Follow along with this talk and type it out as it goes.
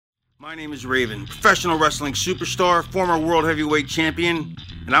My name is Raven, professional wrestling superstar, former world heavyweight champion,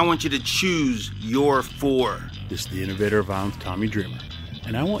 and I want you to choose your four. This is the innovator of violence, Tommy Dreamer,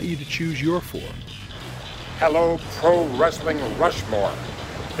 and I want you to choose your four. Hello, Pro Wrestling Rushmore.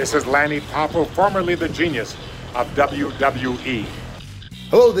 This is Lanny Poffo, formerly the genius of WWE.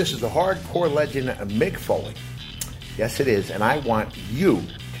 Hello, this is the hardcore legend Mick Foley. Yes, it is, and I want you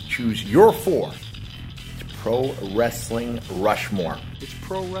to choose your four. It's Pro Wrestling Rushmore. It's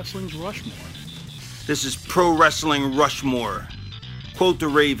Pro Wrestling's Rushmore. This is Pro Wrestling Rushmore. Quote the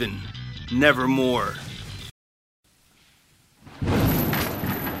Raven, nevermore.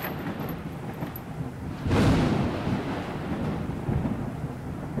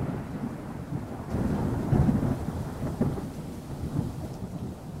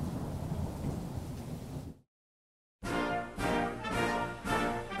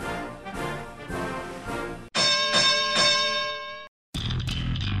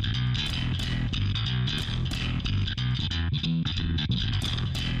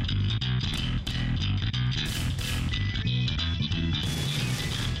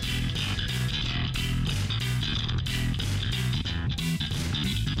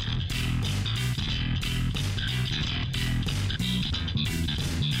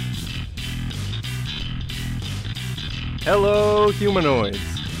 Hello, humanoids.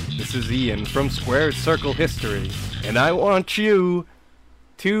 This is Ian from Squared Circle History, and I want you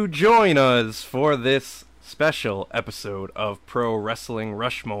to join us for this special episode of Pro Wrestling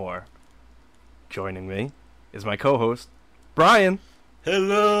Rushmore. Joining me is my co-host, Brian.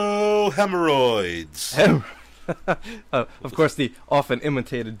 Hello, hemorrhoids. Of course, the often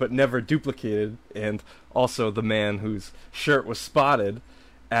imitated but never duplicated, and also the man whose shirt was spotted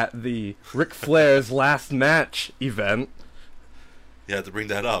at the Ric Flair's Last Match event. You had to bring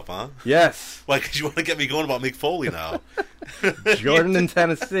that up, huh? Yes. Why, because you want to get me going about Mick Foley now. Jordan in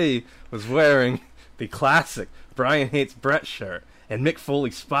Tennessee was wearing the classic Brian Hates Brett shirt, and Mick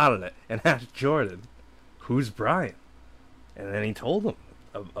Foley spotted it and asked Jordan, "Who's Brian?" And then he told him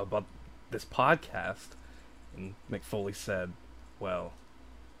about this podcast, and Mick Foley said, "Well,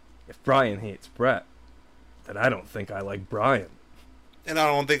 if Brian hates Brett, then I don't think I like Brian." And I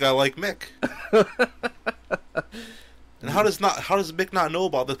don't think I like Mick. And how does Mick not know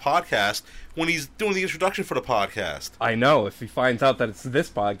about this podcast when he's doing the introduction for the podcast? I know. If he finds out that it's this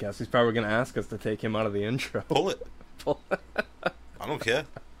podcast, he's probably going to ask us to take him out of the intro. Pull it. I don't care.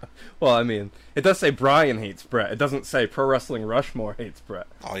 Well, I mean, it does say Brian hates Brett. It doesn't say Pro Wrestling Rushmore hates Brett.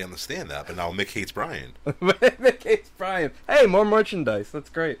 Oh, I understand that, but now Mick hates Brian. Mick hates Brian. Hey, more merchandise.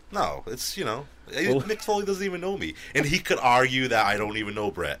 That's great. No, it's, Mick Foley doesn't even know me. And he could argue that I don't even know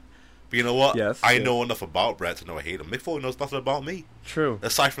Brett. But you know what? Yes, I know enough about Brett to know I hate him. Mick Foley knows nothing about me. True.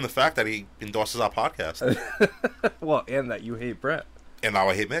 Aside from the fact that he endorses our podcast. Well, and that you hate Brett. And now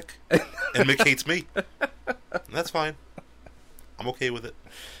I hate Mick. And Mick hates me. And that's fine. I'm okay with it.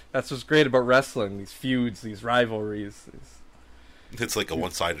 That's what's great about wrestling. These feuds, these rivalries. It's like a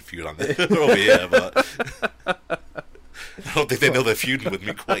one-sided feud on this over here, but I don't think they know they're feuding with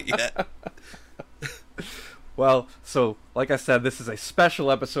me quite yet. Well, so, like I said, this is a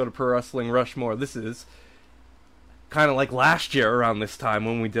special episode of Pro Wrestling Rushmore. This is kind of like last year around this time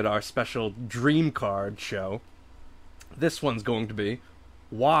when we did our special Dream Card show. This one's going to be,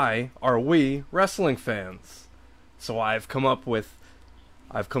 why are we wrestling fans? So I've come up with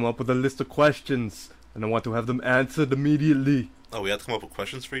a list of questions, and I want to have them answered immediately. Oh, we have to come up with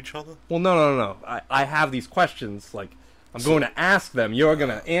questions for each other? Well, no. I have these questions, like, I'm going to ask them, you're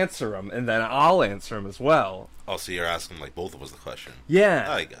going to answer them, and then I'll answer them as well. Oh, so you're asking, like, both of us the question?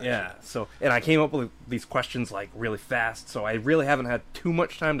 Yeah. I got you. So, and I came up with these questions, like, really fast, so I really haven't had too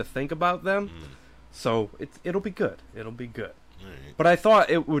much time to think about them. So, it'll be good. It'll be good. Right. But I thought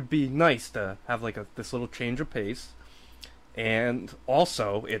it would be nice to have, like, this little change of pace. And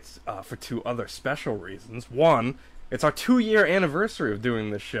also, it's for two other special reasons. One, it's our 2-year anniversary of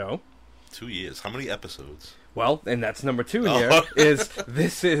doing this show. 2 years. How many episodes? Well, and that's number 2 here,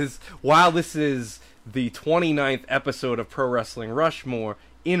 while this is the 29th episode of Pro Wrestling Rushmore,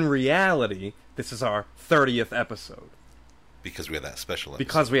 in reality, this is our 30th episode. Because we had that special episode.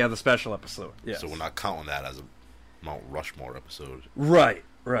 Because we had the special episode, yes. So we're not counting that as a Mount Rushmore episode. Right.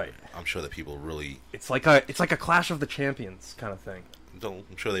 I'm sure that people really... It's like a Clash of the Champions kind of thing. I'm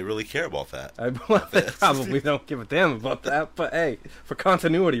sure they really care about that. They probably don't give a damn about that, but hey, for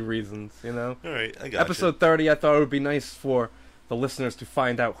continuity reasons, All right, I got Episode 30, I thought it would be nice for the listeners to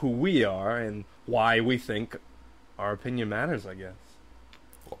find out who we are and why we think our opinion matters, I guess.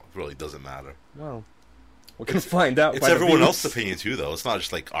 Well, it really doesn't matter. Well, We're gonna find out. It's by the everyone beats. else's opinion too, though. It's not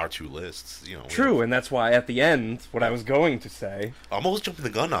just like our two lists. You know. True, and that's why at the end, what I was going to say I'm always jumping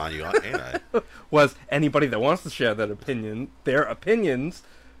the gun on you, ain't I? was anybody that wants to share their opinions,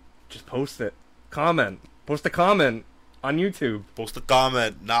 just post it. Post a comment on YouTube. Post a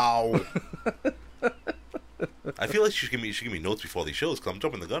comment now. I feel like you should give me notes before these shows because I'm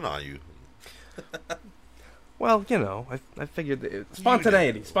jumping the gun on you. Well, you know, I figured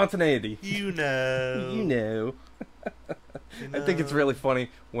spontaneity. You know. You know. I think it's really funny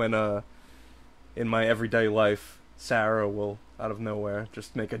when, in my everyday life, Sarah will, out of nowhere,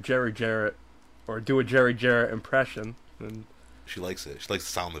 just make a Jerry Jarrett, or do a Jerry Jarrett impression. And She likes it. She likes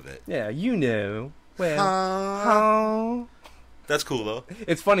the sound of it. yeah, you know. Well, That's cool, though.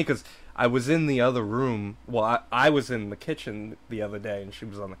 it's funny because I was in the other room. Well, I was in the kitchen the other day, and she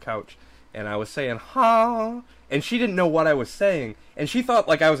was on the couch, and I was saying "ha," and she didn't know what I was saying, and she thought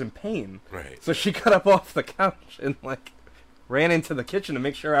like I was in pain. Right. So she got up off the couch and like ran into the kitchen to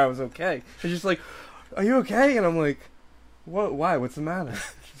make sure I was okay. And she's like, "Are you okay?" And I'm like, "What? Why? What's the matter?"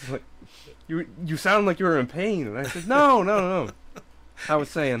 She's like, "You sound like you were in pain." And I said, "No. I was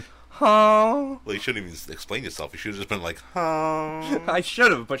saying." Huh? Well, you shouldn't even explain yourself. You should have just been like, huh? I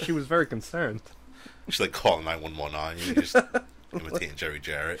should have, but she was very concerned. She's like calling 911 on you. Just imitating Jerry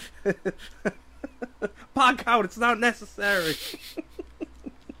Jarrett. Pog out, it's not necessary.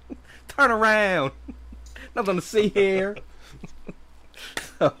 Turn around. Nothing to see here.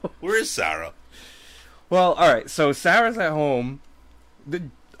 Where is Sarah? Well, alright, so Sarah's at home,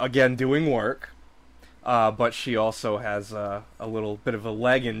 again, doing work. But she also has a little bit of a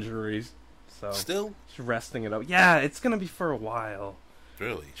leg injury, so Still? she's resting it up. Yeah, it's gonna be for a while.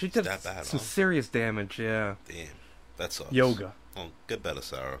 Really? She It's did that bad, some huh? serious damage. Yeah, Damn. That sucks. yoga. Well, get better,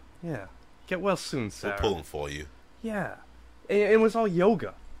 Sarah. Yeah, get well soon, We're Sarah. pulling for you. Yeah, it was all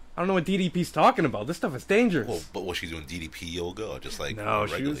yoga. I don't know what DDP's talking about. This stuff is dangerous. Well, but was she doing DDP yoga or just like no,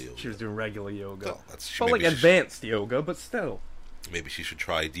 regular yoga? she was doing regular yoga. Oh, that's, But like maybe, advanced yoga, but still. maybe she should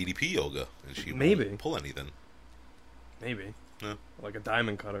try DDP yoga and she Maybe. won't pull anything. Maybe. Yeah. Like a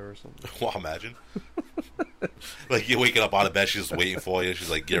diamond cutter or something. Well, imagine. Like you're waking up out of bed, she's just waiting for you. She's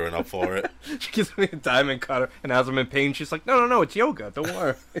like gearing up for it. She gives me a diamond cutter, and as I'm in pain, she's like, no, it's yoga. Don't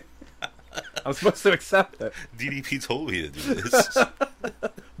worry. I'm supposed to accept it. DDP told me to do this.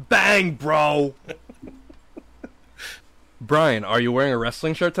 Bang, bro! Brian, are you wearing a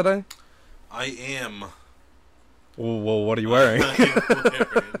wrestling shirt today? I am. Well, what are you wearing?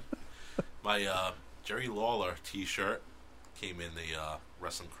 My Jerry Lawler T-shirt came in the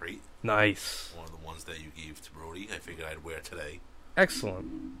wrestling crate. Nice. One of the ones that you gave to Brody. I figured I'd wear today.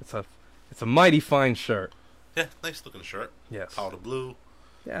 Excellent. It's a mighty fine shirt. Yeah, nice looking shirt. Yes. Powder blue.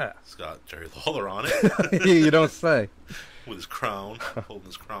 Yeah. It's got Jerry Lawler on it You don't say. with his crown, holding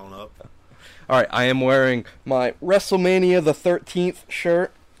his crown up. Alright, I am wearing my WrestleMania the 13th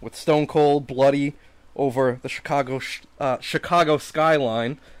shirt with Stone Cold bloody over the Chicago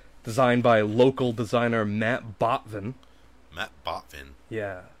skyline, designed by local designer Matt Botvin. Matt Botvin.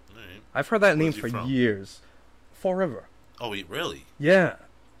 Yeah. Alright. I've heard that name Where's he for from? years. Fall River. Oh, wait, really? Yeah.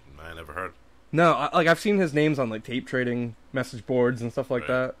 I never heard. No, I've seen his names on like tape trading message boards and stuff like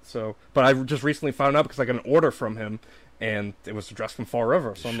Right. that. So, but I just recently found out because I got an order from him, and it was addressed from Fall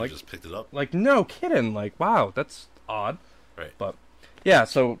River. So I'm You like, just picked it up. no kidding. Like, wow, that's odd. Right. But yeah,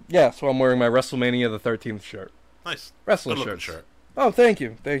 so I'm wearing my WrestleMania the 13th shirt. Nice. Wrestling Good looking shirts. shirt. Oh, thank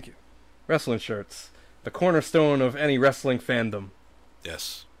you. Wrestling shirts, the cornerstone of any wrestling fandom.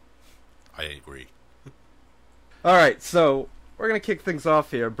 Yes. I agree. All right, so we're gonna kick things off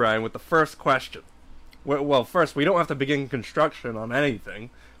here, Brian, with the first question. Well, first, we don't have to begin construction on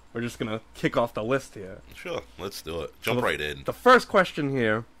anything. We're just gonna kick off the list here. Sure, let's do it. Jump So right in. The first question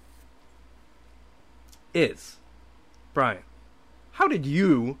here is, Brian, how did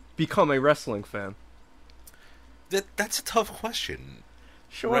you become a wrestling fan? That's a tough question.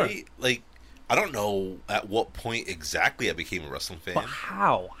 Sure. Right? Like, I don't know at what point exactly I became a wrestling fan. But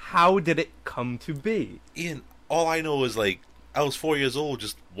how? How did it come to be? Ian, all I know is, like, I was 4 years old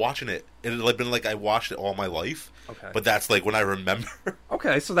just watching it. It had been like I watched it all my life. Okay. But that's, like, when I remember.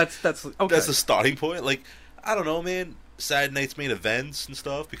 Okay, so that's okay. That's the starting point. Like, I don't know, man. Saturday night's main events and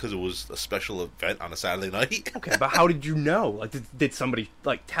stuff because it was a special event on a Saturday night. Okay, but how did you know? Like, did somebody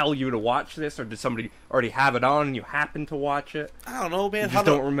like tell you to watch this, or did somebody already have it on and you happened to watch it? I don't know, man. You just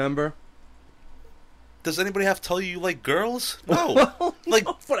don't remember? Does anybody have to tell you you like girls? No. Well, like,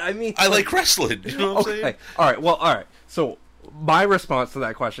 no, but I mean, I like wrestling. You know what I'm okay, saying? all right. So my response to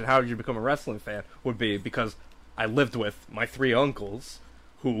that question, how did you become a wrestling fan, would be because I lived with my three uncles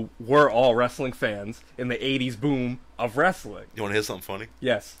who were all wrestling fans in the 80s boom of wrestling. You want to hear something funny?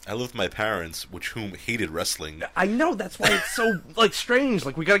 Yes. I lived with my parents, whom hated wrestling. I know, that's why it's so, like, strange.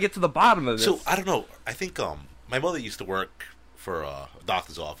 Like, we gotta get to the bottom of this. So, I don't know. I think my mother used to work for a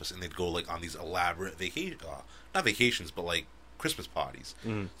doctor's office, and they'd go, like, on these elaborate not vacations, but, like, Christmas parties.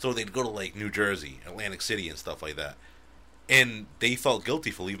 So they'd go to, like, New Jersey, Atlantic City, and stuff like that. And they felt guilty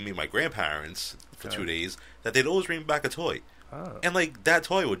for leaving me and my grandparents for 2 days, that they'd always bring back a toy. Oh. And, like, that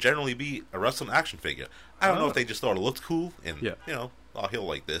toy would generally be a wrestling action figure. I don't know if they just thought it looked cool, and, you know, oh, he'll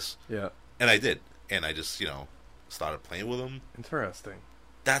like this. Yeah. And I did. And I just, started playing with him. Interesting.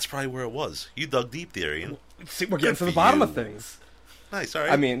 That's probably where it was. You dug deep there, Ian. See, we're getting to the bottom of things. Nice, all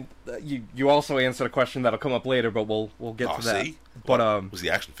right. I mean, you also answered a question that'll come up later, but we'll get to that. See? But it was the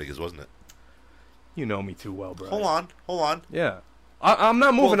action figures, wasn't it? You know me too well, bro. Hold on. Yeah. I'm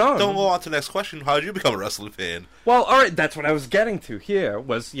not moving on. Don't go on to the next question. How did you become a wrestling fan? Well, all right, that's what I was getting to here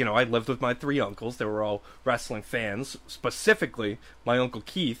was, I lived with my 3 uncles. They were all wrestling fans. Specifically, my Uncle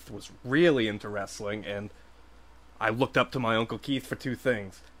Keith was really into wrestling, and I looked up to my Uncle Keith for 2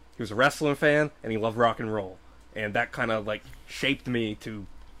 things. He was a wrestling fan, and he loved rock and roll. And that kind of, like, shaped me to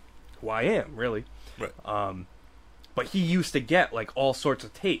who I am, really. Right. But he used to get, like, all sorts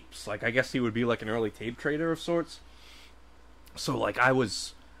of tapes. Like, I guess he would be, like, an early tape trader of sorts. So, like,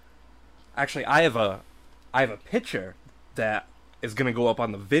 Actually, I have a picture that is going to go up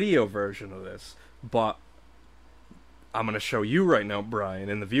on the video version of this, but I'm going to show you right now, Brian,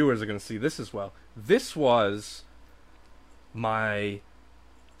 and the viewers are going to see this as well. This was my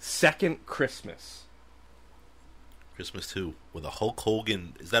second Christmas. Christmas 2 with a Hulk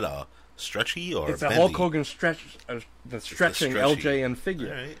Hogan. Is that a stretchy or it's a a bendy? Hulk Hogan the stretching LJN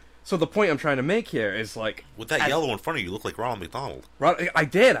figure. All right. So the point I'm trying to make here is, like... With that yellow in front of you, you look like Ronald McDonald. I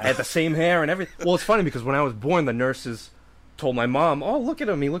did. I had the same hair and everything. Well, it's funny because when I was born, the nurses told my mom, "Oh, look at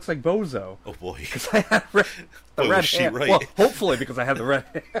him. He looks like Bozo." Oh, boy. Because I had the Boy, red was she hair. right. Well, hopefully because I had the red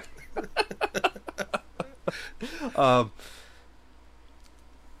hair.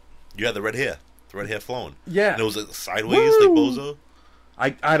 You had the red hair. The red hair flowing. Yeah. And it was like, sideways like Bozo.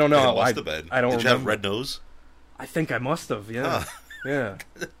 I don't know. It must have been. I don't Did you remember. have red nose? I think I must have, yeah. Huh. Yeah.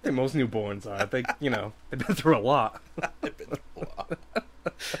 I think most newborns are. I think, they've been through a lot.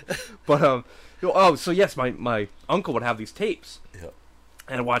 But, so yes, my uncle would have these tapes. Yeah.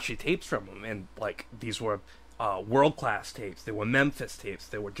 And I'd watch the tapes from him. And, like, these were world-class tapes. They were Memphis tapes.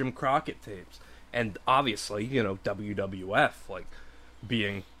 They were Jim Crockett tapes. And obviously, WWF, like,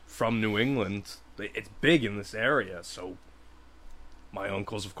 being from New England, it's big in this area. So my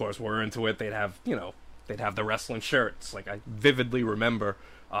uncles, of course, were into it. They'd have, they'd have the wrestling shirts. Like, I vividly remember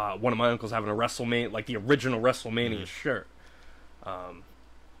one of my uncles having a WrestleMania, like the original WrestleMania shirt. And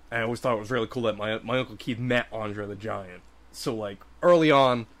I always thought it was really cool that my Uncle Keith met Andre the Giant. So, like, early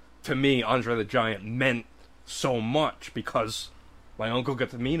on, to me, Andre the Giant meant so much because my uncle got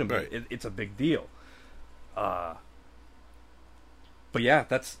to meet him. Right. It's a big deal. But yeah,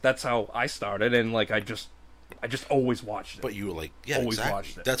 that's how I started, and, like, I just always watched it. But you were like, yeah, Always exactly.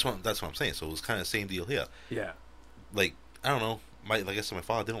 watched it. That's what I'm saying. So it was kind of the same deal here. Yeah. Like, I don't know. Like I said, my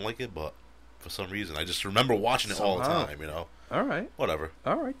father didn't like it, but for some reason, I just remember watching it all the Somehow. time, All right. Whatever.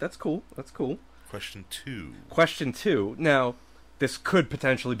 All right, that's cool. That's cool. Question 2. Question 2. Now, this could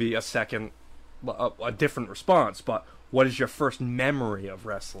potentially be a second, a different response, but what is your first memory of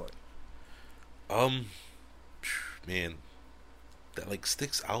wrestling? Man, that, like,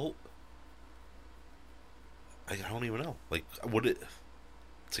 sticks out. I don't even know. Like,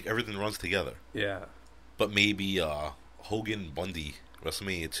 it's like everything runs together. Yeah. But maybe Hogan Bundy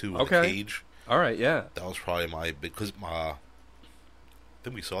WrestleMania 2 in Okay. the cage. All right, yeah. That was probably because I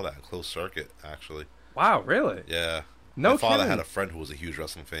think we saw that in closed circuit, actually. Wow, really? Yeah. No My father kidding. had a friend who was a huge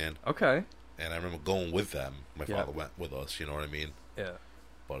wrestling fan, Okay. and I remember going with them. My Yeah. father went with us, you know what I mean? Yeah.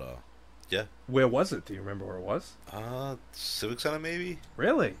 But, yeah. Where was it? Do you remember where it was? Civic Center, maybe?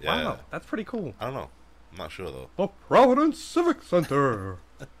 Really? Yeah. Wow, that's pretty cool. I don't know. I'm not sure, though. The Providence Civic Center.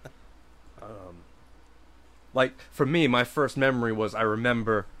 Like, for me, my first memory was I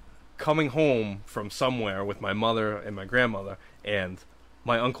remember coming home from somewhere with my mother and my grandmother, and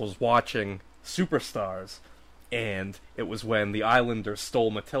my uncle's watching Superstars, and it was when the Islanders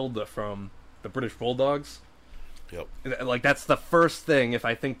stole Matilda from the British Bulldogs. Yep. Like, that's the first thing, if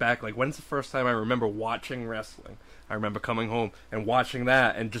I think back, like, when's the first time I remember watching wrestling? I remember coming home and watching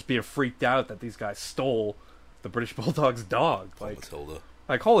that and just being freaked out that these guys stole the British Bulldogs' dog. Matilda.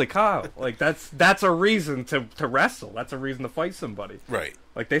 Like, holy cow. Like, that's a reason to wrestle. That's a reason to fight somebody. Right.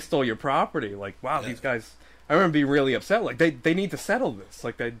 Like, they stole your property. Like, wow, Yeah. these guys... I remember being really upset. Like, they need to settle this.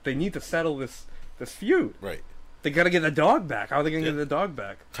 Like, they need to settle this feud. Right. They gotta get the dog back. How are they gonna get the dog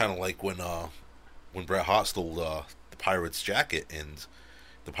back? Kind of like when Bret Hart stole the Pirate's jacket, and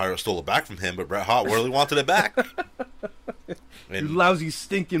the Pirate stole it back from him, but Bret Hart really wanted it back. You And lousy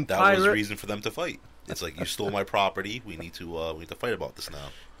stinking that pirate. was the reason for them to fight. It's like, you stole my property. We need to fight about this now.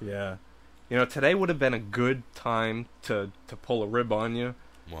 Yeah. You know, today would have been a good time to pull a rib on you.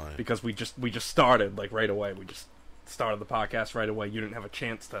 Why? Because we just started like right away. We just started the podcast right away. You didn't have a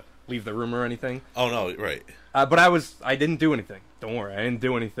chance to leave the room or anything. Oh no, right. But I didn't do anything. Don't worry, I didn't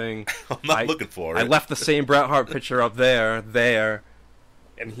do anything. I'm not looking for it. I left the same Bret Hart picture up there,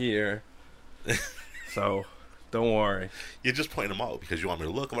 and here. So, don't worry. You're just pointing them out because you want me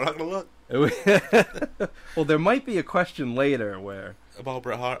to look. I'm not going to look. Well, there might be a question later where About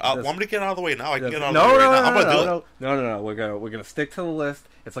Bret Hart. Want me to get out of the way now? I can get out of no, the way no, right now. no, I'm going to do no, it. no. We're gonna stick to the list.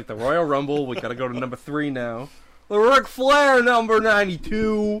 It's like the Royal Rumble. We gotta go to number 3 now. The Ric Flair number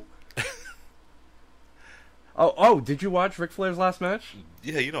 92. Oh, did you watch Ric Flair's last match?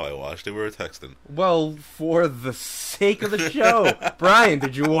 Yeah, you know I watched it. We were texting. Well, for the sake of the show, Brian,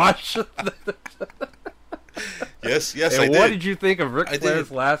 did you watch? Yes, And I did. what did you think of Ric I Flair's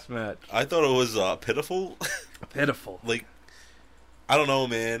did. last match? I thought it was pitiful. Pitiful. Like, I don't know,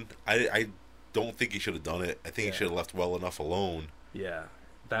 man. I don't think he should have done it. I think Yeah. he should have left well enough alone. Yeah,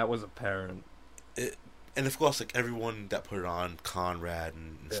 that was apparent. And of course, like, everyone that put it on, Conrad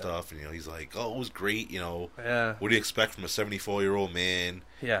and Yeah. stuff, and he's like, "Oh, it was great." Yeah, What do you expect from a 74-year-old man?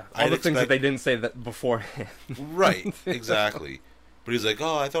 yeah. All I'd the things that expect- they didn't say that beforehand. Right, exactly. But he's like,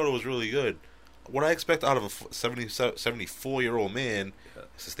 "Oh, I thought it was really good." What I expect out of a 74-year-old man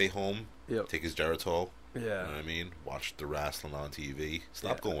is to stay home, Yep. take his Geritol. Yeah. You know what I mean? Watch the wrestling on TV.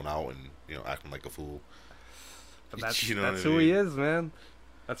 Stop Yeah. going out and acting like a fool. But that's You know that's what I who he mean? is, man.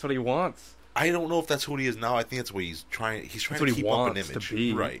 That's what he wants. I don't know if that's who he is now. I think that's what he's trying. He's trying That's what to he keep up an wants to image.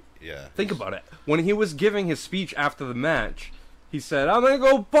 be. Right? Yeah. Think about it. When he was giving his speech after the match, he said, "I'm gonna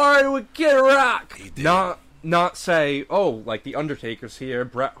go party with Kid Rock." He did. Not say, "Oh, like the Undertaker's here,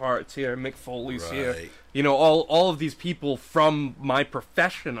 Bret Hart's here, Mick Foley's here." Right. You know, all of these people from my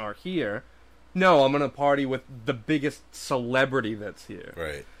profession are here. No, I'm gonna party with the biggest celebrity that's here.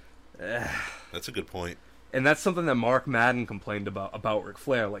 Right. That's a good point. And that's something that Mark Madden complained about Ric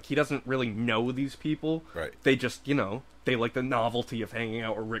Flair. Like, he doesn't really know these people. Right. They just, they like the novelty of hanging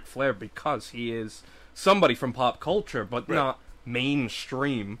out with Ric Flair because he is somebody from pop culture, but Right. not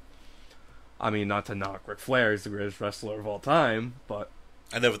mainstream. I mean, not to knock Ric Flair, he's the greatest wrestler of all time, but,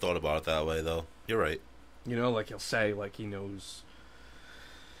 I never thought about it that way, though. You're right. like he'll say, like, he knows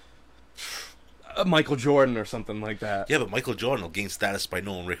Michael Jordan or something like that. Yeah, but Michael Jordan will gain status by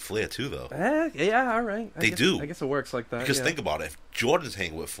knowing Ric Flair too, though. Yeah, all right. They do. I guess it works like that. Because yeah. think about it. If Jordan's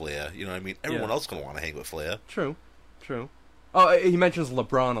hanging with Flair, you know what I mean? Everyone Yeah. else is going to want to hang with Flair. True. Oh, he mentions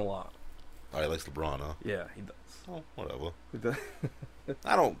LeBron a lot. Oh, he likes LeBron, huh? Yeah, he does. Oh, whatever. He does.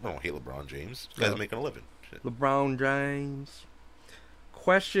 I don't hate LeBron James. This guy's No. making a living. Shit. LeBron James.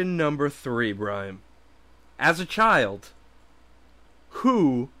 Question number 3, Brian. As a child,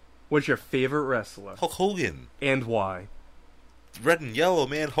 who was your favorite wrestler Hulk Hogan. and why? Red and yellow,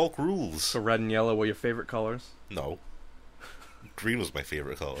 man. Hulk rules. So red and yellow were your favorite colors? No. Green was my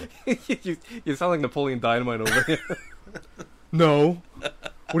favorite color. you sound like Napoleon Dynamite over here. No.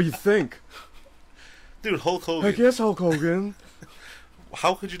 What do you think? Dude, Hulk Hogan. I guess Hulk Hogan.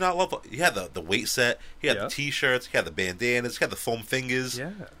 How could you not love? He had the weight set. He had Yeah. the T-shirts. He had the bandanas. He had the foam fingers.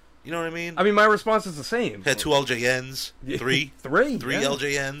 Yeah. You know what I mean? I mean, my response is the same. He had 2 LJNs. Yeah. 3. Three. 3 yeah.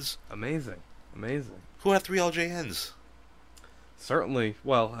 LJNs. Amazing. Who had 3 LJNs? Certainly.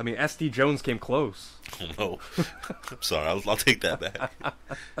 Well, I mean, SD Jones came close. Oh no. I'm sorry. I'll take that back.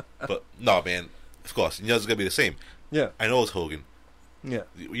 But no, man. Of course, you know it's gonna be the same. Yeah. I know it's Hogan. Yeah.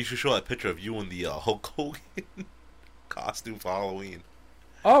 You should show that picture of you in the Hulk Hogan costume for Halloween.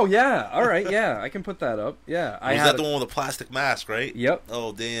 Oh, yeah. All right. Yeah. I can put that up. Yeah. Was that the one with the plastic mask, right? Yep.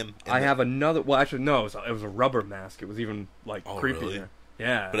 Oh, damn. And I have another. Well, actually, no. It was a rubber mask. It was even like Oh, creepier. really?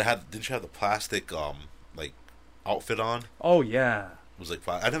 Yeah. But didn't you have the plastic like outfit on? Oh yeah. It was like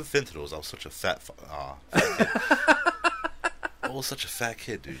I never fit into those. I was such a fat kid. I was such a fat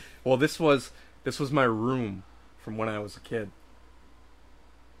kid, dude. Well, this was my room from when I was a kid.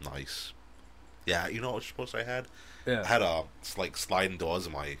 Nice. Yeah, you know what supposed I had? Yeah. I had like sliding doors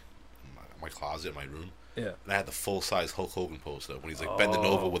in my closet in my room. Yeah. And I had the full size Hulk Hogan poster when he's like bending Oh.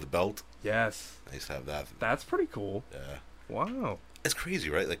 over with a belt. Yes. I used to have that. That's pretty cool. Yeah. Wow. It's crazy,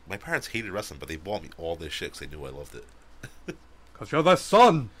 right? Like my parents hated wrestling, but they bought me all this shit because they knew I loved it. 'Cause you're the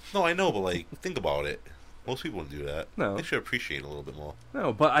son. No, I know, but like think about it. Most people wouldn't do that. No. They should appreciate it a little bit more.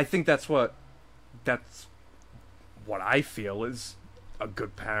 No, but I think that's what I feel is a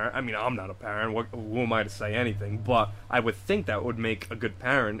good parent. I mean, I'm not a parent. Who am I to say anything? But I would think that would make a good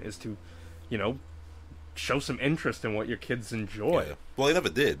parent is to, show some interest in what your kids enjoy. Yeah. Well, they never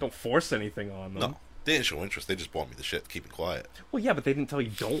did. Don't force anything on them. No, they didn't show interest. They just bought me the shit, keep it quiet. Well, yeah, but they didn't tell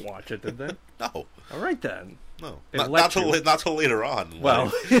you don't watch it, did they? No. All right then. No. They Not let you. till later on.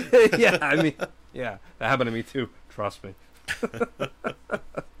 Well, yeah, I mean, yeah, that happened to me too. Trust me.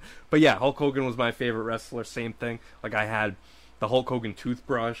 But yeah, Hulk Hogan was my favorite wrestler. Same thing. Like I had the Hulk Hogan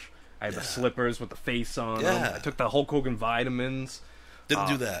toothbrush. I had the slippers with the face on them. I took the Hulk Hogan vitamins. Didn't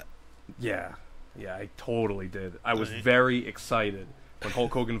do that. Yeah, I totally did. I was very excited when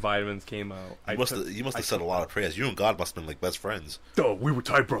Hulk Hogan vitamins came out. You must have said a lot of prayers. You and God must have been like best friends. Oh, we were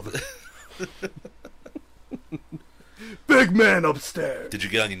tight brothers. Big man upstairs. Did you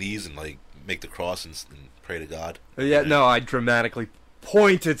get on your knees and like make the cross and pray to God? Yeah, no, I dramatically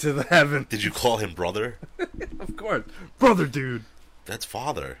pointed to the heaven. Did you call him brother? Of course. Brother, dude. That's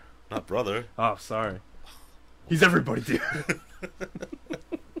father, not brother. Oh, sorry. He's everybody, dude.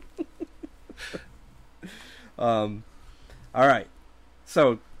 All right.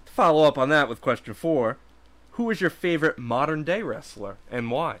 So, to follow up on that with question 4, who is your favorite modern day wrestler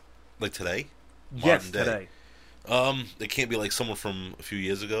and why? Like today? Yes, Modern day. today. It can't be like someone from a few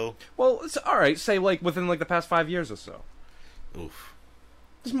years ago. Well, it's all right. Say like within like the past 5 years or so. Oof,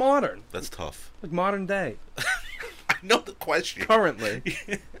 It's modern, that's tough. like modern day. I know the question. Currently.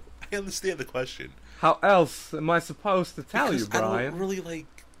 I understand the question. How else am I supposed to tell Because you, Brian? I don't really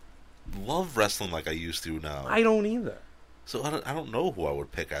love wrestling like I used to now. I don't either. So I don't know who I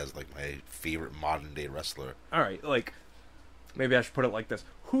would pick as like my favorite modern day wrestler. All right, like maybe I should put it like this: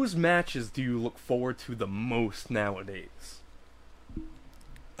 whose matches do you look forward to the most nowadays?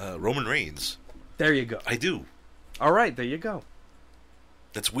 Roman Reigns. There you go. I do. All right, there you go.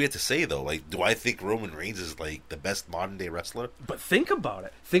 That's weird to say though. Like, do I think Roman Reigns is like the best modern day wrestler? But think about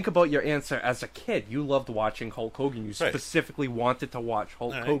it. Think about your answer as a kid. You loved watching Hulk Hogan. You Right. specifically wanted to watch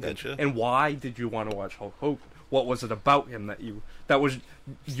Hulk All right, Hogan. gotcha. And why did you want to watch Hulk Hogan? What was it about him that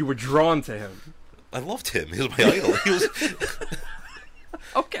you were drawn to him? I loved him. He was my idol. He was.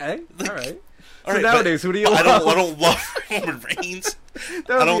 Okay, all right. All So right, nowadays, but who do you I love? don't love Roman Reigns. That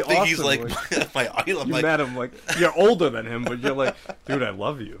would I don't be think he's awesome, like my idol. I'm you like, met him like you're older than him, but you're like, dude, I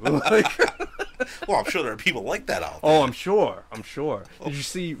love you. Like, well, I'm sure there are people like that out there. oh, I'm sure. Did you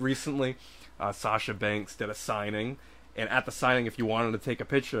see recently? Sasha Banks did a signing, and at the signing, if you wanted to take a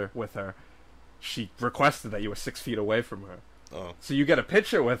picture with her, she requested that you were 6 feet away from her. Oh. So you get a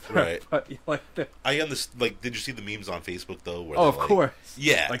picture with her, Right. but you like I understand. Like, did you see the memes on Facebook though? Where oh, they're of like- course,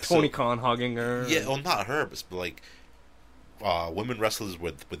 Yeah, like so- Tony Khan hugging her. Yeah, well, not her, but like women wrestlers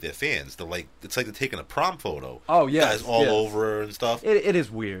with their fans. They're like, it's like they're taking a prom photo. Oh, yes, guys all yes. over her and stuff. It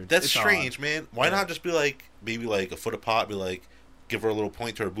is weird. That's It's strange, man. Why Yeah. not just be like maybe like a foot apart? Be like, give her a little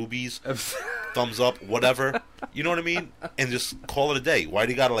point to her boobies, odd. thumbs up, whatever. You know what I mean? And just call it a day. Why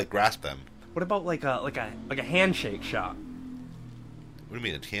do you gotta like grasp them? What about like a handshake shot? What do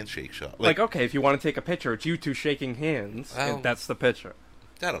you mean a handshake shot? Like, okay, if you want to take a picture, it's you two shaking hands, Oh. and that's the picture.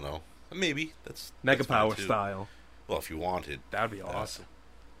 I don't know. Maybe that's Mega that's fine, Power too. style. Well, if you wanted, That'd be awesome.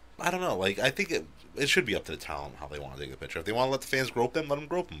 I don't know. Like, I think it should be up to the talent how they want to take the picture. If they want to let the fans grope them, let them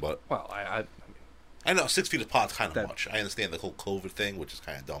grope them. But Well, I I know 6 feet apart's kind of That- much. I understand the whole COVID thing, which is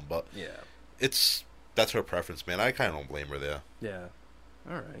kind of dumb, but yeah. that's her preference, man. I kind of don't blame her there. Yeah.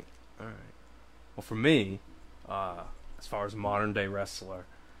 All right. Well, for me, as far as modern day wrestler,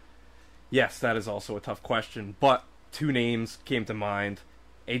 yes, that is also a tough question. But 2 names came to mind: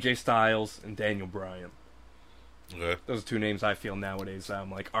 AJ Styles and Daniel Bryan. Okay. Those are 2 names I feel nowadays that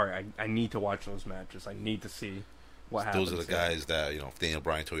I'm like, all right, I need to watch those matches. I need to see what happens. Those are the here. guys that, if Daniel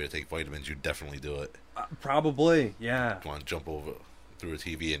Bryan told you to take vitamins, you'd definitely do it. Probably, yeah. You want to jump over through a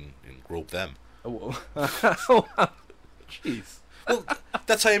TV and grope them. Oh, jeez. Well,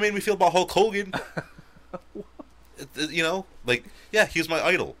 that's how you made me feel about Hulk Hogan. Yeah, he was my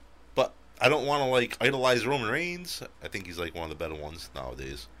idol. But I don't want to, like, idolize Roman Reigns. I think he's, like, one of the better ones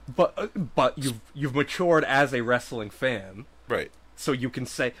nowadays. But you've matured as a wrestling fan, Right. so you can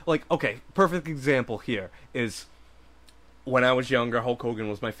say, like, okay, perfect example here is when I was younger, Hulk Hogan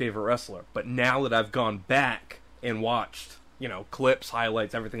was my favorite wrestler. But now that I've gone back and watched, clips,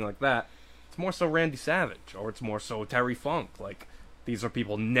 highlights, everything like that, it's more so Randy Savage, or it's more so Terry Funk. Like, these are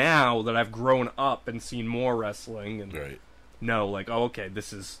people now that I've grown up and seen more wrestling and Right. know, like, oh, okay,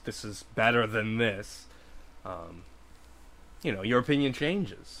 this is better than this. Your opinion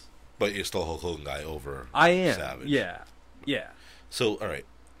changes. But you're still a Hulk Hogan guy over I am. Savage. Yeah. So, all right.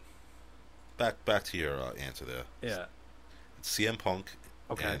 Back to your answer there. Yeah. It's CM Punk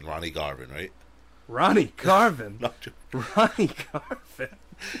Okay. and Ronnie Garvin, right? Ronnie Garvin. Not Joe. Ronnie Garvin.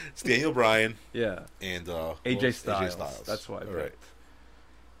 It's Daniel Bryan Yeah. and AJ Styles. AJ Styles. That's why I picked. Right.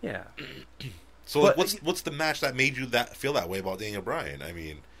 Yeah. So But- what's the match that made you feel that way about Daniel Bryan? I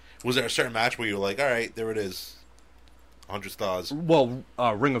mean, was there a certain match where you were like, all right, there it is, 100 stars? Well,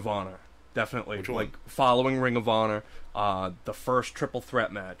 Ring of Honor, definitely. Which one? Like following Ring of Honor, the first triple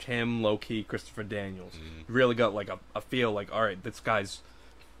threat match, him, Low-Ki, Christopher Daniels, really got like a feel like, all right, this guy's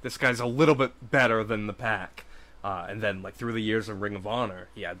a little bit better than the Pac. And then like through the years of Ring of Honor,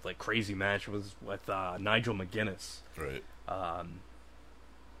 he had like crazy matches with Nigel McGuinness. Right.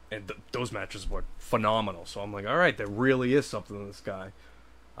 And those matches were phenomenal. So I'm like, all right, there really is something to this guy.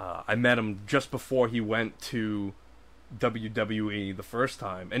 I met him just before he went to WWE the first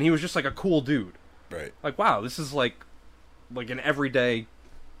time, and he was just like a cool dude. Right. Like, wow, this is like an everyday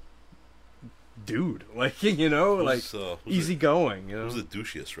dude. Like, you know, Who's, like who's easygoing. You know, Who's the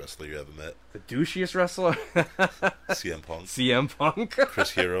douchiest wrestler you ever met? the douchiest wrestler? CM Punk. CM Punk.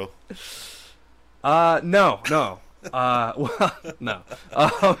 Chris Hero. No. Well, no.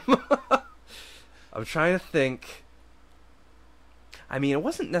 I'm trying to think. I mean, it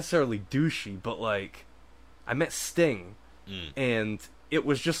wasn't necessarily douchey, but like, I met Sting, and it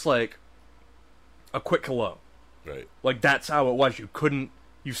was just like a quick hello. Right. Like, that's how it was.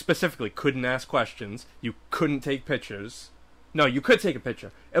 You specifically couldn't ask questions. You couldn't take pictures. No, you could take a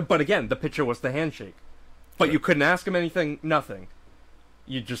picture. But again, the picture was the handshake. But Right. you couldn't ask him anything, nothing.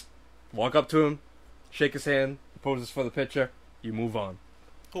 You just walk up to him, shake his hand, he poses for the picture, you move on.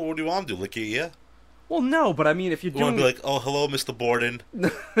 Well, what do you want to do? Lick your ear? Well, no, but I mean, if you're You want doing... to be like, oh, hello, Mr. Borden?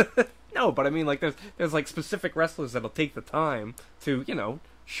 No, but I mean, like, there's like specific wrestlers that'll take the time to, you know,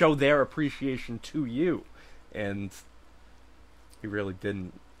 show their appreciation to you. And he really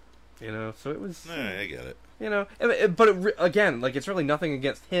didn't, you know, so it was... Alright, I get it. You know, but again, like, it's really nothing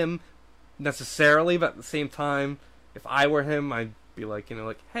against him necessarily, but at the same time, if I were him, I'd be like, you know,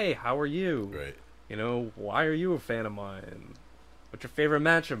 like, hey, how are you? Right. You know, why are you a fan of mine? What's your favorite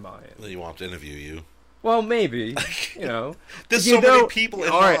match of mine? You want him to interview you. Well, maybe, you know. There's You so know- many people in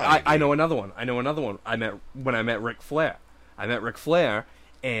All right, line. I know another one. When I met Ric Flair. I met Ric Flair,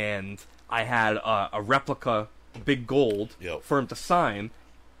 and I had a replica Big Gold Yep. for him to sign,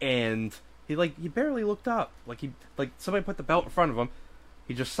 and he barely looked up. Like somebody put the belt in front of him,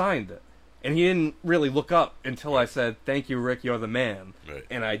 he just signed it, and he didn't really look up until I said, "Thank you, Rick, you're the man." Right.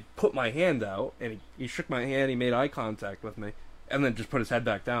 And I put my hand out, and he shook my hand. He made eye contact with me, and then just put his head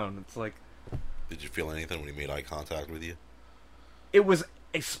back down. It's like, Did you feel anything when he made eye contact with you? it was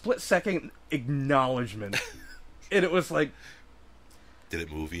a split-second acknowledgement. And it was like, Did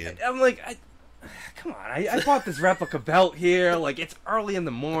it move you? I'm like, come on, I bought this replica belt here. Like, it's early in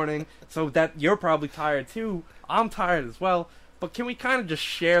the morning, so that you're probably tired too. I'm tired as well. But can we kind of just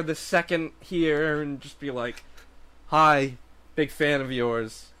share this second here and just be like, hi, big fan of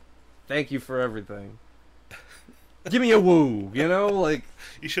yours. Thank you for everything. Give me a woo, you know? Like,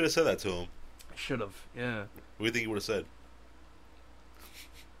 You should have said that to him. I should have, yeah. What do you think he would have said?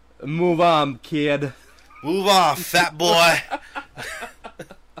 Move on, kid. Move on, fat boy.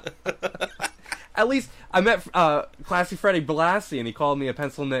 At least I met Classy Freddie Blassie, and he called me a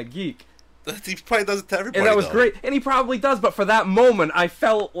pencil neck geek. He probably does it to everybody. And that was though. great. And he probably does, but for that moment, I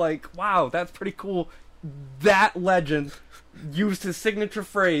felt like, wow, that's pretty cool. That legend used his signature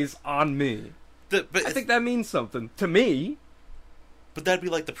phrase on me. But I think that means something to me. But that'd be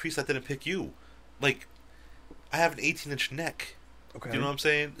like the priest that didn't pick you. Like, I have an 18-inch neck. Okay. Do you know what I'm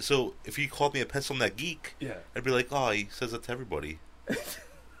saying? So if he called me a pencil neck geek, Yeah. I'd be like, oh, he says that to everybody.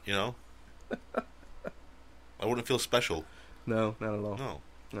 You know? I wouldn't feel special. No, not at all. No.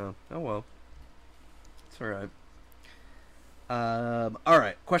 No. Oh, well. It's alright.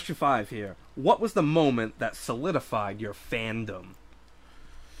 Alright, question 5 here. What was the moment that solidified your fandom?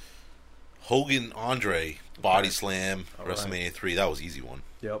 Hogan Andre body slam All WrestleMania 3. That was an easy one.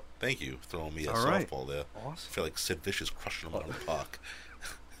 Yep. Thank you for throwing me a All right. softball there. Awesome. I feel like Sid Vicious crushing him out of the park.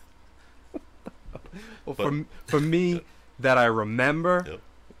 Well, But- for me, that I remember, Yep.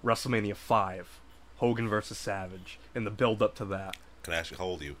 WrestleMania 5. Hogan versus Savage. And the build-up to that. Can I ask you how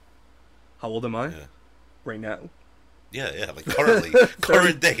old are you? How old am I? Yeah. Right now? Yeah, like currently.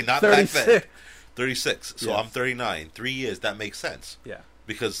 Current day, not back 36. then. 36. So Yes. I'm 39. 3 years, that makes sense. Yeah.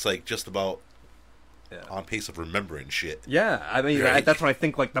 Because it's like just about Yeah. on pace of remembering shit. Yeah, I mean, Right. that's when I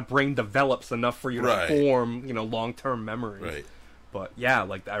think, like, the brain develops enough for you Right. to form, you know, long-term memories. Right. But, yeah,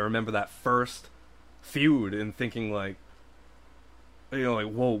 like, I remember that first feud and thinking, like, like,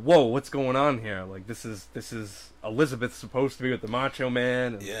 whoa, what's going on here? Like, this is Elizabeth supposed to be with the Macho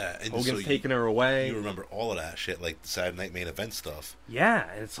Man, and Yeah, and Hogan's so taking her away. You remember all of that shit, like the Saturday Night Main Event stuff. Yeah,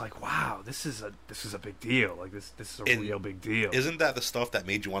 and it's like, wow, this is a big deal. Like, this is a And real big deal. Isn't that the stuff that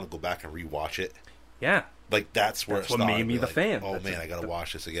made you want to go back and rewatch it? Yeah, Like that's where That's it what started. made me You're the like, fan. Oh That's man, I gotta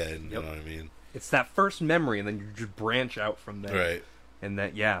watch this again. Yep. You know what I mean? it's that first memory, and then you just branch out from there. Right. And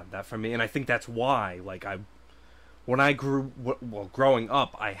that for me, and I think that's why, like, when I growing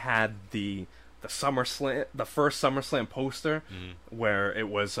up, I had the SummerSlam, the first SummerSlam poster, where it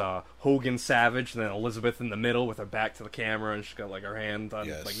was Hogan, Savage, and then Elizabeth in the middle with her back to the camera, and she's got like her hand on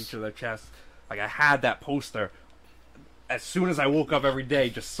Yes. like each of their chests. Like, I had that poster. As soon as I woke up every day,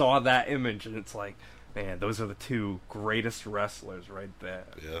 just saw that image, and it's like, man, those are the two greatest wrestlers right there.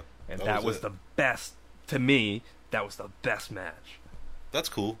 Yeah. And that was it. the best, to me, that was the best match. That's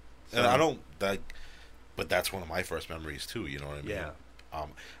cool. So- And I don't like, but that's one of my first memories too. You know what I mean? Yeah.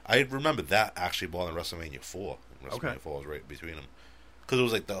 I remember that actually more than WrestleMania 4. WrestleMania Okay. 4 was right between them. Because it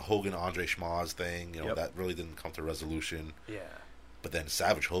was like the Hogan Andre Schmaz thing. You know, Yep. that really didn't come to resolution. Yeah. But then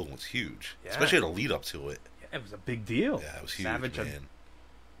Savage Hogan was huge, Yeah. especially the lead up to it. It was a big deal. Yeah, it was huge, Savage had man.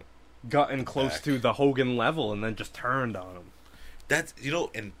 gotten close Back. to the Hogan level and then just turned on him. That's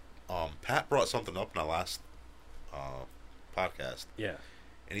and Pat brought something up in our last podcast, Yeah.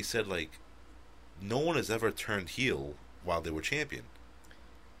 and he said like, no one has ever turned heel while they were champion.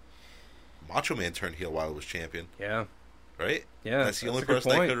 Macho Man turned heel while he was champion, Yeah. right? Yeah. That's the only a good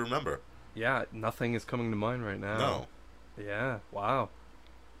person I point. could remember. Yeah, nothing is coming to mind right now. No. Yeah, wow.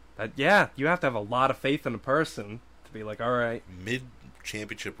 Yeah, you have to have a lot of faith in a person to be like, all right, Mid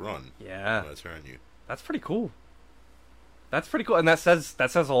championship run. yeah, I'm gonna turn you. that's pretty cool. That's pretty cool, and that says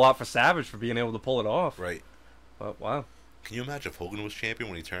a lot for Savage for being able to pull it off. Right. But wow. Can you imagine if Hogan was champion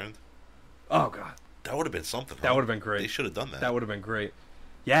when he turned? Oh god, That would have been something. that huh? would have been great. They should have done that. That would have been great.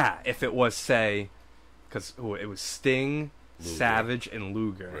 Yeah, if it was, say, because it was Sting, Luger. Savage, and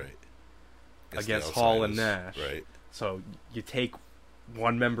Luger right. against the Hall and outsiders. Nash. Right. So you take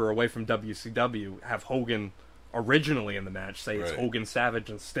one member away from WCW, have Hogan originally in the match, say it's Right. Hogan, Savage,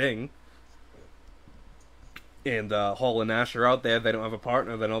 and Sting, and Hall and Nash are out there, they don't have a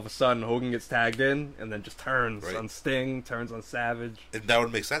partner, then all of a sudden Hogan gets tagged in, and then just turns Right. on Sting, turns on Savage. And that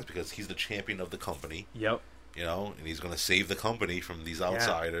would make sense because he's the champion of the company, Yep. you know, and he's going to save the company from these Yeah.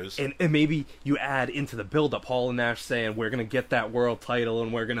 outsiders. And maybe you add into the build-up Hall and Nash saying, we're going to get that world title,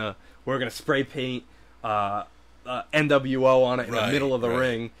 and we're gonna spray paint NWO on it in the Right, middle of the right.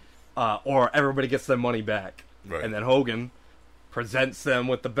 ring, or everybody gets their money back. Right. And then Hogan presents them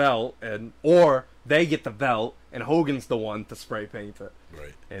with the belt, or they get the belt, and Hogan's the one to spray paint it,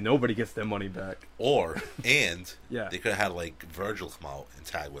 Right. and nobody gets their money back. And Yeah. they could have had like Virgil come out and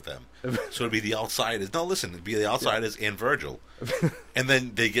tag with them. So it'd be the outsiders. No, listen, it'd be the outsiders and Virgil. And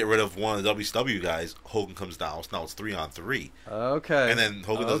then they get rid of one of the WCW guys. Hogan comes down. So now it's 3-on-3. Okay. And then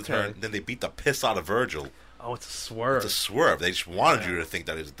Hogan doesn't turn. Then they beat the piss out of Virgil. Oh, it's a swerve. It's a swerve. They just wanted you to think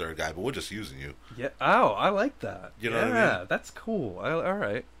that he's the third guy, but we're just using you. Yeah. Oh, I like that. You know yeah, what I mean? that's cool. All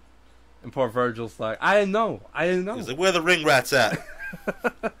right. And poor Virgil's like, I didn't know. He's like, where the ring rats at?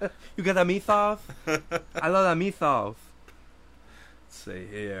 You got that meatloaf? I love that meatloaf. Let's see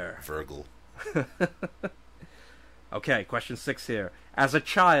here. Virgil. Okay, question 6 here. As a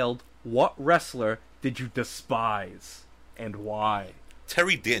child, what wrestler did you despise and why?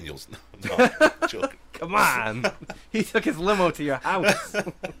 Terry Daniels. No, joking. Come on. He took his limo to your house.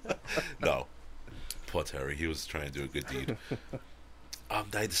 No. Poor Terry. He was trying to do a good deed.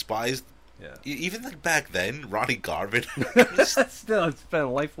 I despised, Yeah. even like back then, Ronnie Garvin. Still, it's been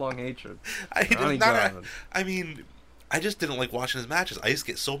a lifelong hatred. Ronnie I Garvin. mean, I just didn't like watching his matches. I used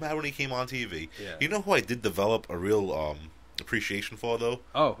to get so mad when he came on TV. Yeah. You know who I did develop a real appreciation for, though?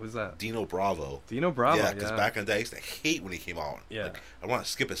 Oh, who's that? Dino Bravo. Dino Bravo. Yeah, because back in the day, I used to hate when he came out. Yeah. Like, I want to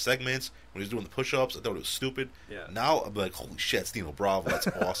skip his segments. When he was doing the push-ups, I thought it was stupid. Yeah. Now, I'm like, holy shit, it's Dino Bravo. That's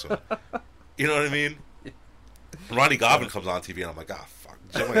awesome. You know what I mean? Ronnie Garvin comes on TV, and I'm like, fuck.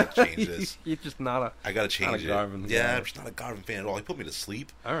 I'm going to change this. You're just not a... I got to change Not a it. Garvin Yeah, guy. I'm just not a Garvin fan at all. He put me to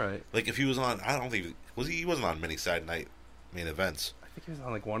sleep. All right. Like, if he was on, I don't think, he wasn't on many Saturday Night main events. I think he was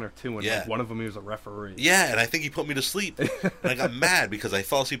on like 1 or 2, and Yeah. like one of them he was a referee. Yeah, and I think he put me to sleep. And I got mad because I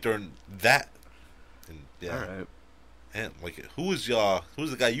fell asleep during that. And yeah. All right. And like, who's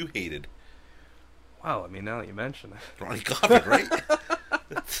the guy you hated? Wow, I mean, now that you mention it. Ronnie Garvin, right?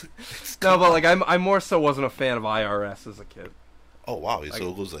 No, but like I more so wasn't a fan of IRS as a kid. Oh wow, so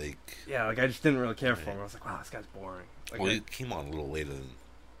it was like, Yeah, like I just didn't really care for him. I was like, wow, this guy's boring. Like, well, he came on a little later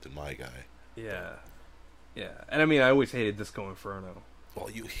than my guy. yeah, yeah. And I mean, I always hated Disco Inferno. Well,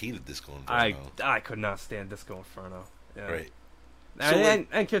 you hated Disco Inferno. I could not stand Disco Inferno. Yeah. Right. I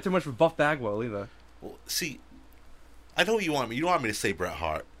didn't care too much for Buff Bagwell either. Well, see, I know what you want me. You don't want me to say Bret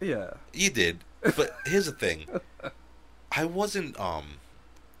Hart. Yeah. You did, but here's the thing. I wasn't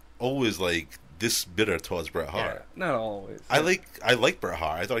always like this bitter towards Bret Hart. Yeah, not always. I like Bret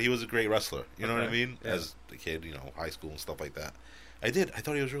Hart. I thought he was a great wrestler. You know what I Okay. mean? Yeah. As a kid, high school and stuff like that. I did. I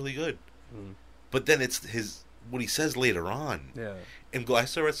thought he was really good. Mm. But then it's what he says later on. Yeah. And I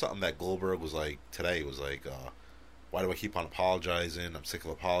still read something that Goldberg was like today. Was like, why do I keep on apologizing? I'm sick of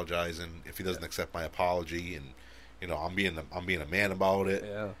apologizing. If he doesn't accept my apology, and I'm being a man about it.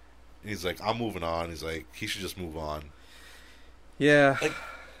 Yeah. And he's like, I'm moving on. He's like, he should just move on. Yeah. Like,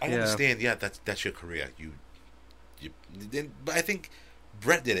 I Yeah. understand. Yeah, that's your career. But I think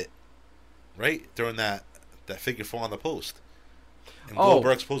Brett did it right during that figure 4 on the post, and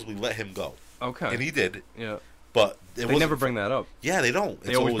Goldberg supposedly let him go. Okay. And he did. Yeah. But They never bring that up. Yeah, they don't.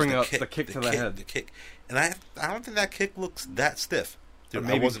 They It's always always bring the up kick, the kick to the head. The kick, and I don't think that kick looks that stiff. Dude,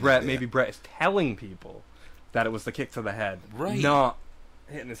 Or I wasn't there. maybe Brett is telling people that it was the kick to the head, Right. not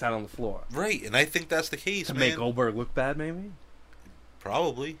hitting his head on the floor Right, and I think that's the case, to man. make Goldberg look bad. Maybe.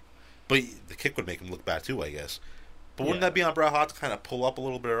 Probably, but the kick would make him look bad too, I guess. But wouldn't Yeah. that be on Bret Hart to kind of pull up a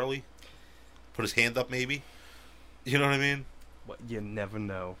little bit early, put his hand up, maybe? You know what I mean? What, you never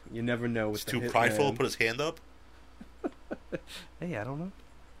know. You never know. With He's the too Hitman. prideful to put his hand up. Hey, I don't know.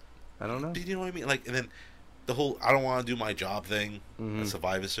 I don't know. Do you know what I mean? Like, and then the whole "I don't want to do my job" thing, Mhm. the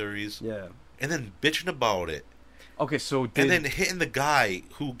Survivor Series, Yeah. and then bitching about it, Okay, so and then hitting the guy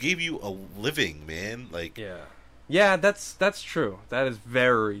who gave you a living, man. Like, yeah, that's true. That is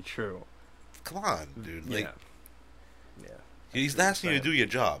very true. come on, dude. Like, Yeah. he's asking you to do your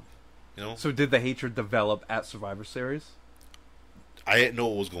job. You know, So did the hatred develop at Survivor Series? I didn't know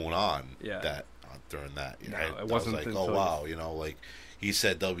what was going on. Yeah. During that, No, I it wasn't was like, until- oh wow, like he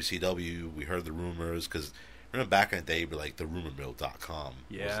said WCW. We heard the rumors because remember back in the day, like the rumormill.com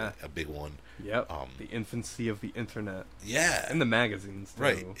Yeah. was like, a big one. Yep. Um, The infancy of the internet Yeah, and the magazines too.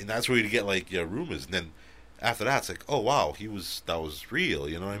 right, and that's where you get like your rumors, and then after that, it's like, oh wow, that was real.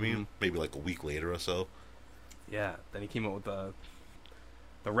 You know what I mean? Mhm. Maybe like a week later or so. Yeah. Then he came out with the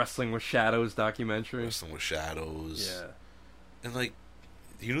Wrestling with Shadows documentary. Wrestling with Shadows. Yeah. And like,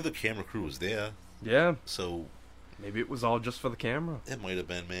 you knew the camera crew was there, Yeah. so Maybe it was all just for the camera. it might have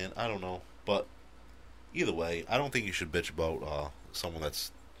been, man. I don't know, but either way, I don't think you should bitch about someone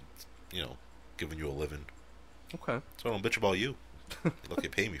that's, giving you a living. Okay. So I don't bitch about you. Look, you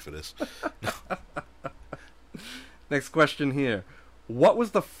pay me for this. Next question here. What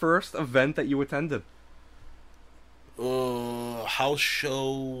was the first event that you attended? House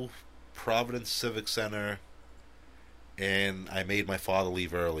show, Providence Civic Center, and I made my father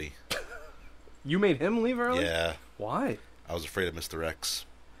leave early. You made him leave early? Yeah, Why? I was afraid of Mr. X.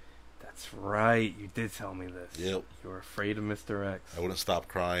 That's right. You did tell me this. Yep. You were afraid of Mr. X. I wouldn't stop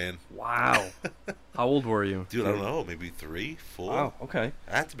crying. Wow. How old were you? Dude, I don't know, maybe 3, 4. Wow, okay.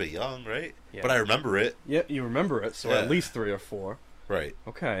 I had to be young, right? Yeah. But I remember it. Yeah, you remember it, so Yeah. at least 3 or 4. Right.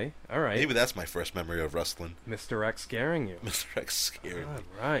 Okay, alright. Maybe that's my first memory of wrestling. Mr. X scaring you. Mr. X scared me.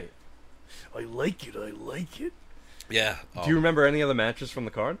 Right. I like it. Yeah. Do you remember any of the matches from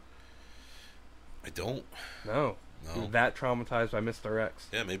the card? I don't. No. No. You were that traumatized by Mr. X.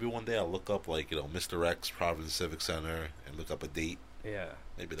 Yeah, maybe one day I'll look up, like, Mr. X, Providence Civic Center, and look up a date. Yeah.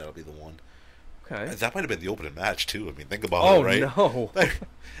 Maybe that'll be the one. Okay. That might have been the opening match, too. I mean, think about Oh, it, right? no. Like,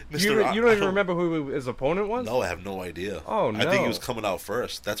 You I- don't even I- remember who his opponent was? No, I have no idea. Oh, I think he no. was coming out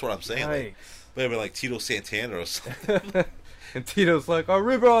first. That's what I'm saying. Right. Like, maybe like Tito Santana or something. And Tito's like,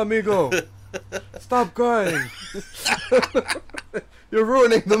 Arriba, amigo. Stop crying. You're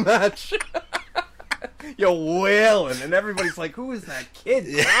ruining the match. You're wailing, and everybody's like, who is that kid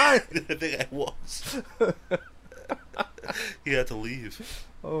crying? I think I was. He had to leave.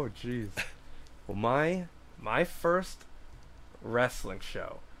 Oh, jeez. Well, my first wrestling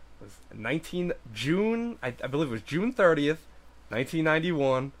show was June, I believe it was June 30th,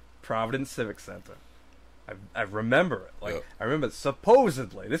 1991, Providence Civic Center. I remember it. Like, Yeah. I remember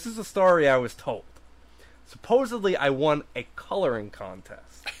supposedly, this is a story I was told. Supposedly, I won a coloring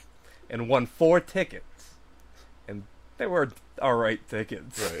contest and won 4 tickets. And they were alright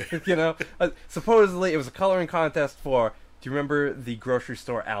tickets. Right. Supposedly, it was a coloring contest for, do you remember the grocery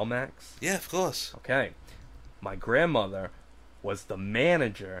store Almax? Yeah, of course. Okay. My grandmother was the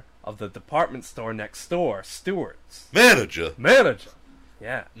manager of the department store next door, Stewart's. Manager.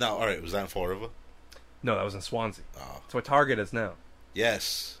 Yeah. No, all right. Was that in Fall River? No, that was in Swansea. Oh. That's where Target is now.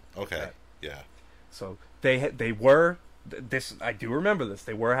 Yes. Okay. Right. Yeah. So they were this. I do remember this.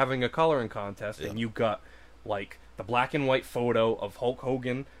 They were having a coloring contest, Yeah. and you got like the black and white photo of Hulk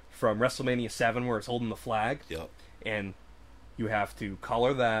Hogan from WrestleMania 7, where he's holding the flag, Yep. and you have to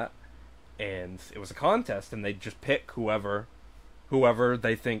color that, and it was a contest, and they just pick whoever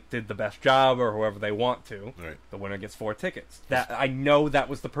they think did the best job or whoever they want to. Right. The winner gets 4 tickets. That I know that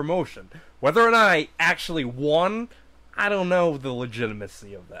was the promotion. Whether or not I actually won, I don't know the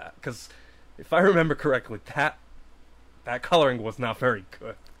legitimacy of that. Because if I remember correctly, that coloring was not very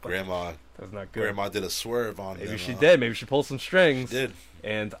good. Grandma. That was not good. Grandma did a swerve on Maybe them, she did. Maybe she pulled some strings. She did.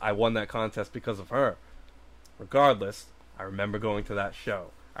 And I won that contest because of her. Regardless, I remember going to that show.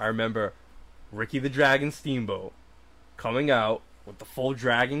 I remember Ricky the Dragon Steamboat coming out with the full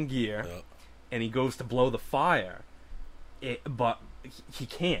dragon gear, Yep. and he goes to blow the fire, but he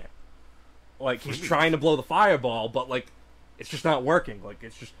can't. Like, he's trying to blow the fireball, but, like, it's just not working. Like,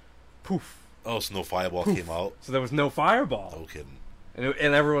 it's just poof. Oh, so no fireball Poof. came out? So there was no fireball. No kidding.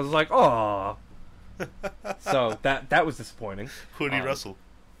 And everyone was like, "Aw." So that was disappointing. Who did he wrestle?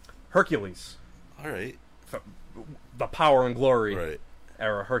 Hercules. All right. The Power and Glory Right.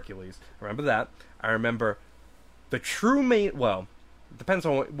 era Hercules. I remember that. I remember the true main... Well, it depends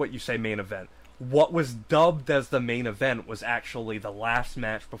on what you say main event. What was dubbed as the main event was actually the last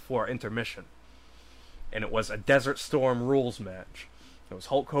match before intermission. And it was a Desert Storm rules match. It was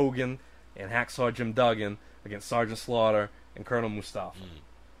Hulk Hogan and Hacksaw Jim Duggan against Sergeant Slaughter and Colonel Mustafa.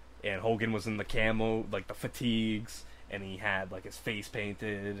 And Hogan was in the camo, like the fatigues, and he had like his face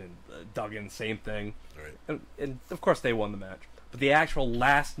painted, and Duggan, same thing. Right. And of course they won the match. But the actual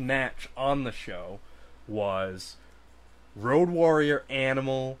last match on the show was Road Warrior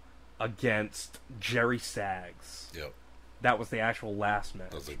Animal against Jerry Sags. Yep. That was the actual last match.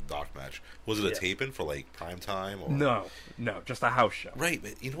 That was like a dark match. Was it a Yeah. taping for like prime time? Or... No, just a house show. Right,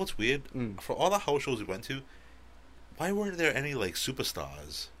 but you know what's weird? For all the house shows we went to, why weren't there any like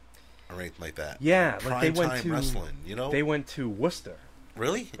superstars or anything like that? Yeah, like they Prime went time to wrestling. You know, They went to Worcester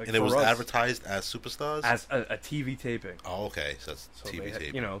really, like, and it for was us. advertised as superstars. as a TV taping. Oh, okay, so that's So TV they had,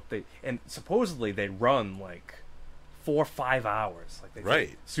 taping. you know, and supposedly they run like 4 or 5 hours. Like they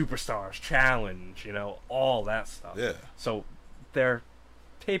Right. Superstars Challenge, you know, all that stuff. Yeah. So their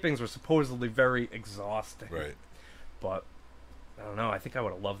tapings were supposedly very exhausting. Right, But I don't know. I think I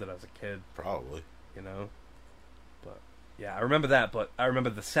would have loved it as a kid. probably. You know. But yeah, I remember that. But I remember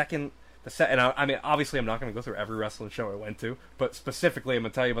and I mean, obviously, I'm not going to go through every wrestling show I went to, but specifically, I'm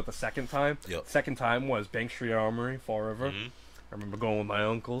going to tell you about the second time. Yep. Second time was Bank Street Armory, Fall River. Mhm. I remember going with my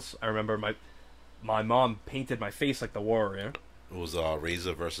uncles. I remember my mom painted my face like the Warrior. It was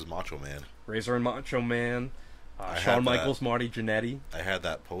Razor versus Macho Man. Razor and Macho Man. I had Shawn that. Michaels, Marty Jannetty. I had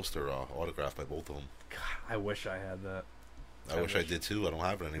that poster autographed by both of them. God, I wish I had that. I wish I did too. I don't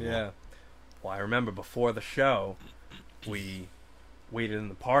have it anymore. Yeah. Well, I remember before the show, we waited in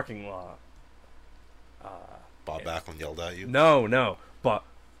the parking lot. Bob Backlund yelled at you. No, but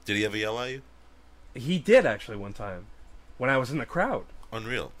Did he ever yell at you? he did actually one time when I was in the crowd.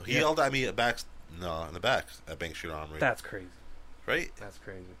 Unreal. He Yeah. yelled at me in the back at Bank Street Armory. That's crazy. right? That's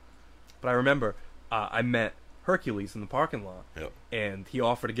crazy. But I remember I met Hercules in the parking lot, Yep. and he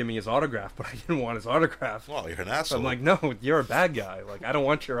offered to give me his autograph, but I didn't want his autograph. Well, you're an So asshole. I'm like, no, you're a bad guy. Like, I don't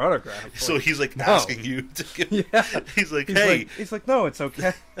want your autograph. so Like, he's like no. asking you to give. Yeah. He's like, He's hey, like, no, it's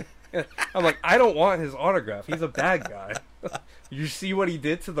okay. I'm like, I don't want his autograph. He's a bad guy. You see what he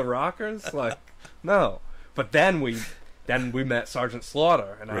did to the Rockers? Like, no. But then we met Sergeant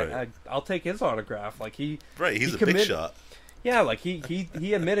Slaughter, and Right. I'll take his autograph. Like he's he's he a big commit- shot. Yeah, like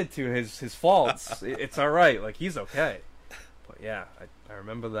he admitted to his faults. It's all right. Like he's okay. But yeah, I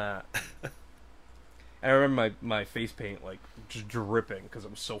remember that. I remember my face paint like just dripping because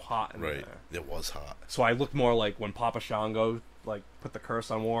it was so hot in Right. there. It was hot. So I looked more like when Papa Shango like put the curse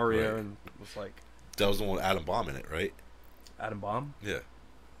on Warrior Right. and was like That was the one with Adam Bomb in it, right? Adam Bomb Yeah.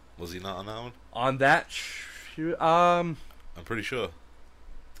 Was he not on that one? on that. I'm pretty sure.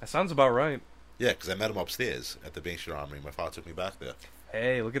 That sounds about right. Yeah, because I met him upstairs at the Bank Street Armory. My father took me back there.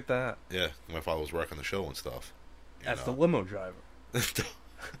 Hey, look at that. Yeah, my father was working the show and stuff. You That's know. the limo driver.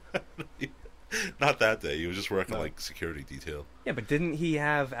 Not that day. He was just working No. like security detail. Yeah, but didn't he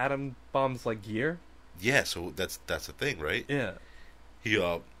have Adam Bomb's like gear? Yeah, so that's the thing, right? Yeah. He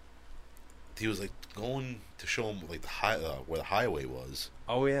was like going to show him like where the highway was,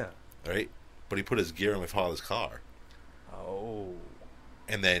 Oh yeah. right? But he put his gear in my father's car, Oh.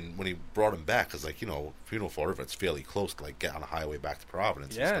 and then when he brought him back, because like Funeral Fall River, it's fairly close to like get on a highway back to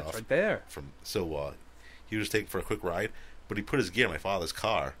Providence Yeah, and it's stuff. right there. He was taking for a quick ride, but he put his gear in my father's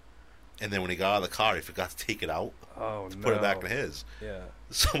car, and then when he got out of the car, he forgot to take it out Oh to no. put it back in his. Yeah.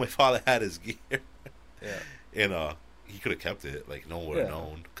 So my father had his gear, Yeah. and he could have kept it, like no one would have Yeah.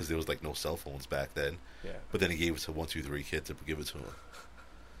 known, because there was like no cell phones back then. Yeah. But then he gave it to 123 Kid to give it to him.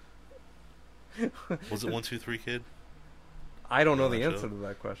 Was it 123 Kid? I don't know on the that answer show? to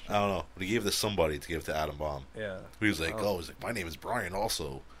that question. I don't know. But he gave it to somebody to give it to Adam Bomb. Yeah. He was like, Oh. he's like, my name is Brian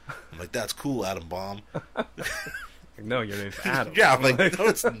also. I'm like, that's cool, Adam Bomb. No, your name's Adam. Yeah, I'm like, no,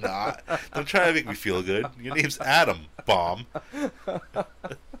 it's not. Don't try to make me feel good. Your name's Adam Bomb.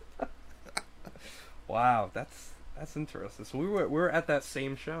 Wow, that's interesting. So we were at that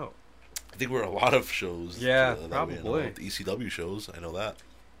same show. I think we're at a lot of shows. Yeah, that we probably. know. The ECW shows, I know that.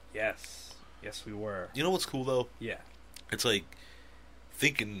 Yes, we were. You know what's cool though? Yeah. It's like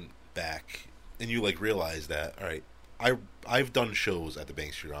thinking back, and you like realize that. All right, I've done shows at the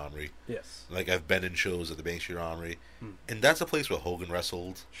Bank Street Armory. Yes. Like I've been in shows at the Bank Street Armory, Hmm. and that's a place where Hogan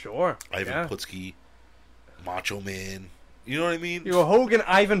wrestled. Sure. Ivan yeah. Putski, Macho Man. You know what I mean? You go Hogan,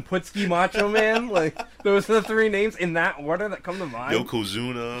 Ivan Putski, Macho Man. Like those are the three names in that order that come to mind.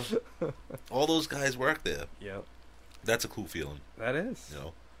 Yokozuna. All those guys work there. Yep. That's a cool feeling. That is. You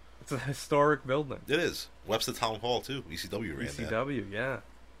know, It's a historic building. it is. Webster Town Hall too. ECW ran that. ECW, yeah.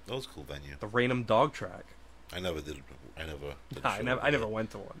 That was a cool venue. The Raynham Dog Track. I never did. I never. Did a I show never there. went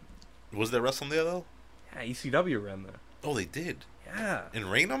to one. Was there wrestling there though? Yeah, ECW ran there. Oh, they did. Yeah. In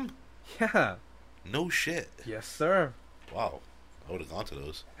Raynham? Yeah. No shit. Yes, sir. Wow. I would have gone to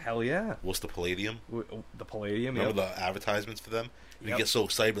those. Hell yeah. Worcester Palladium. The Palladium. Remember Yep. the advertisements for them? You Yep. get so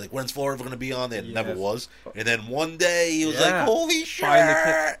excited, like, when's Florida going to be on there? It never Yes. was. And then one day, he was Yeah. like, holy shit! Find the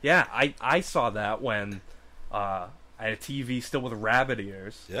kid. Yeah, I saw that when I had a TV still with rabbit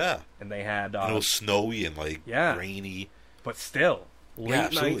ears, Yeah. and they had. And it was snowy and, like, Yeah. rainy. But still, late Yeah, night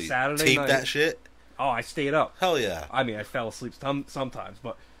absolutely. Saturday Tape night. that shit? Oh, I stayed up. Hell yeah. I mean, I fell asleep sometimes,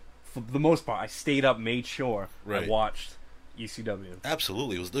 but for the most part, I stayed up, made sure Right. I watched ECW.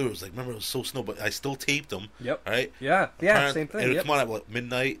 Absolutely. It was like, remember, it was so snow, but I still taped them. Yep. Right? Yeah, same thing. And it would Yep. come on at, what,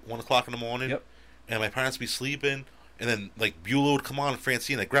 midnight, 1 o'clock in the morning? Yep. And my parents would be sleeping. And then, like, Beulah would come on, and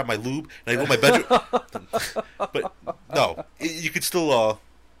Francine, I'd grab my lube, and I'd go to my bedroom. But, no. You could still,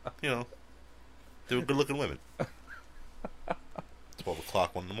 you know, they were good-looking women. 12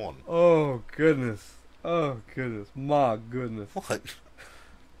 o'clock, 1 in the morning. Oh goodness! Oh goodness! My goodness! What?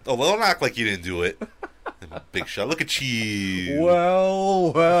 Oh, well, don't act like you didn't do it. Big shot. Look at you.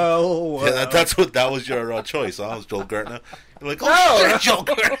 Well. Yeah, that was your choice, huh? It was Joel Gertner. You're like, oh, shit, Joel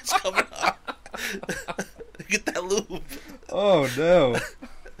Gertner's coming up. Get that lube. Oh no!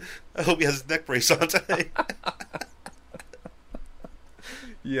 I hope he has his neck brace on today.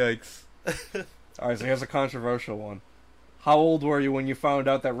 Yikes! All right, so here's a controversial one. How old were you when you found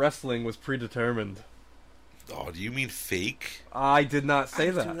out that wrestling was predetermined? Oh, do you mean fake? I did not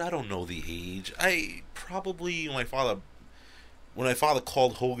say that. Dude, I don't know the age. I probably when my father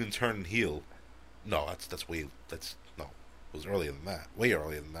called Hogan turning heel. No, it was earlier than that. Way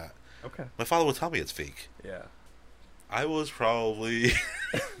earlier than that. Okay. My father would tell me it's fake. Yeah. I was probably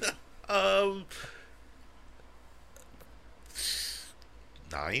 9,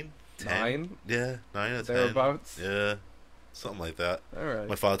 10? 9? Yeah, 9 or 10. Thereabouts? Yeah, something like that. All right.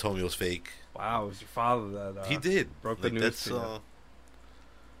 My father told me it was fake. Wow, it was your father that He did. broke the Like, news that's, to you.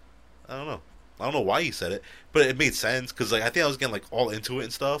 I don't know. I don't know why he said it, but it made sense because, like, I think I was getting like all into it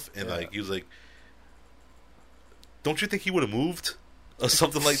and stuff, and Yeah. like he was like, "Don't you think he would have moved or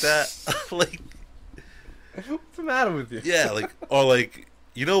something like that?" Like, What's the matter with you? yeah, like or like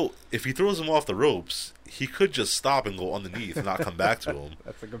if he throws him off the ropes, he could just stop and go underneath and not come back to him.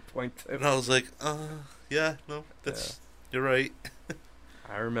 That's a good point too. And I was like, yeah, no, you're right.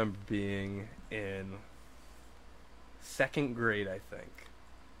 I remember being in second grade, I think.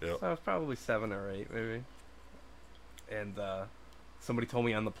 Yeah. So I was probably 7 or 8, maybe. And somebody told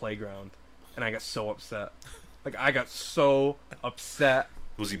me on the playground, and I got so upset. Like, I got so upset.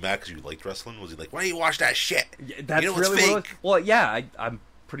 Was he mad because you liked wrestling? Was he like, why do you watch that shit? Yeah, that's you know it's really what it fake. was. Well, yeah, I'm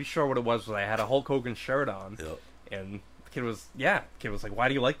pretty sure what it was I had a Hulk Hogan shirt on, Yeah. and the kid was like, why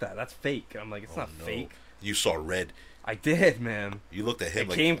do you like that? That's fake. And I'm like, it's not no. fake. You saw red. I did, man. You looked at him It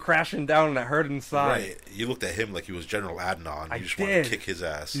like came crashing down, and it hurt inside. right. You looked at him like he was General Adnan. You I just wanted did. to kick his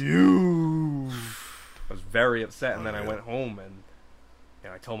ass. You. I was very upset, and then I yeah. went home and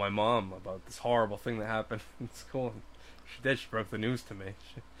I told my mom about this horrible thing that happened in school. And she did. She broke the news to me.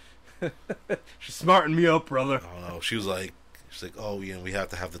 She smartened me up, brother. I don't know. She's like, oh, we have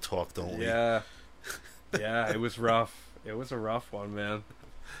to have the talk, don't we? Yeah, yeah. It was rough. It was a rough one, man.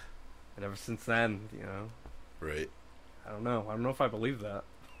 And ever since then, Right. I don't know. I don't know if I believe that.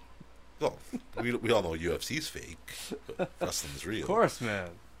 Well, we all know UFC's fake, but wrestling's real. Of course, man.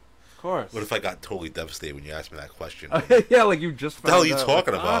 Of course. What if I got totally devastated when you asked me that question? Yeah, like you just What the hell are found you out.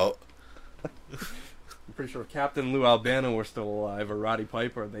 talking Like, about? I'm pretty sure if Captain Lou Albano were still alive, or Roddy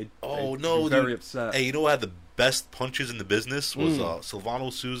Piper, they'd Oh, be no, very dude. upset. Hey, you know what had the best punches in the business was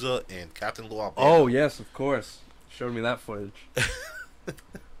Silvano Souza and Captain Lou Albano. Oh, yes, of course. Showed me that footage.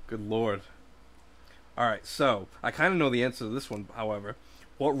 Good lord. Alright, so, I kind of know the answer to this one, however.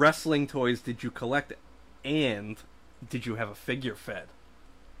 What wrestling toys did you collect, and did you have a figure fed?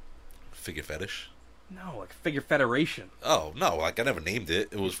 Figure fetish? No, like Figure Federation. Oh, no, like I never named it.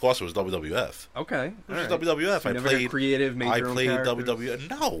 It was, of course, it was WWF. Okay. It was WWF. So you I never played got creative, made I your own played characters? WWF.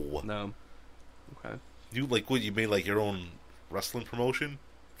 No. No. Okay. You, like, what, you made, like, your own wrestling promotion?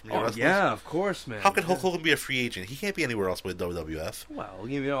 From your Oh, wrestlers? yeah, of course, man. How could Hulk Hogan be a free agent? He can't be anywhere else but WWF. Well,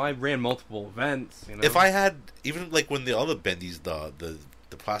 you know, I ran multiple events, you know. If I had, even, like, when the other Bendies, the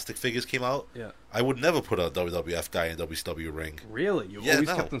plastic figures came out, Yeah. I would never put a WWF guy in a WCW ring. Really? You Yeah, always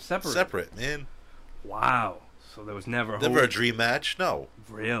no. kept them separate? Separate, man. Wow. So there was never Never Hogan. a dream match? No.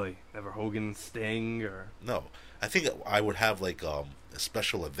 Really? Never Hogan, Sting, or... No. I think I would have, like, a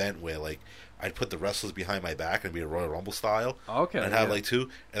special event where, like, I'd put the wrestlers behind my back and it'd be a Royal Rumble style. Okay. And I'd have, yeah. like, two,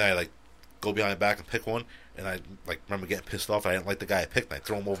 and I'd, like, go behind my back and pick one, and I like remember getting pissed off. I didn't like the guy I picked, and I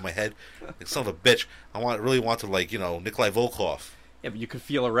throw him over my head. Like, son of a bitch. Really wanted, like, you know, Nikolai Volkov. Yeah, but you could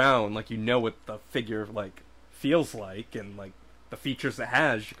feel around, like, you know what the figure, like, feels like, and, like, the features it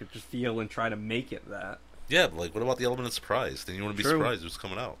has, you could just feel and try to make it that. Yeah, but, like, what about the element of surprise? Then you want to be True. surprised what's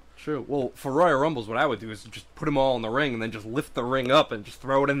coming out. True. Well, for Royal Rumbles, what I would do is just put them all in the ring, and then just lift the ring up and just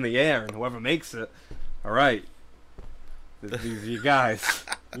throw it in the air, and whoever makes it, all right, these are you guys.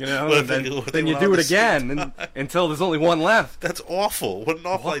 You know, Well, and then they you went do on it the again same until there's only one left. That's awful. What an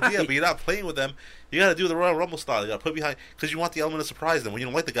awful Why? idea. But you're not playing with them. You got to do the Royal Rumble style. You got to put behind because you want the element of surprise. Then when you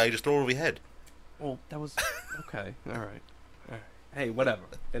don't like the guy, you just throw it over your head. Well, that was okay. All right. Hey, whatever.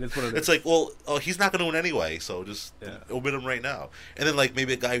 It is what it is. It's like, well, he's not going to win anyway, so just Yeah. omit him right now. And then, like,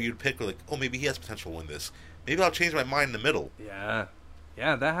 maybe a guy you'd pick, like, oh, maybe he has potential to win this. Maybe I'll change my mind in the middle. Yeah,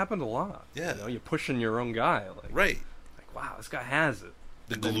 that happened a lot. Yeah. You know, you're pushing your own guy. Like, Right. like, wow, this guy has it.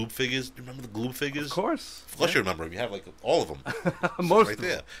 The Gloob figures. Do you remember the Gloob figures? Of course. Of course Yeah. you remember them. You have, like, all of them. Most right of them.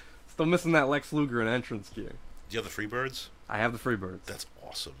 there. Still missing that Lex Luger in entrance gear. Do you have the Freebirds? I have the Freebirds. That's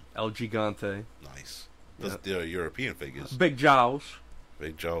awesome. El Gigante. Nice. Those they're European figures. Big Josh.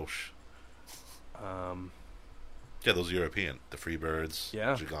 Big Josh. Um, Yeah, those are European. The Freebirds.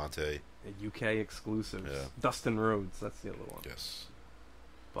 Yeah. Gigante. UK exclusives. Yeah. Dustin Rhodes. That's the other one. Yes.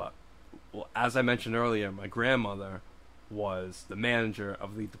 But, well, as I mentioned earlier, my grandmother was the manager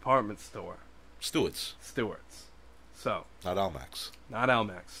of the department store, Stewart's. Stewart's. So, Not Almax. not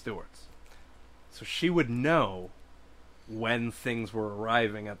Almax, Stewart's. So she would know when things were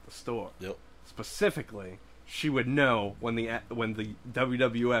arriving at the store. Yep. Specifically, she would know when the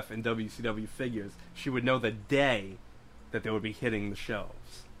WWF and WCW figures, she would know the day that they would be hitting the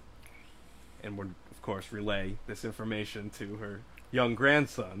shelves. And would, of course, relay this information to her young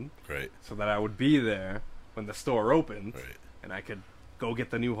grandson, Right. so that I would be there when the store opened, Right. and I could go get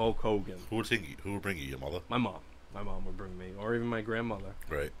the new Hulk Hogan. Who would bring you? Your mother? My mom. My mom would bring me, or even my grandmother,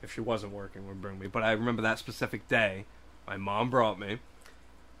 Right. if she wasn't working, would bring me. But I remember that specific day, my mom brought me,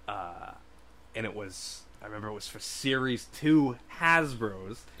 and it was, I remember it was for Series 2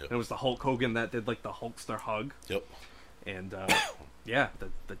 Hasbro's, Yep. and it was the Hulk Hogan that did, like, the Hulkster hug. Yep. And, yeah,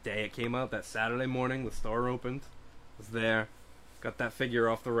 the day it came out, that Saturday morning, the store opened, was there, got that figure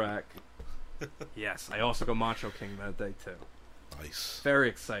off the rack. Yes, I also got Macho King that day, too. Nice. Very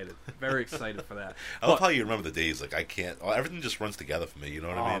excited for that. I love But- how you remember the days. Like, I can't. Everything just runs together for me. You know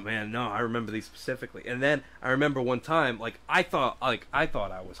what I Oh mean? man, no, I remember these specifically. And then I remember one time, like I thought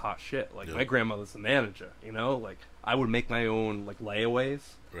I was hot shit. Like Yeah. my grandmother's the manager, you know. Like I would make my own like layaways,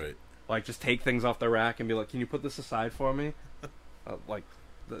 Right. like just take things off the rack and be like, "Can you put this aside for me?" Like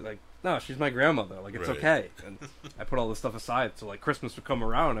no, she's my grandmother. Like it's Right. okay. And I put all this stuff aside, so like Christmas would come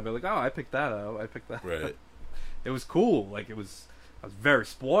around, I'd be like, "Oh, I picked that out. I picked that." Right. It was cool. Like I was very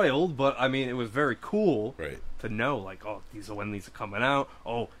spoiled, but I mean, it was very cool Right. to know, like, oh, these are when these are coming out.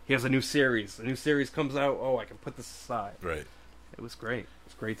 Oh, here's a new series. A new series comes out. Oh, I can put this aside. Right. It was great. It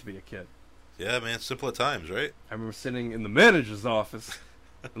was great to be a kid. Yeah, man. Simpler times, right? I remember sitting in the manager's office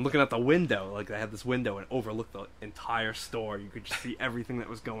and looking out the window. Like, I had this window and overlooked the entire store. You could just see everything that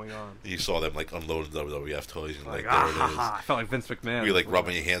was going on. You saw them like unloading WWF toys and Like, like there it is. I felt like Vince McMahon. Were you like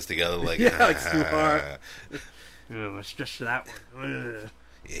rubbing your hands together like Yeah, like Stu Hart. Let's stretch that one. Ugh.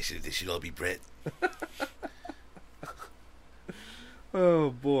 Yeah, they should all be Brett. Oh,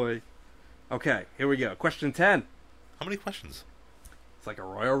 boy. Okay, here we go. Question 10. How many questions? It's like a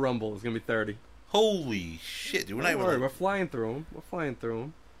Royal Rumble. It's going to be 30. Holy shit, dude! We're not Don't even worry, like- we're flying through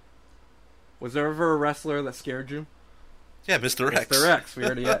them. Was there ever a wrestler that scared you? Yeah, Mr. X. Mr. X. We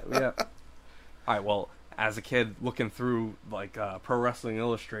already had. Yeah. All right. Well, as a kid looking through like Pro Wrestling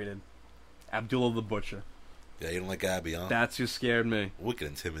Illustrated, Abdullah the Butcher. Yeah, you don't like Abby, huh? That's who scared me. Wicked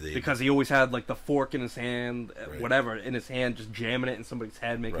intimidating. Because he always had, like, the fork in his hand, Right. whatever, in his hand, just jamming it in somebody's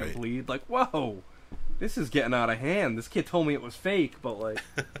head, making it Right. bleed. Like, whoa, this is getting out of hand. This kid told me it was fake, but, like,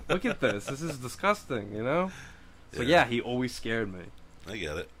 look at this. This is disgusting, you know? So, yeah, he always scared me. I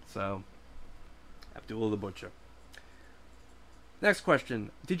get it. So, Abdullah the Butcher. Next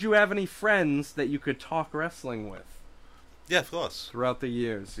question. Did you have any friends that you could talk wrestling with Yeah, of course. throughout the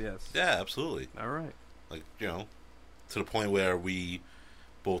years? Yes. Yeah, absolutely. All right. Like, you know, to the point where we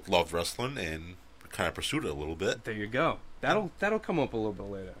both loved wrestling and kind of pursued it a little bit. There you go. That'll come up a little bit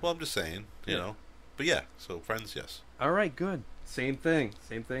later. Well, I'm just saying, you know. But yeah, so friends, yes. All right, good. Same thing.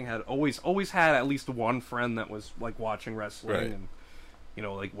 Had always had at least one friend that was like watching wrestling, Right. and you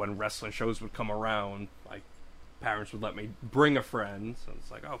know, like when wrestling shows would come around, like parents would let me bring a friend, so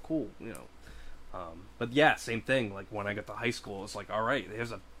it's like, oh, cool, you know. But yeah, same thing. Like when I got to high school, it's like, all right,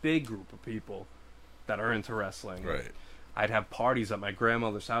 there's a big group of people that are into wrestling. Right. I'd have parties at my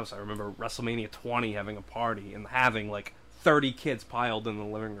grandmother's house. I remember WrestleMania 20 having a party and having like 30 kids piled in the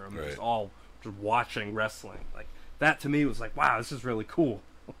living room, Right. just all just watching wrestling. Like that to me was like, wow, this is really cool.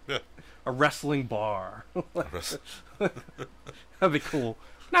 Yeah. A wrestling bar. That'd be cool.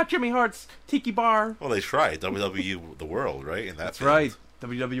 Not Jimmy Hart's Tiki Bar. Well, they tried. WWE The World, right? And That's right.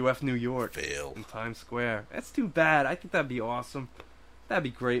 WWF New York. Failed. In Times Square. That's too bad. I think that'd be awesome. That'd be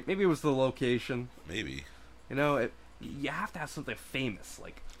great. Maybe it was the location. Maybe. You know, you have to have something famous.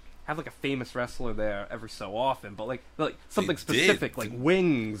 Like, have like a famous wrestler there every so often. But like something They specific, did. like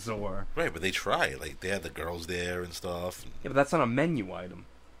wings or... Right, but they tried. Like, they had the girls there and stuff. Yeah, but that's not a menu item.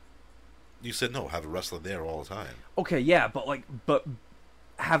 You said no, have a wrestler there all the time. Okay, yeah, but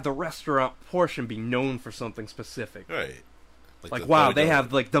have the restaurant portion be known for something specific. Right. Like the wow, they WWE.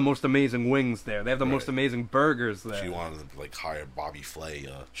 have like the most amazing wings there. They have the most Right. amazing burgers there. She wanted to, like, hire Bobby Flay.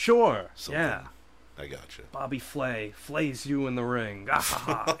 Sure, Something. yeah. I gotcha. Bobby Flay flays you in the ring, ah,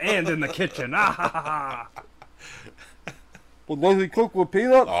 ha, ha, and in the kitchen, ah, ha, ha, ha. Well, Leslie Cook with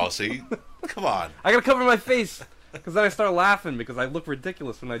peanuts. Oh, see? Come on. I gotta cover my face because then I start laughing because I look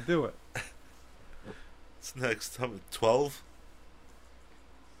ridiculous when I do it. What's next? 12?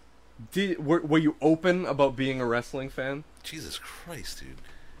 Were you open about being a wrestling fan? Jesus Christ, dude.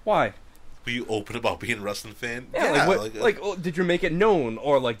 Why? Were you open about being a wrestling fan? Yeah, did you make it known,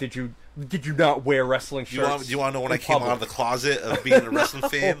 or like did you not wear wrestling Do you shirts? want to know when in I came out of the public? closet of being a wrestling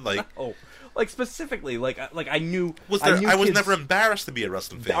fan? Like, Oh, like specifically, like I knew. I was kids- never embarrassed to be a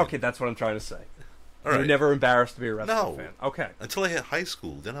wrestling fan. Okay, that's what I'm trying to say. All You were right. never embarrassed to be a wrestling No. fan. Okay, Until I hit high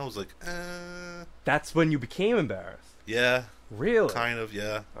school. Then I was like, that's when you became embarrassed. yeah, Really? kind of,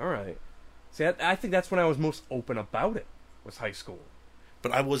 yeah. All right. See, I think that's when I was most open about it. Was high school.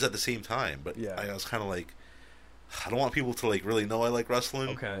 But I was at the same time. But Yeah. I was kind of like, I don't want people to like really know I like wrestling.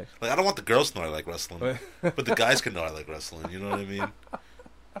 Okay. Like, I don't want the girls to know I like wrestling, but the guys can know I like wrestling. You know what I mean?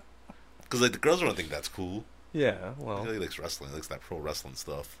 Because like the girls don't think that's cool. Yeah. Well. He likes wrestling. He likes that pro wrestling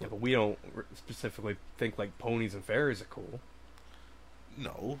stuff. Yeah, but we don't specifically think like ponies and fairies are cool.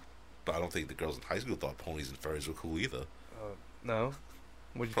 No, but I don't think the girls in high school thought ponies and furries were cool either. No.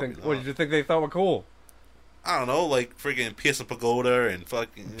 What did you Probably think? What not. did you think they thought were cool? I don't know, like friggin' Pearson Pagoda and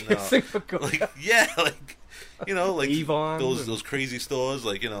fucking, you know, Piercing Pagoda. like yeah, like you know, like Yvonne those and- crazy stores,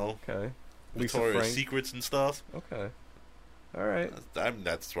 like you know, Okay. Lisa Victoria's Frank. Secrets and stuff. Okay. All right.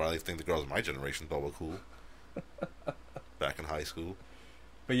 That's what I think the girls of my generation thought were cool. Back in high school.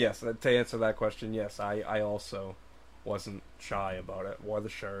 But yes, to answer that question, yes, I also wasn't shy about it. Wore the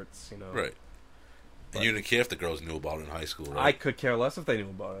shirts, you know. Right. And you didn't care if the girls knew about it in high school, I right? could care less if they knew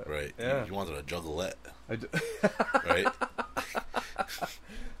about it. Right. Yeah. You wanted a juggalette, I d- right?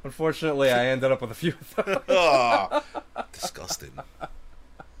 Unfortunately, I ended up with a few of those. Oh, disgusting.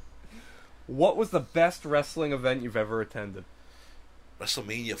 What was the best wrestling event you've ever attended?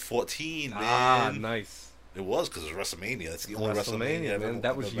 WrestleMania 14, man. Ah, nice. It was because it was WrestleMania. That's the only WrestleMania I've man. ever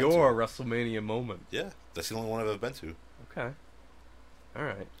That was been your to. WrestleMania moment. Yeah, that's the only one I've ever been to. Okay. All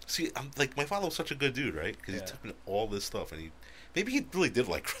right. See, I'm like, my father was such a good dude, right? Because Yeah. he took me to all this stuff, and maybe he really did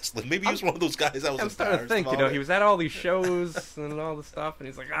like wrestling. Maybe he was one of those guys that was I'm starting to embarrassed think, you about know, it. he was at all these shows and all this stuff, and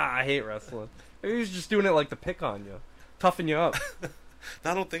he's like, I hate wrestling. Maybe he was just doing it like to pick on you, toughen you up.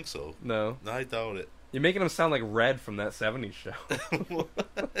 No, I don't think so. No. No, I doubt it. You're making him sound like Red from that 70s show.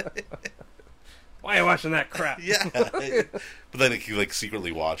 Why are you watching that crap? Yeah, but then he like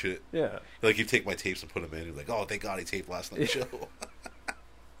secretly watch it. Yeah. Like he'd take my tapes and put them in. He'd be like, "Oh, thank God he taped last night's show."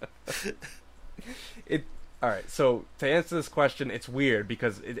 All right, so to answer this question, it's weird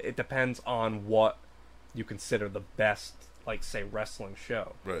because it depends on what you consider the best, like, say, wrestling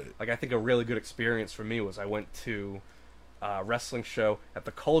show. Right. Like, I think a really good experience for me was I went to a wrestling show at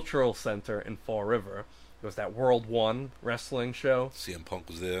the Cultural Center in Fall River, It was that World One wrestling show. CM Punk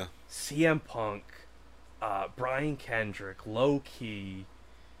was there. CM Punk, Brian Kendrick, Low Key,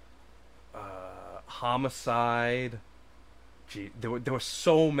 Homicide. Gee, there were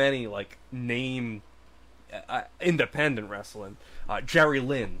so many like name independent wrestling. Jerry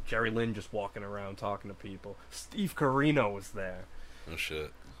Lynn just walking around talking to people. Steve Corino was there. Oh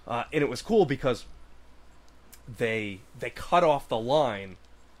shit! And it was cool because they cut off the line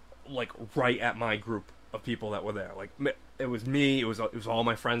like right at my group of people that were there. Like it was me. It was all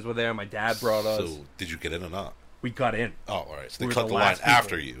my friends were there. My dad brought us. So did you get in or not? We got in. Oh, all right. So they We were cut the line last people.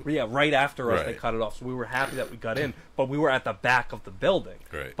 after you. Yeah, right after us, Right. they cut it off. So we were happy that we got in, but we were at the back of the building.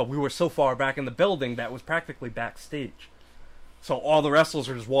 Right. But we were so far back in the building that was practically backstage. So all the wrestlers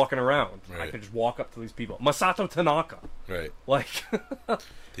were just walking around. I Right. could just walk up to these people. Masato Tanaka. Right. Like, Did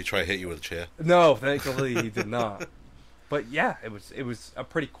he try to hit you with a chair? no, thankfully he did not. But yeah, it was a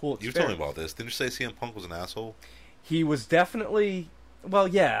pretty cool You experience. told me about this. Didn't you say CM Punk was an asshole? He was definitely, well,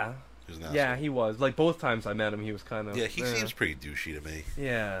 yeah. He was an asshole. Yeah, he was. Like, both times I met him, he was kind of... Yeah, he seems pretty douchey to me.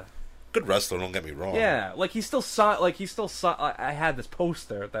 Yeah. Good wrestler, don't get me wrong. Yeah, like he still saw. I had this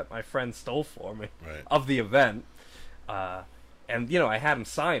poster that my friend stole for me Right. of the event, and I had him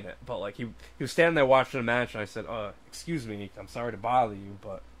sign it. But like he was standing there watching the match, and I said, "Excuse me, I'm sorry to bother you,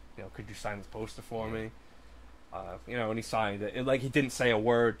 but could you sign this poster for me?" And he signed it. And, like he didn't say a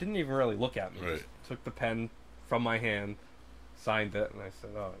word, didn't even really look at me. Right. Just took the pen from my hand, signed it, and I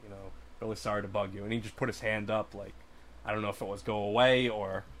said, "Oh, really sorry to bug you." And he just put his hand up, like I don't know if it was go away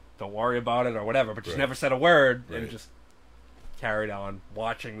or don't worry about it or whatever, but just Right. never said a word and Right. just carried on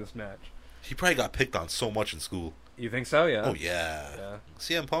watching this match. He probably got picked on so much in school. You think so? Yeah. Oh, yeah. Yeah.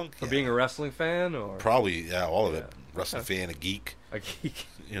 CM Punk? For yeah. being a wrestling fan or Probably, yeah, all of it. Yeah. Wrestling fan, a geek, a geek?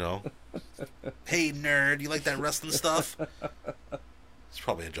 Hey, nerd, you like that wrestling stuff? It's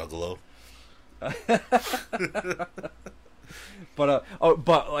probably a juggalo. But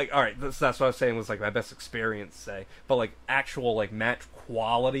like, all right, that's what I was saying was like my best experience, say. But like actual like match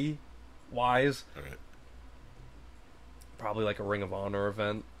quality wise, All right. probably like a Ring of Honor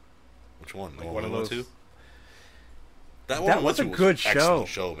event. Which one? The Like one one we of went those. to? That That was a good show. Excellent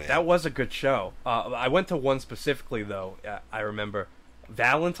show, man. That was a good show. I went to one specifically though. I remember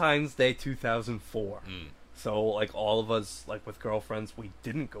Valentine's Day 2004. So like all of us like with girlfriends, we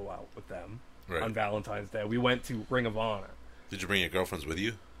didn't go out with them Right. on Valentine's Day. We went to Ring of Honor. Did you bring your girlfriends with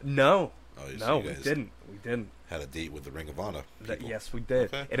you? No, Oh, so no, you we guys didn't. We didn't. Had a date with the Ring of Honor people. Yes, we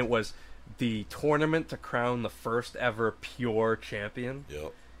did. Okay. And it was the tournament to crown the first ever pure champion.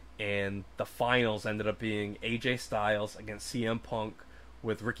 Yep. And the finals ended up being AJ Styles against CM Punk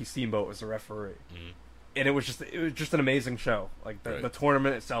with Ricky Steamboat as the referee. And it was just an amazing show. Like the Right.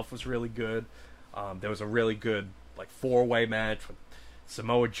 tournament itself was really good. There was a really good like 4-way match with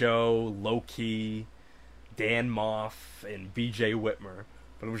Samoa Joe, Low Key, Dan Moff, and BJ Whitmer.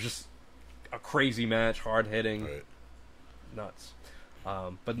 But it was just a crazy match, hard hitting, Right. nuts.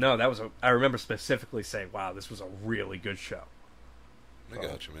 But no, I remember specifically saying, "Wow, this was a really good show." I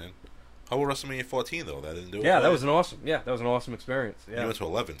got you, man. How about WrestleMania 14 though? That didn't do it. Yeah, for that you? was an awesome experience. Yeah, You went to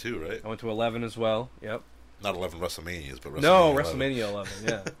 11 too, right? I went to 11 as well. Yep. Not 11 WrestleManias, but WrestleMania No, 11. WrestleMania 11.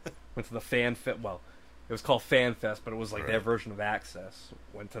 Yeah, went to the Fan Fest. Well, it was called Fan Fest, but it was like their Right. version of Access.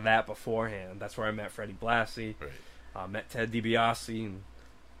 Went to that beforehand. That's where I met Freddie Blassie. Right. Met Ted DiBiase and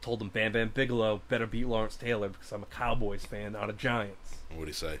told him Bam Bam Bigelow better beat Lawrence Taylor because I'm a Cowboys fan, not a Giants. And what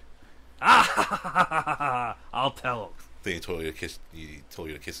did he say? I'll tell him. Then he told you to kiss. He told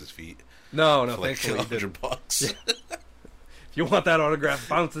you to kiss his feet. No, For like thankfully he didn't. $100. If you want that autograph,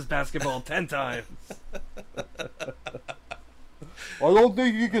 bounce this basketball 10 times. I don't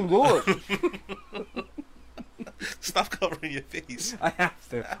think you can do it. Stop covering your face. I have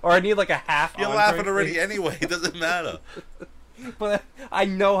to. Or I need like a half You're Andre laughing already face. anyway. It doesn't matter. But I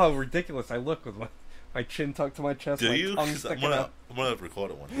know how ridiculous I look with my chin tucked to my chest, Do my you? tongue 'Cause I'm sticking out. gonna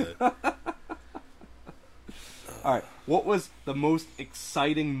record it one day. All right. What was the most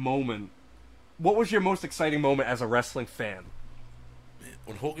exciting moment? What was your most exciting moment as a wrestling fan?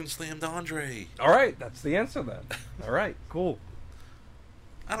 When Hogan slammed Andre. All right, that's the answer then. All right, cool.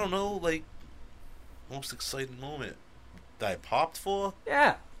 I don't know, like, most exciting moment that I popped for?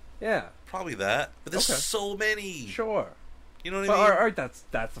 Yeah. Probably that. But there's Okay. so many. Sure. You know what But, I mean? all right, that's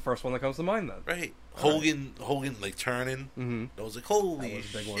the first one that comes to mind then. Right. All Hogan like turning. Mm-hmm. I was like, holy That was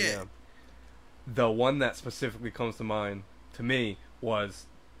a big shit. one, yeah. The one that specifically comes to mind to me was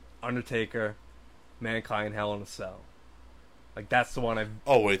Undertaker, Mankind, Hell in a Cell. Like that's the one I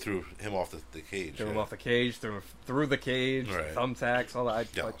Oh, wait, threw him off the cage. threw him yeah. off the cage, through the cage, Right. thumbtacks, all that.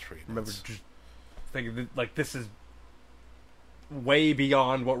 Yeah, I that's pretty remember nuts. just thinking that, like this is way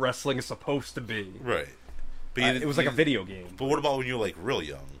beyond what wrestling is supposed to be. Right. But It was like a video game. But what about when you were like real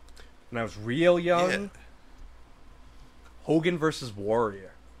young? When I was real young, Yeah. Hogan versus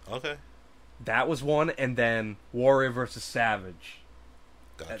Warrior. Okay. That was one, and then Warrior versus Savage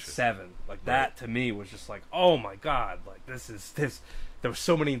Gotcha. at 7. Like Right. that to me was just like, oh my god! Like this. There were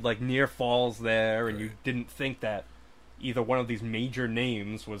so many like near falls there, and you Right. didn't think that either one of these major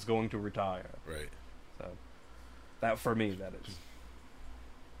names was going to retire. Right. So that for me, that is.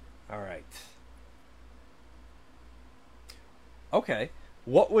 All right. Okay.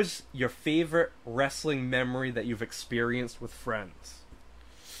 What was your favorite wrestling memory that you've experienced with friends?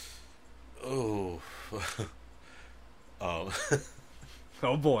 Oh. um.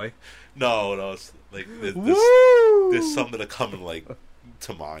 Oh boy. No. It's like Woo! there's some that are coming like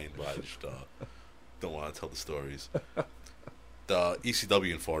to mind, but I just don't want to tell the stories. The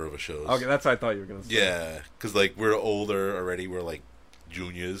ECW and Fall River shows. Okay, that's what I thought you were gonna say. Yeah, because like we're older already. We're like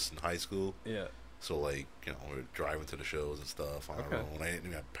juniors in high school. Yeah. So like we're driving to the shows and stuff on Okay. our own. I didn't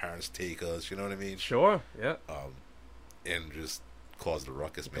even have parents take us. You know what I mean? Sure. Yeah. And just caused a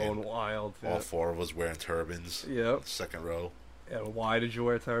ruckus, man. Going wild. All Yeah. 4 of us wearing turbans. Yep. Second row. Yeah. Why did you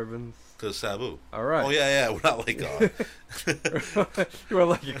wear turbans? Cause Sabu. All right. Oh yeah. We're not like You were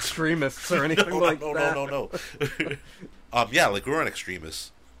like extremists or anything like that. no. Yeah, like we weren't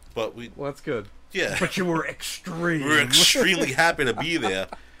extremists, but we Well, that's good. yeah. But you were extreme. We were extremely happy to be there,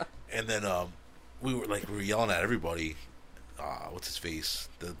 and then we were yelling at everybody. What's his face?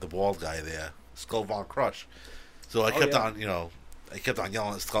 The bald guy there, Skull Von Crush. So I kept on, I kept on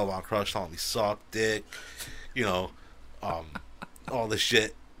yelling at Skull Von Crush, telling me suck dick, all this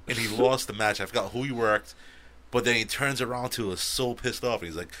shit. And he lost the match. I forgot who he worked, but then he turns around to us so pissed off. And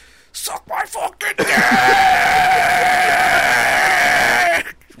he's like, "Suck my fucking dick!"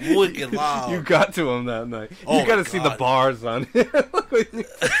 Wicked loud. You got to him that night. Oh You got my to see the God. bars on him.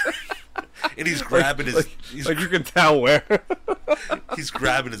 And he's grabbing his. He's like you can tell where. He's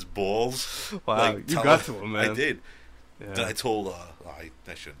grabbing his balls. Wow, you got to him, man. I did. Yeah. Then I told, I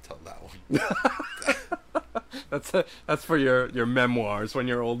shouldn't tell that one. That's for your memoirs when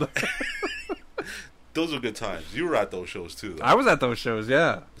you're older. Those were good times. You were at those shows too, though. I was at those shows,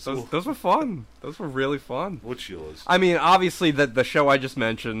 yeah. So- Those were fun. Those were really fun. What's yours? I mean, obviously the show I just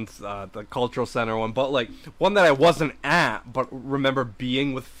mentioned, the Cultural Center one, but like one that I wasn't at, but remember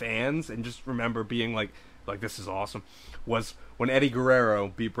being with fans and just remember being like this is awesome, was when Eddie Guerrero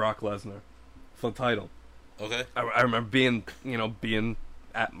beat Brock Lesnar for the title. Okay. I remember being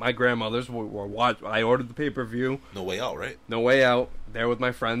at my grandmother's. I ordered the pay-per-view. No Way Out, right? No Way Out, there with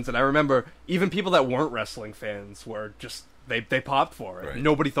my friends, and I remember even people that weren't wrestling fans were just they popped for it. Right.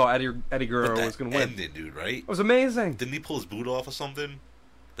 Nobody thought Eddie But Guerrero that was going to win. ended, dude, right? It was amazing. Didn't he pull his boot off or something?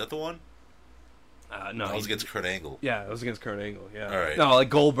 That the one? No, That was against Kurt Angle. yeah, it was against Kurt Angle. Yeah, All right. No, like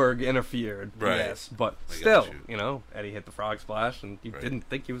Goldberg interfered. Right. Yes, but I still, got you. Eddie hit the frog splash, and you Right. didn't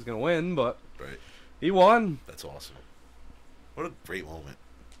think he was going to win, but Right. he won. That's awesome. What a great moment.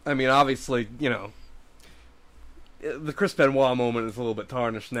 I mean, obviously, the Chris Benoit moment is a little bit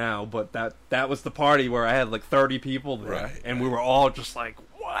tarnished now, but that was the party where I had like 30 people there, Right, and we right. were all just like,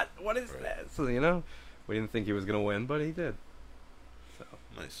 "What? What is Right. that?" So we didn't think he was gonna win, but he did. So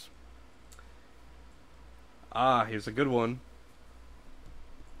Nice. here's a good one.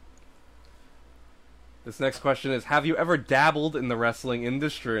 This next question is: have you ever dabbled in the wrestling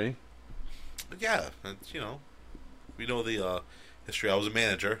industry? But yeah, it's, we know the history. I was a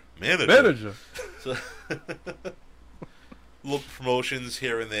manager. Manager. So, little promotions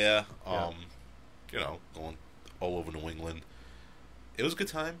here and there. Going all over New England. It was a good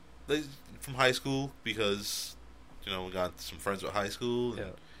time from high school because, we got some friends with high school. And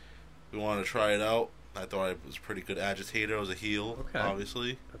Yeah. we wanted to try it out. I thought I was a pretty good agitator. I was a heel, Okay.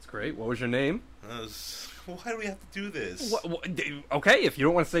 obviously. That's great. What was your name? Why do we have to do this? Okay, if you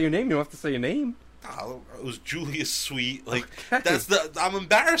don't want to say your name, you don't have to say your name. Oh, it was Julius Sweet. Like Okay. I'm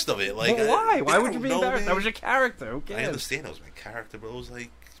embarrassed of it. Like But why? they Why would you don't be know embarrassed? me. That was your character. Who I cares? understand it was my character, but it was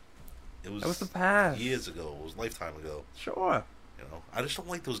That was the past. years ago. It was a lifetime ago. Sure. I just don't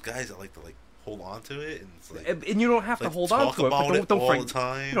like those guys that like to hold on to it, and it's like And you don't have to like, hold on talk to it. But about it don't all the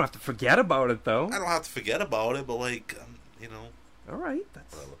time. You don't have to forget about it, though. I don't have to forget about it, but All right.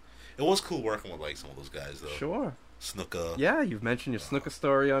 That's whatever. It was cool working with some of those guys though. sure. Snooker, Yeah, you've mentioned your snooker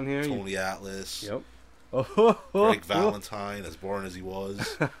story on here. Tony Atlas, Yep. Oh, Greg Valentine, as boring as he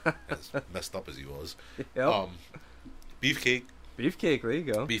was, as messed up as he was. Yep. Beefcake. Beefcake. There you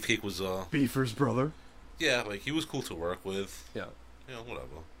go. Beefcake was Beefer's brother. yeah, like he was cool to work with. Yeah.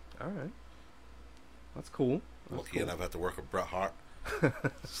 Whatever. All right. That's cool. That's Lucky I never had to work with Bret Hart.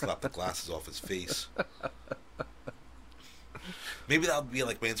 Slap the glasses off his face. Maybe that would be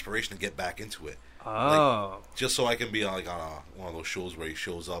like my inspiration to get back into it. Oh. Just so I can be like on one of those shows where he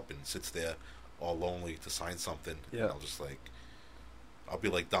shows up and sits there all lonely to sign something. Yeah. And I'll be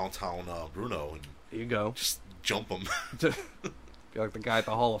like downtown Bruno and There you go. just jump him. Be like the guy at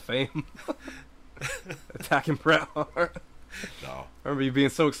the Hall of Fame. Attacking Bret Hart. No. I remember you being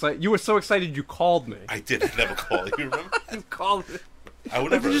so excited. You were so excited you called me. I did. I never call you, remember? You called me. I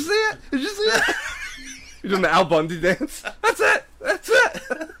would Like, never. did you see it? Did you see it? You're doing the Al Bundy dance. That's it. That's it.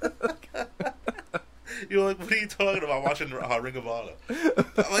 You're like, what are you talking about? Watching Ring of Honor.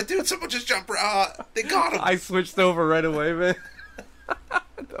 I'm like, dude, someone just jumped out. They got him. I switched over right away, man.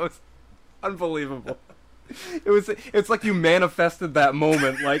 That was unbelievable. It's like you manifested that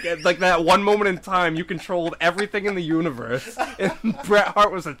moment, like that one moment in time you controlled everything in the universe, and Bret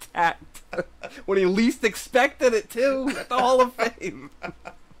Hart was attacked when he least expected it too, at the Hall of Fame.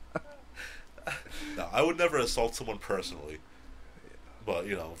 No, I would never assault someone personally. But,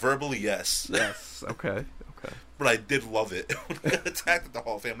 verbally, yes. Yes, okay. But I did love it when I got attacked at the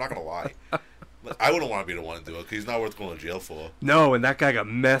Hall of Fame. I'm not going to lie. I wouldn't want to be the one to do it, because he's not worth going to jail for. No, and that guy got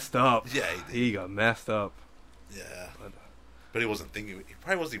messed up. Yeah, he did. He got messed up. Yeah. But he wasn't thinking, he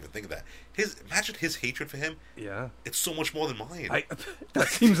probably wasn't even thinking that. Imagine his hatred for him. Yeah. It's so much more than mine. That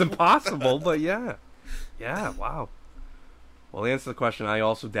seems impossible, but yeah. Yeah, wow. Well, to answer the question, I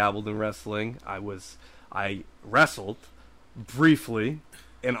also dabbled in wrestling. I wrestled briefly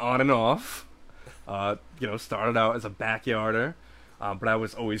and on and off. Started out as a backyarder, but I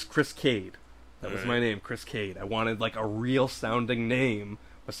was always Chris Cade. That was my name, Chris Cade. I wanted like a real sounding name,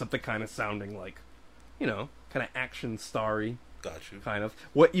 but something kind of sounding like, kind of action starry. Got you. Kind of.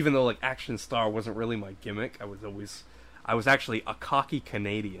 Even though like action star wasn't really my gimmick, I was actually a cocky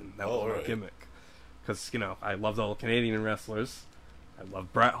Canadian. That was my right. gimmick. Because, I loved all the Canadian wrestlers. I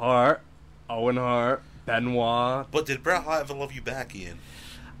loved Bret Hart, Owen Hart, Benoit. But did Bret Hart ever love you back, Ian?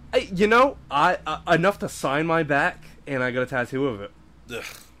 I enough to sign my back, and I got a tattoo of it. Ugh.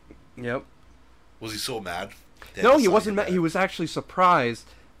 Yep. Was he so mad? No, he wasn't mad. He was actually surprised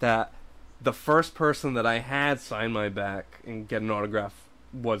that the first person that I had sign my back and get an autograph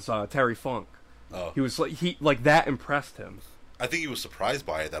was Terry Funk. Oh. He was like that impressed him. I think he was surprised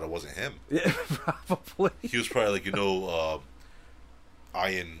by it that it wasn't him. Yeah, probably. He was probably like,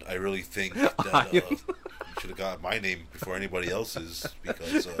 Ian, I really think that you should have got my name before anybody else's,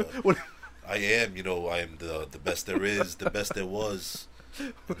 because I am the best there is, the best there was,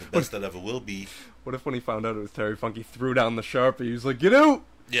 and the best that ever will be. What if when he found out it was Terry Funk, he threw down the Sharpie? He was like, "Get out!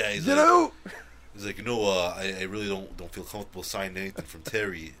 Yeah, he's Get like, out!" He's like, I really don't feel comfortable signing anything from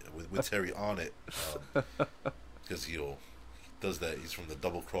Terry with Terry on it, because he does that. He's from the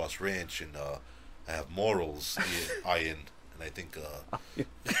Double Cross Ranch, and I have morals, Ian, and I think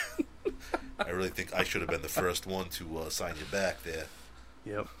I really think I should have been the first one to sign you back there.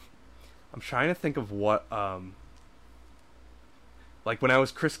 Yep. I'm trying to think of what like when I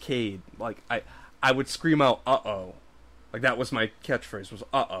was Chris Cade, like I would scream out "uh-oh." Like that was my catchphrase, was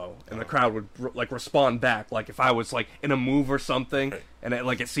 "uh-oh," and the crowd would respond back. Like if I was like in a move or something, Right. and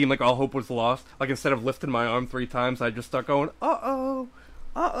it seemed like all hope was lost. Like instead of lifting my arm 3 times, I'd just start going "uh-oh,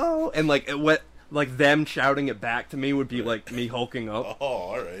 uh-oh," and them shouting it back to me would be like me hulking up. Oh,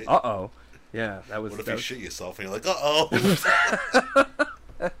 all right. "Uh-oh," yeah, that was. What if that you was, shit yourself and you're like, uh-oh?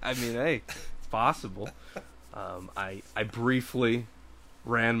 I mean, hey, it's possible. I briefly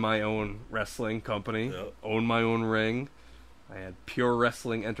ran my own wrestling company, Yep. owned my own ring. I had Pure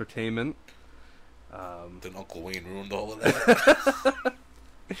Wrestling Entertainment. Then Uncle Wayne ruined all of that.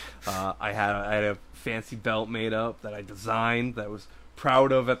 I had a fancy belt made up that I designed that I was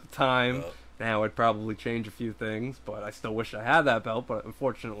proud of at the time. Yep. Now I'd probably change a few things, but I still wish I had that belt. But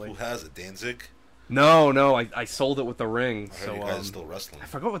unfortunately, Who has it? Danzig? no, I sold it with the ring. I heard So you guys are still wrestling. I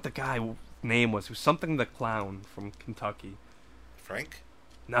forgot what the guy's name was. It was something the Clown from Kentucky. Frank?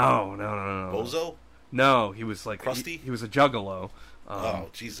 No. Bozo? No, he was like Krusty? He was a juggalo. Oh,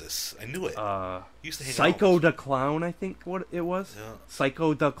 Jesus. I knew it. You used to hang Psycho out the Clown, I think what it was. Yeah.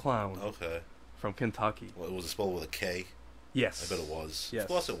 Psycho the Clown Okay. from Kentucky. Well, was it spelled with a K? Yes. I bet it was. Yes. Of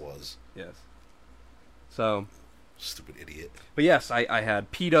course it was. Yes. So, Stupid idiot. but yes, I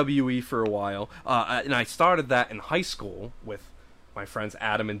had PWE for a while, and I started that in high school with my friends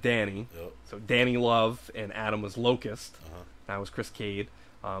Adam and Danny. Yep. So Danny Love and Adam was Locust. Uh-huh. And I was Chris Cade.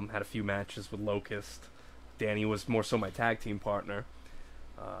 Had a few matches with Locust. Danny was more so my tag team partner.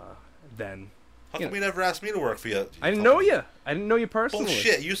 Then How You come know. you never asked me to work for you? I didn't know you. I didn't know you personally.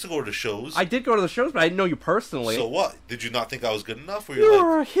 Bullshit. You used to go to the shows. I did go to the shows, but I didn't know you personally. So what? Did you not think I was good enough? Or you're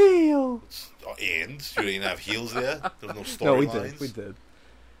You're a heel. like, and? You didn't have heels there? There was no No, we storylines? did. We did.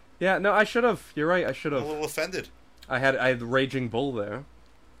 Yeah, no, I should have. You're right. I should I'm a have. little offended. I had the Raging Bull there.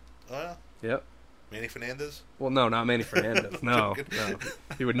 Oh, yeah? Yep. Manny Fernandez? Well, no, not Manny Fernandez. No.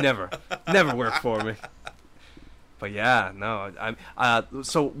 He would never work for me. But yeah, no.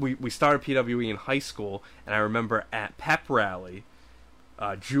 So we started PWE in high school, and I remember at pep rally,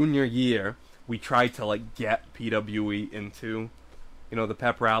 junior year, we tried to like get PWE into, the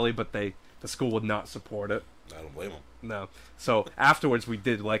pep rally, but the school would not support it. I don't blame him. No. So afterwards, we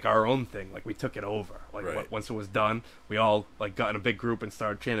did like our own thing. Like we took it over. Like Right. once it was done, we all like got in a big group and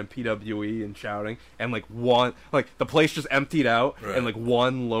started chanting PWE and shouting. And like the place just emptied out, Right. and like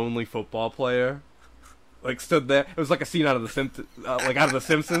one lonely football player like stood there. It was like a scene out of the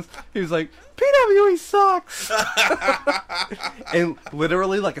Simpsons. He was like, PWE sucks. And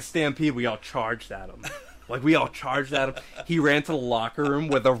literally like a stampede, we all charged at him. Like we all charged at him. He ran to the locker room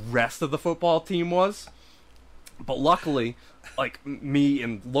where the rest of the football team was. But luckily, like me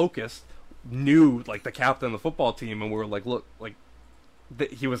and Locust knew like the captain of the football team, and we were like, look, like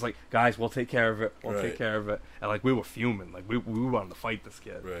he was like, guys, we'll take care of it. We'll Right. take care of it. And like we were fuming. Like we wanted to fight this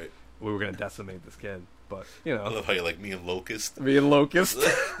kid. Right. We were gonna decimate this kid. But I love how you like me and Locust. me and Locust.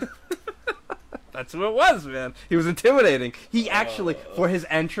 That's who it was, man. He was intimidating. He actually, for his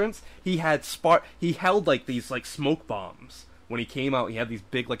entrance, he held like these like smoke bombs. When he came out, he had these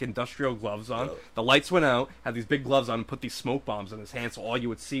big like industrial gloves on. Oh. The lights went out, had these big gloves on, and put these smoke bombs in his hands, so all you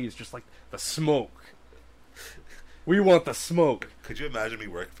would see is just like the smoke. We want the smoke. Could you imagine me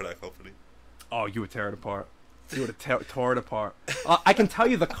working for that company? Oh, you would tear it apart. You would have tore it apart. I can tell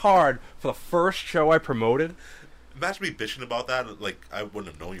you the card for the first show I promoted. Imagine me bitching about that. Like, I wouldn't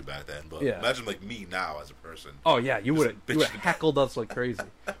have known you back then, but Yeah. imagine like me now as a person. Oh yeah, you would have bitching. heckled us like crazy.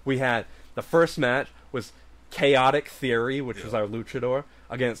 We had the first match was Chaotic Theory, which was our luchador,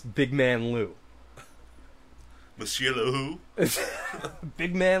 against Big Man Lou. Monsieur Le Who?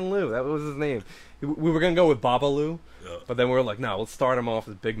 Big Man Lou, that was his name. We were gonna go with Baba Lou, Yeah. but then we were like, no, let's start him off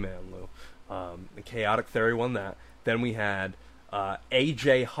as Big Man Lou. And Chaotic Theory won that. Then we had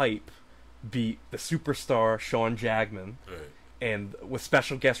AJ Hype beat the superstar Sean Jagman, Right. and with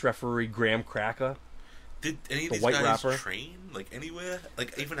special guest referee Graham Cracker. Did any of The these white guys rapper? train like anywhere?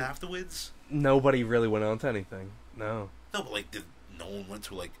 Like even afterwards? Nobody really went on to anything. No. No, but like, did no one went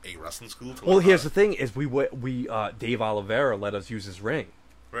to like a wrestling school? To Well, learn here's how the thing: is we Dave Oliveira let us use his ring,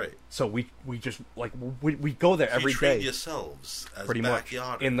 right. so we just like we go there every you train day, yourselves as pretty much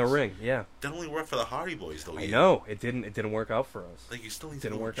backyarders. in the ring. Yeah, That only worked for the Hardy Boys, though. I know it didn't work out for us. Like you still need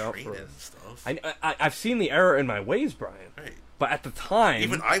Didn't to work go out train for and us. stuff. I've seen the error in my ways, Brian. Right. But at the time,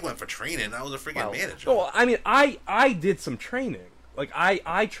 Even I went for training. I was a freaking well, manager. well, I mean, I did some training. Like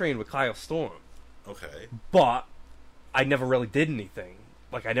I trained with Kyle Storm, Okay. but I never really did anything.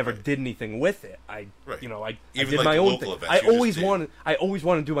 Like I never Right. did anything with it. I Right. I Even did like my the own local thing. events, I you just always did.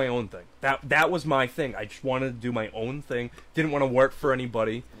 wanted to do my own thing. That was my thing. I just wanted to do my own thing. Didn't want to work for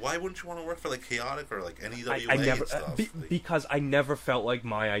anybody. Why wouldn't you want to work for like Chaotic or like NEWA I never and stuff? Like, because I never felt like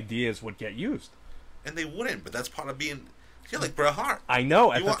my ideas would get used. and they wouldn't, but that's part of being. Yeah, like Bret Hart. I know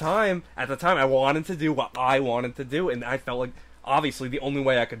You at want- the time I wanted to do what I wanted to do, and I felt like obviously the only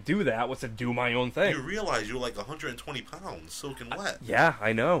way I could do that was to do my own thing. You realize you're like 120 pounds, soaking wet. Yeah,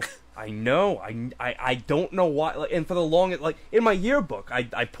 I know. I don't know why. Like, and for the longest, like in my yearbook,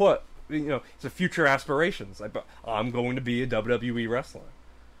 I put it's a future aspirations. I'm going to be a WWE wrestler.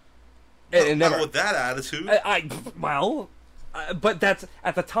 And Not never with that attitude. but that's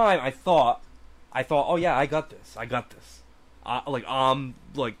at the time I thought, oh yeah, I got this. How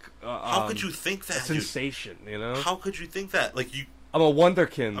could you think that, dude? sensation? How could you think that? Like you, I'm a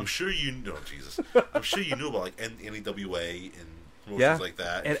wonderkin. I'm sure you know. Jesus, I'm sure you knew about like NEWA and promotions Yeah, like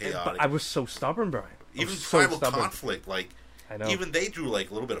that. and Chaotic. but I was so stubborn, Brian. I Even was so Primal stubborn. Conflict, like I know. even they drew like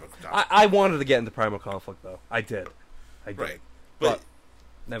a little bit of a I wanted to get into Primal Conflict though. I did. right, But but,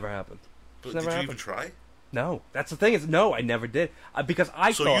 never happened. but never did you happened. even try? No, that's the thing is no, I never did because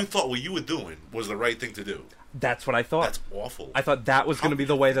I So thought you thought what you were doing was the right thing to do? that's what I thought. That's awful. I thought that was going to be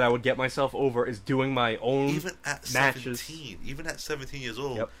the way that I would get myself over is doing my own even at matches. 17 years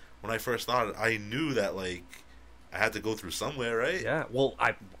old, Yep. when I first started, I knew that like I had to go through somewhere, right? Yeah. Well,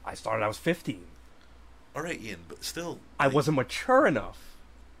 I started. I was 15. All right, Ian, but still, I like, wasn't mature enough.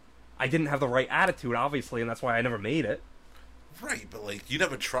 I didn't have the right attitude, obviously, and that's why I never made it. right. But like, you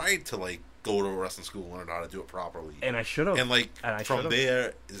never tried to like go to a wrestling school and learn how to do it properly. And I should have. And like I from should've.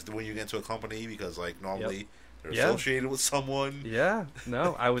 there is when you get into a company because like normally they're Yeah. associated with someone. Yeah.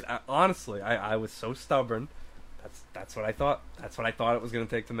 No, honestly, I was so stubborn. That's what I thought. That's what I thought it was going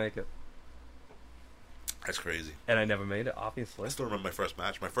to take to make it. That's crazy. And I never made it, obviously. I still remember my first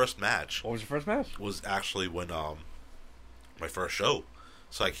match. My first match What was your first match? was actually when my first show.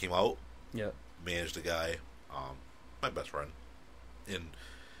 So I came out, Yeah. managed a guy, my best friend, and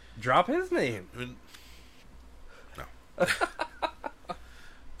Drop his name. I mean,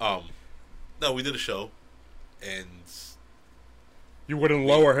 no. No, we did a show, and You wouldn't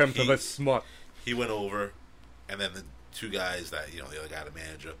lower him to he- this smut. he went over, and then the two guys that, the other guy, the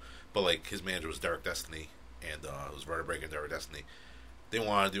manager, but like his manager was Derek Destiny, and it was Vertebrae and Derek Destiny. They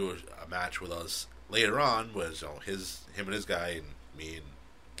wanted to do a match with us later on, was him and his guy, and me and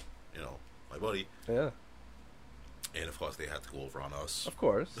my buddy, Yeah, and of course they had to go over on us. of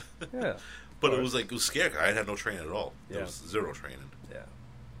course. Yeah, But it was scary. 'Cause I had no training at all. There Yeah. was zero training. yeah.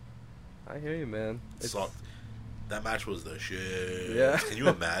 I hear you, man. It sucked. That match was the shit. Yeah. Can you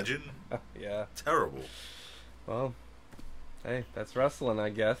imagine? Yeah. Terrible. Well, hey, that's wrestling, I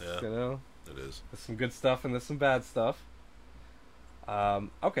guess. Yeah. It is. There's some good stuff and there's some bad stuff.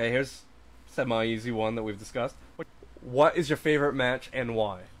 Okay, here's semi-easy one that we've discussed. What is your favorite match and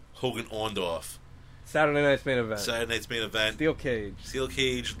why? Hogan Orndorff. Saturday night's main event. Saturday night's main event. Steel cage. Steel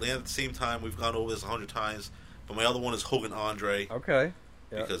cage. Land at the same time. We've gone over this 100 times. But my other one is Hogan Andre. Okay.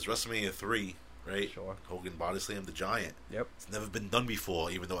 Yeah. Because WrestleMania 3, right? Sure. Hogan body slammed the Giant. Yep. It's never been done before,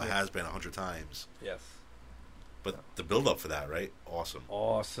 even though it has been 100 times. Yes. But the build up for that, right? Awesome.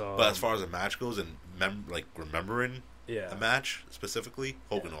 Awesome. But as far as a match goes and remembering yeah. a match specifically,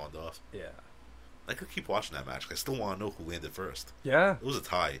 Hogan Orndorff. Yeah. I could keep watching that match. I still want to know who landed first. Yeah. It was a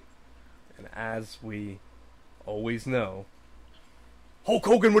tie. And as we always know, Hulk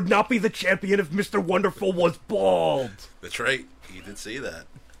Hogan would not be the champion if Mr. Wonderful was bald. That's right. He did say that.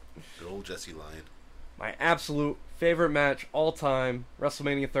 Good old Jesse Lyon. My absolute favorite match all time,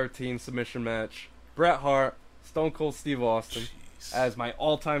 WrestleMania 13 submission match. Bret Hart, Stone Cold Steve Austin Jeez. as my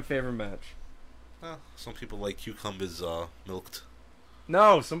all-time favorite match. Well, some people like cucumbers milked.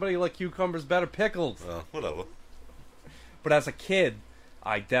 No, somebody like cucumbers better pickled. Whatever. But as a kid,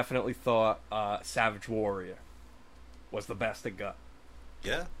 I definitely thought Savage Warrior was the best it got.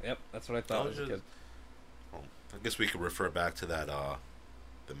 Yeah. Yep, that's what I thought Oh, as a it kid. is. Well, I guess we could refer back to that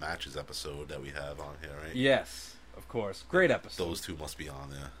the matches episode that we have on here, right? Yes, of course. Great episode. Those two must be on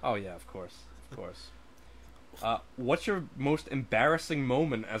there. Oh yeah, of course, of course. What's your most embarrassing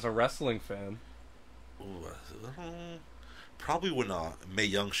moment as a wrestling fan? Ooh, probably when Mae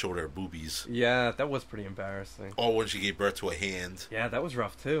Young showed her boobies, Yeah, that was pretty embarrassing. or when she gave birth to a hand. Yeah, that was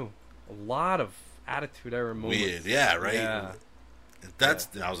rough too. A lot of attitude era moments. Weird, yeah, right. Yeah, That's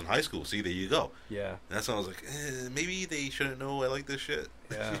I was in high school. See, there you go. yeah. And that's when I was like, maybe they shouldn't know I like this shit.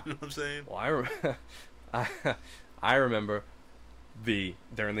 Yeah. You know what I'm saying? Well, I remember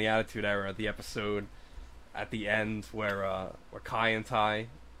during the Attitude Era, the episode at the end where Kai and Ty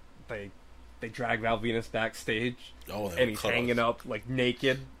they drag Val Venus backstage Oh, and he's hanging up like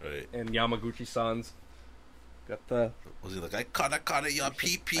naked, Right. and Yamaguchi-san's got the Was he like, I caught your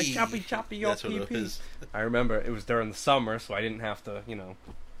pee pee? I choppy your That's what it pee-pee. was. I remember it was during the summer, so I didn't have to,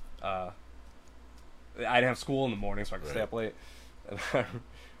 I didn't have school in the morning, so I could stay Right. up late. And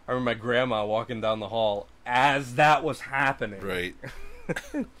I remember my grandma walking down the hall as that was happening. Right.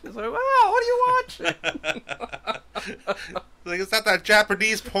 She's like, "Wow, what are you watching?" Like, is that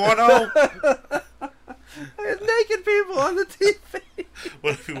Japanese porno? There's naked people on the TV.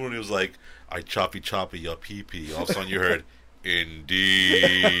 What if when he was like, I choppy your pee pee? All of a sudden you heard,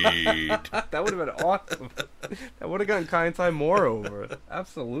 indeed. That would have been awesome. That would have gotten Kai and Tai more over it.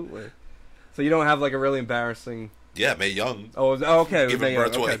 Absolutely. So you don't have like a really embarrassing. Yeah, Mae Young. Okay. Giving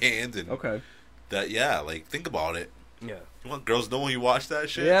birth to a okay. hand and Okay. that. Yeah, like think about it. Yeah. You want girls to know when you watch that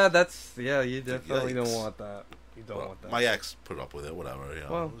shit? Yeah, you definitely don't Yikes. want that. You don't Well, want that. my ex put up with it. Whatever. You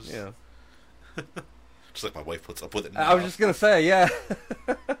know, Well, it was yeah. just like my wife puts up with it. Now, I was just gonna say, yeah.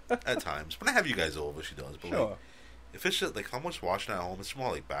 at times. When I have you guys over, she does. But Sure. like, if it's just like how much watching at home, it's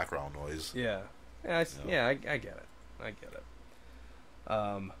more like background noise. Yeah. Yeah. Yeah. I get it. I get it.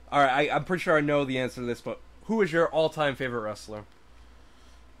 All right. I'm pretty sure I know the answer to this, but who is your all-time favorite wrestler?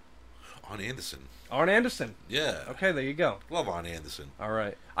 Arn Anderson. Arn Anderson. Yeah. Okay, there you go. Love Arn Anderson. All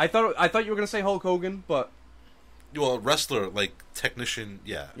right. I thought you were gonna say Hulk Hogan, but Well, wrestler, like technician,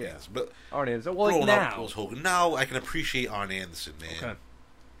 yeah. Yeah. Yes. But Arn Anderson. Well, like growing up, it now. was Hogan. Now I can appreciate Arn Anderson, man. Okay.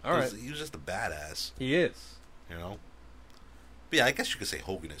 All right. He was just a badass, He is. you know. But yeah, I guess you could say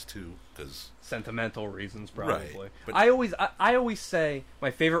Hogan is too, because Sentimental reasons, probably. Right, but- I always say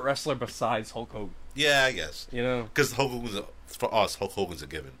my favorite wrestler besides Hulk Hogan. yeah, I guess You know. because for us, Hulk Hogan's a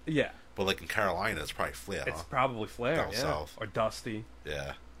given. Yeah. But like in Carolina, it's probably Flair. It's Huh? probably Flair, Down yeah, south. or Dusty.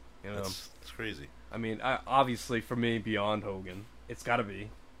 Yeah, You know. that's crazy. I mean, obviously for me, beyond Hogan, it's got to be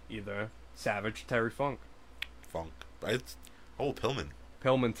either Savage, Terry Funk, Funk, right? Oh, Pillman.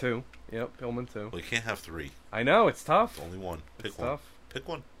 Pillman too. Yep, Pillman too. Well, you can't have three. I know it's tough. Only one. Pick It's one. tough. Pick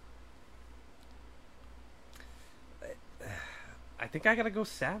one. I think I gotta go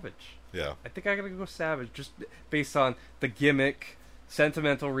Savage. Yeah. I think I gotta go Savage, just based on the gimmick,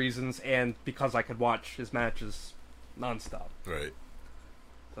 sentimental reasons, and because I could watch his matches nonstop. Right.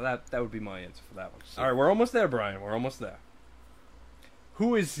 So that would be my answer for that one. All right, we're almost there, Brian. We're almost there.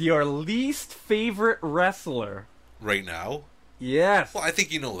 Who is your least favorite wrestler? Right now? Yes. Well, I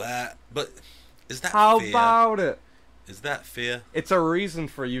think you know that, but is that How fair? about it? Is that fair? It's a reason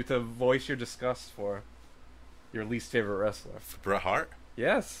for you to voice your disgust for your least favorite wrestler. For Bret Hart?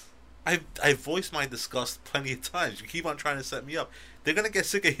 Yes. I've voiced my disgust plenty of times. You keep on trying to set me up. They're gonna get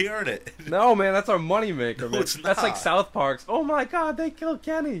sick of hearing it. No, man, that's our moneymaker, No, man. it's That's like not. South Park's, oh my god, they killed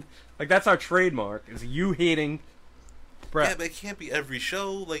Kenny. Like, that's our trademark, is you hating Bret. Yeah, but it can't be every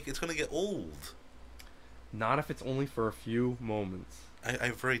show. Like, it's gonna get old. Not if it's only for a few moments.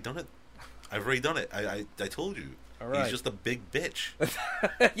 I've already done it. I told you. All right. He's just a big bitch.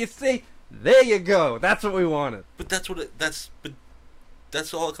 You see? There you go. That's what we wanted. But that's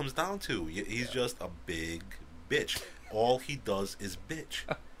all it comes down to. He's just a big bitch. All he does is bitch.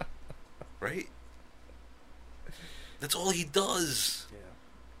 Right? That's all he does. Yeah.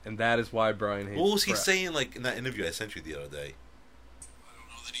 And that is why Brian hates What was he Bret. saying, like, in that interview I sent you the other day? I don't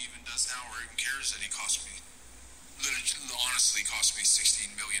know that he even does now or even cares that he cost me, honestly cost me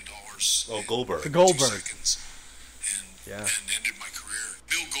 $16 million. Oh, Goldberg. The in Goldberg. 2 seconds Yeah. and ended my career.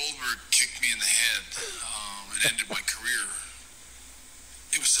 Bill Goldberg kicked me in the head and ended my career.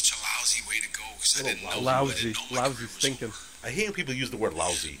 It was such a lousy way to go because I didn't know my Lousy career was stinking. over. I hate when people use the word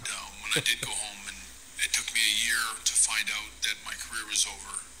lousy. And, when I did go home, and it took me a year to find out that my career was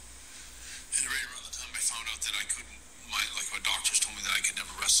over. And right around the time I found out that I couldn't, my doctors told me that I could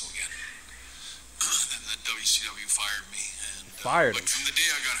never wrestle again. Then the WCW fired me. And, Fired But him. from the day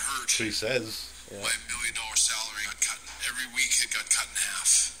I got hurt, So he says. my $1 million salary got cut. Every week it got cut in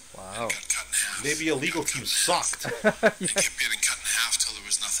half. Wow. It got cut in half. Maybe a legal Got cut team in half. sucked. It kept getting cut in half till there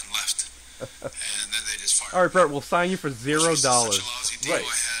was nothing left. And then they just fired All right, Bret, we'll sign you for $0. Such a lousy deal Right. I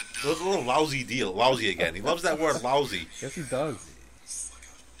had. It was a little lousy deal. Lousy again. He loves that word lousy. Yes, he does. Like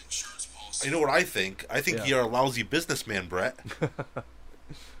an insurance policy. You know what I think? I think Yeah. you're a lousy businessman, Brett.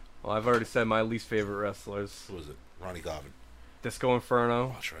 Well, I've already said my least favorite wrestlers. Who was it? Ronnie Garvin. Disco Inferno,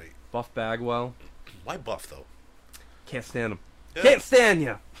 Oh, that's right. Buff Bagwell. Why Buff, though? Can't stand him. Yeah. Can't stand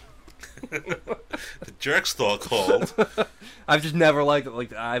you. The jerk store called. I've just never liked it.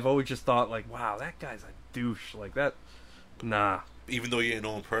 Like, I've always just thought, like, wow, that guy's a douche. Like, that. Nah. Even though you didn't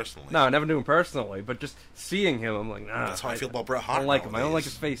know him personally. No, I never knew him personally, but just seeing him, I'm like, nah. That's how I feel about Bret Hart. I don't like him. I don't like nowadays.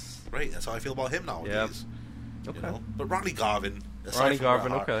 his face. Right, that's how I feel about him nowadays. Okay. You know? But Ronnie Garvin. aside Ronnie from Bret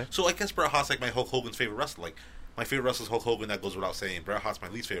Garvin, Hart- okay. So I guess Bret Hart's like my Hulk Hogan's favorite wrestler. Like, my favorite wrestler is Hulk Hogan, that goes without saying. Bret Hart's my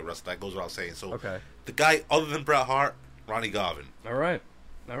least favorite wrestler, that goes without saying. So Okay. the guy other than Bret Hart, Ronnie Garvin. All right.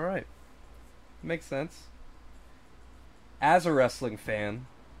 All right. Makes sense. As a wrestling fan,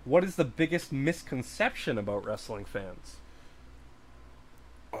 what is the biggest misconception about wrestling fans?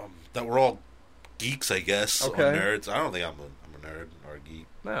 That we're all geeks, I guess. Okay. Or nerds. I don't think I'm a nerd or a geek.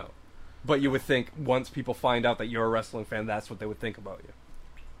 No. But you would think once people find out that you're a wrestling fan, that's what they would think about you.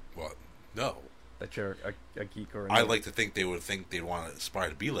 What? No. That you're a geek or a I nerd. like to think they would think they'd want to aspire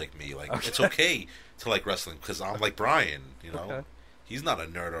to be like me. Like, it's okay to like wrestling because I'm like Brian, you know? Okay. He's not a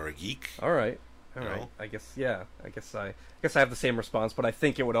nerd or a geek. All right. All You right. know? I guess, yeah. I guess I have the same response, but I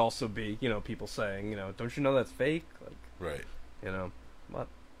think it would also be, people saying, don't you know that's fake? Like, Right. what?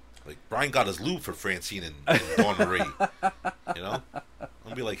 Like, Brian got his lube for Francine and Dawn Marie. You know?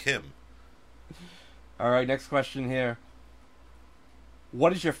 I'll be like him. All right, next question here.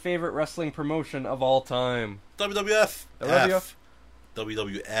 What is your favorite wrestling promotion of all time? WWF. WWF?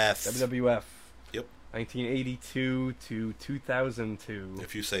 F. WWF. WWF. Yep. 1982 to 2002.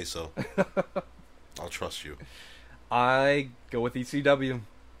 If you say so. I'll trust you. I go with ECW.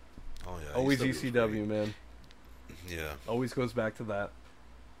 Oh, yeah. Always ECW was ECW, great. man. Yeah. Always goes back to that.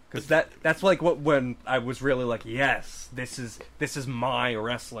 Because that's like when I was really like, yes, this is my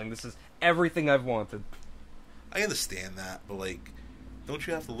wrestling. This is everything I've wanted. I understand that, but, like, don't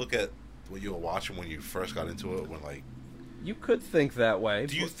you have to look at what you were watching when you first got into it? When, like, You could think that way.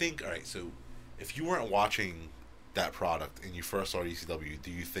 do you think, alright, so if you weren't watching that product and you first started ECW,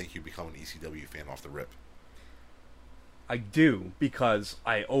 do you think you become an ECW fan off the rip? I do, because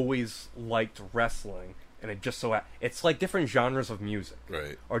I always liked wrestling, and it just so it's like different genres of music,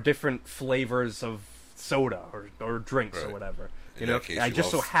 Right. or different flavors of soda or drinks or Right. whatever. In that case, I you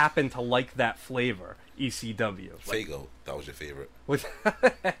just so love- happen to like that flavor, ECW. Like, Fago, that was your favorite. with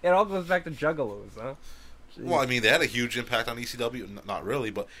it all goes back to Juggalos, huh? Well, I mean, they had a huge impact on ECW. Not really,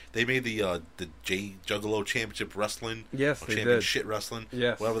 but they made the J Juggalo Championship Wrestling. Yes, or they Champion did. Shit Wrestling.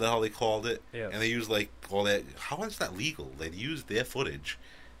 Yes. Whatever the hell they called it. Yes. And they used like all that. How is that legal? They used their footage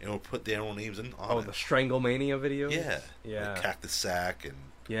and would put their own names in on Oh, it. the Stranglemania videos? Yeah. Yeah. Like Cactus Sack and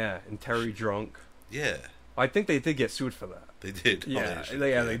Yeah, and Terry Drunk. yeah, I think they did get sued for that. they did. Yeah, Oh,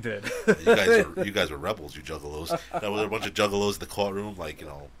 they did. You guys were rebels, you juggalos. There were a bunch of juggalos in the courtroom, like,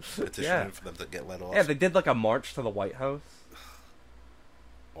 petitioning Yeah. for them to get let off. Yeah, they did like a march to the White House.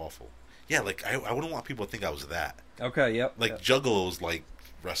 Awful. Yeah, like I wouldn't want people to think I was that. Okay, yep. Like yep. juggalos, like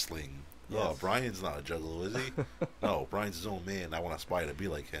wrestling. Oh, Yes. Brian's not a juggalo, is he? No, Brian's his own man. I want to aspire to be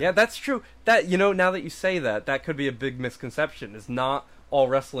like him. Yeah, that's true. That now that you say that, that could be a big misconception. Is not all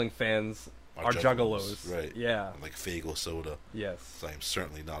wrestling fans are juggalos. Right. Yeah. I'm like Fago Soda. Yes. So I'm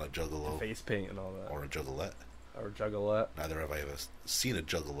certainly not a juggalo Face paint and all that. or a juggalette. Or juggalette. Neither have I ever seen a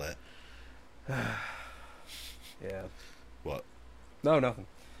juggalette. Yeah. What? No, nothing.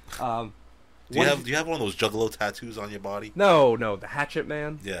 Do you have one of those juggalo tattoos on your body? No, the Hatchet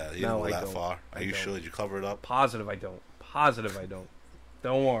Man. Yeah, you No, didn't go I that don't. far. Are I you don't. sure? Did you cover it up? Positive I don't.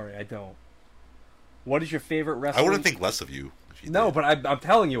 Don't worry, I don't. What is your favorite I wrestling? wouldn't think less of you if you No, did. but I'm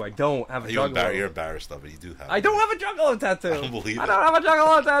telling you, I don't have a You're juggalo. embarrassed of it. You do have I it. don't have a juggalo tattoo. I don't believe I it. don't have a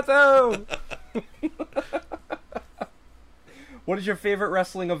juggalo tattoo. What is your favorite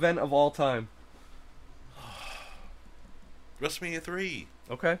wrestling event of all time? WrestleMania 3.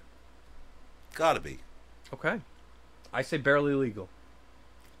 Okay. Gotta be. Okay. I say Barely Legal.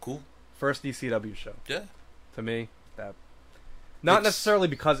 Cool. First ECW show. Yeah. To me, that not It's- necessarily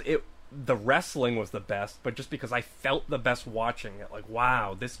because the wrestling was the best, but just because I felt the best watching it. Like,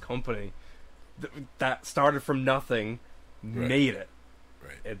 wow, this company that started from nothing made it.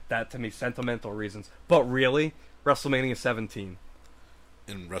 Right. That to me, sentimental reasons. But really, WrestleMania 17.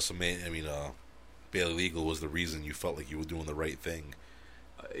 In WrestleMania, I mean, Barely Legal was the reason you felt like you were doing the right thing.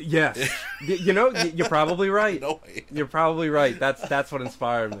 Yes. You're probably right. No way. You're probably right. That's what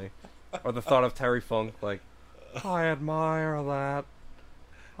inspired me. Or the thought of Terry Funk, like, I admire that.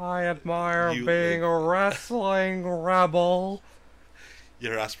 I admire You- being a wrestling rebel.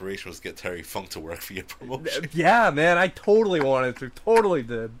 Your aspiration was to get Terry Funk to work for your promotion. Yeah, man, I totally wanted to. Totally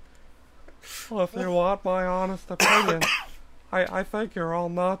did. Well, if you want my honest opinion, I think you're all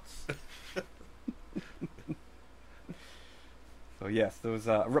nuts. So yes, those.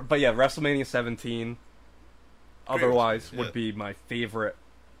 But yeah, WrestleMania 17. Otherwise, Yeah. would be my favorite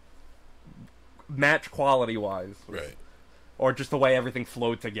match quality wise, Right. or just the way everything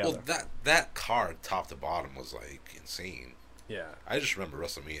flowed together. Well, that card, top to bottom, was like insane. Yeah. I just remember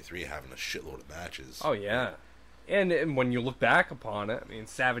WrestleMania 3 having a shitload of matches. Oh yeah, and when you look back upon it, I mean,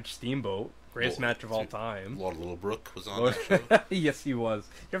 Savage Steamboat, greatest Well, match of all time. Lord Littlebrook was on Lord- that show. Yes, he was.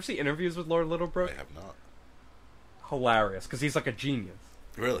 You ever see interviews with Lord Littlebrook? I have not. Hilarious, because he's like a genius.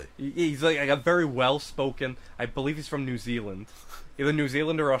 Really? He's like a very well-spoken. I believe he's from New Zealand, either New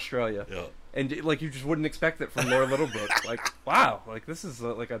Zealand or Australia. Yeah. And like you just wouldn't expect it from Lord Littlebrook. Like, wow, like this is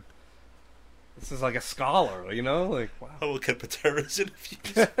like a scholar, like wow. How about Ken Patera's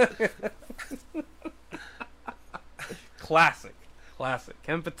interviews? Classic.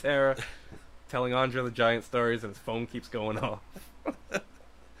 Ken Patera telling Andre the Giant stories, and his phone keeps going off. Find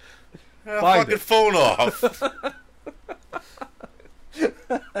Fucking it. phone off.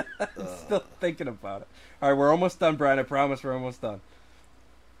 Still thinking about it. All right, we're almost done, Brian. I promise we're almost done.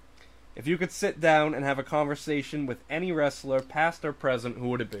 If you could sit down and have a conversation with any wrestler, past or present, who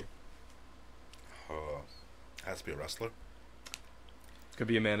would it be? Has to be a wrestler. Could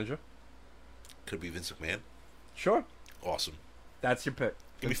be a manager. Could be Vince McMahon. Sure. Awesome. That's your pick.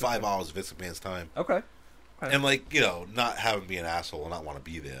 Give me 5 hours of Vince McMahon's time. Okay. And, not having me an asshole and not want to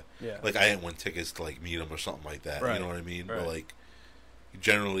be there. Yeah. Like, I didn't win tickets to, meet him or something like that. Right. You know what I mean? Right. But,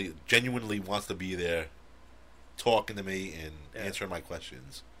 he genuinely wants to be there, talking to me and answering my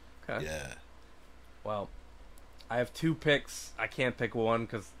questions. Okay. Yeah. Well, I have 2 picks. I can't pick one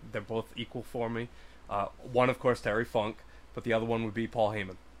because they're both equal for me. One, of course, Terry Funk, but the other one would be Paul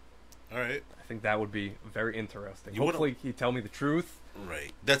Heyman. All right. I think that would be very interesting. You Hopefully, he'd tell me the truth.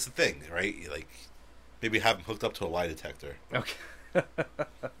 Right. That's the thing, right? Maybe have him hooked up to a lie detector. Okay.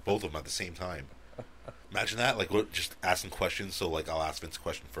 Both of them at the same time. Imagine that. Just asking questions. So, I'll ask Vince a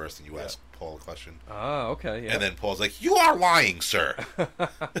question first, and you ask Paul a question. Ah, okay. Yeah. And then Paul's like, "You are lying, sir." And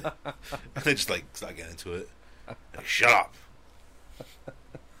they just, start getting into it. Shut up.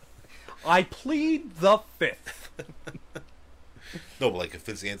 I plead the 5th. No, but, if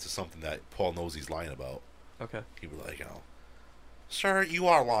Vince answers something that Paul knows he's lying about, Okay. he'd be like, Sir, you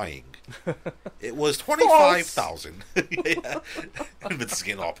are lying. It was 25,000. Yeah. Vince is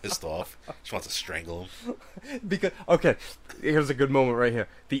getting all pissed off. She wants to strangle him. Because okay, here's a good moment right here.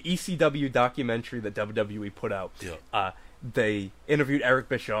 The ECW documentary that WWE put out. Yeah. They interviewed Eric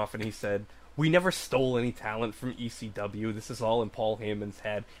Bischoff, and he said, "We never stole any talent from ECW. This is all in Paul Heyman's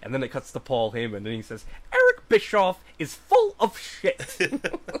head." And then it cuts to Paul Heyman, and he says, "Eric Bischoff is full of shit."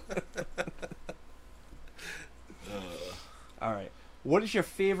 All right. What is your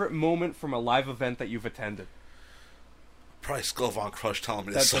favorite moment from a live event that you've attended? Probably Skull Von Crush telling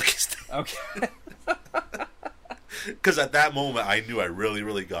me to suck his dick. Okay. Because at that moment, I knew I really,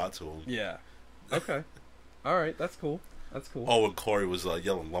 really got to him. Yeah. Okay. All right. That's cool. That's cool. Oh, and Corey was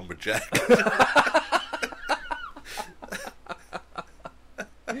yelling lumberjack.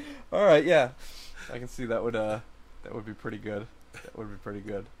 All right. Yeah. I can see that would be pretty good. That would be pretty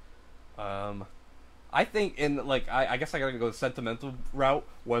good. I think I guess I gotta go the sentimental route.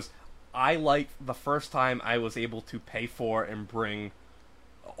 Was I liked the first time I was able to pay for and bring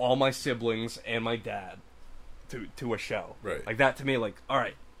all my siblings and my dad to a show. Right. Like that to me, like, all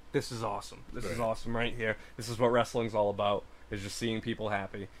right, this is awesome. This is awesome right here. This is what wrestling's all about. Is just seeing people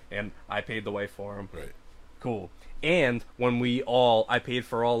happy, and I paid the way for them. Right. Cool. And when I paid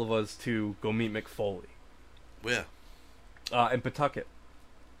for all of us to go meet Mick Foley. Yeah. In Pawtucket.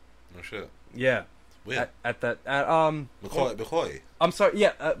 No shit. Yeah. Where? McCoy. I'm sorry.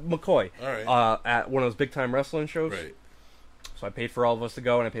 Yeah, McCoy. All right. At one of those big time wrestling shows. Right. So I paid for all of us to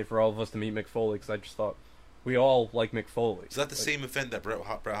go, and I paid for all of us to meet Mick Foley because I just thought we all like Mick Foley. Is that the same event that Bret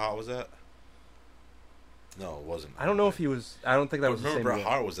Hart was at? No, it wasn't. I don't know if he was. I don't think that was the same. Remember, Bret event.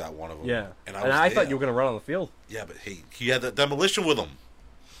 Hart was at one of them. Yeah. And I thought you were gonna run on the field. Yeah, but hey, he had the demolition with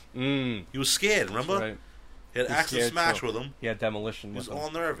him. He was scared. Remember? That's right. He had Axe and Smash with him. He had demolition. He was with him.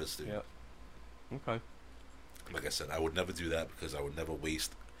 all nervous, dude. Yeah. Okay. Like I said, I would never do that because I would never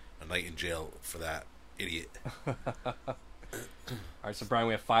waste a night in jail for that idiot. All right, so Brian,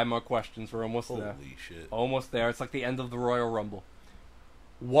 we have 5 more questions. We're almost there. Holy shit! Almost there. It's like the end of the Royal Rumble.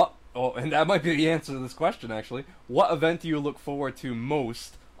 What? Oh, and that might be the answer to this question, actually. What event do you look forward to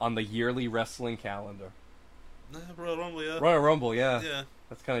most on the yearly wrestling calendar? Royal Rumble, yeah. Royal Rumble, yeah. Yeah.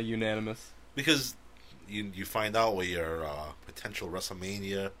 That's kind of unanimous. Because you find out what your potential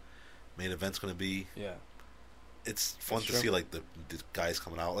WrestleMania main event's going to be. Yeah. It's fun That's to true. see like the guys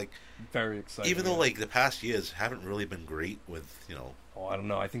coming out. Like Very exciting. even though like the past years haven't really been great with Oh, I don't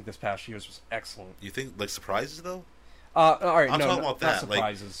know. I think this past year's was excellent. You think like surprises though? All right, I'm no, talking no, about not that. Like,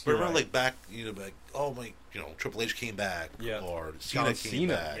 surprises. remember, You're right. like back, like oh my, Triple H came back, Yeah. or Cena John came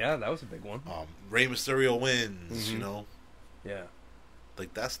Cena. back. Yeah, that was a big one. Rey Mysterio wins. Mhm. Yeah.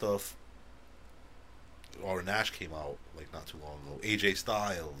 Like that stuff. Or Nash came out like not too long ago. AJ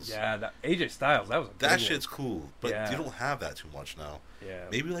Styles. Yeah, that AJ Styles. That was a big That one. shit's cool, but Yeah. you don't have that too much now. Yeah.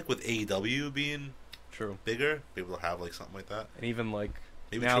 Maybe like with AEW being True. bigger, be able to have like something like that. And even like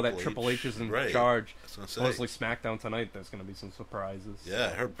Maybe now Triple that Triple H is in right. charge, I was gonna say. supposedly SmackDown tonight, there's going to be some surprises. Yeah, I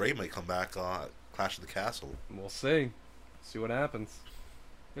heard Bray might come back on Clash of the Castle. We'll see. See what happens.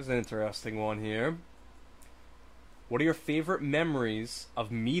 Here's an interesting one here. What are your favorite memories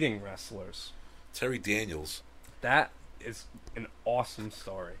of meeting wrestlers? Terry Daniels. That is an awesome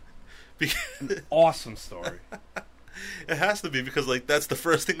story. An awesome story. It has to be because like that's the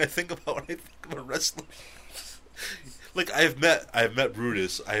first thing I think about when I think of a wrestler. Like I've met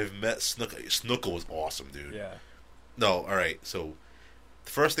Brutus, I've met Snuka. Snuka was awesome, dude. Yeah. No, all right. So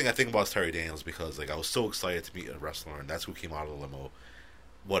the first thing I think about is Terry Daniels because like I was so excited to meet a wrestler, and that's who came out of the limo.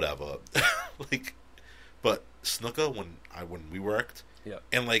 Whatever, like, but Snuka when we worked, Yeah.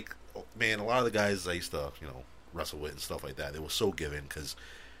 and like man, a lot of the guys I used to wrestle with and stuff like that, they were so given because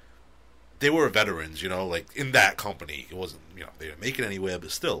they were veterans, like in that company. It wasn't, they didn't make it anywhere,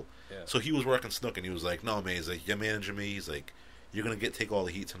 but still. Yeah. So he was working Snook, and he was like, "No, man," he's like, "You're managing me." He's like, "You're gonna take all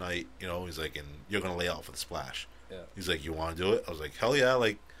the heat tonight," He's like, "And you're gonna lay out for the splash." Yeah. He's like, "You want to do it?" I was like, "Hell yeah!"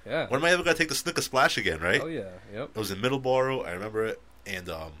 Like, Yeah. when am I ever gonna take the Snooker splash again? Right? Oh yeah. Yep. It was in Middleborough. I remember it, and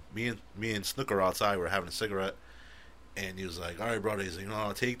me and Snooker outside were having a cigarette, and he was like, "All right, brother," he's like,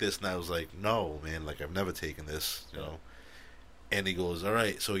 "I'll take this," and I was like, "No, man, like I've never taken this," And he goes, "All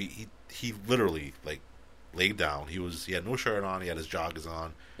right," so he literally like laid down. He had no shirt on. He had his joggers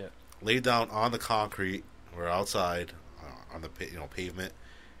on. Yeah. Laid down on the concrete. We're outside on the pavement,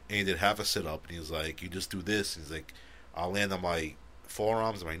 and he did half a sit up. And he was like, "You just do this." He's like, "I'll land on my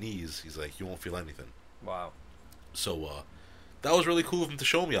forearms and my knees." He's like, "You won't feel anything." Wow. So that was really cool of him to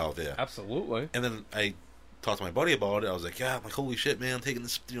show me out there. Absolutely. And then I talked to my buddy about it. I was like, "Yeah," I'm like, "Holy shit, man! I'm taking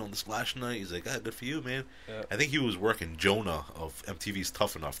this, the splash tonight." He's like, "Ah, good for you, man." Yeah. I think he was working Jonah of MTV's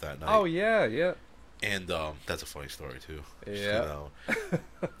Tough Enough that night. Oh yeah, yeah. And that's a funny story too. Yeah.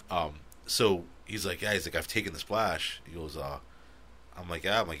 So he's like, I've taken the splash. He goes, I'm like,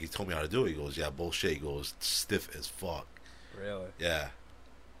 yeah. I'm like, he told me how to do it. He goes, yeah, bullshit. He goes, stiff as fuck. Really? Yeah.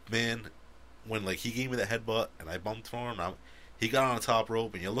 Man, when like he gave me the headbutt and I bumped for him, he got on the top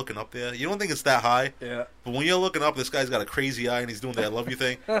rope and you're looking up there. You don't think it's that high. Yeah. But when you're looking up, this guy's got a crazy eye and he's doing the I love you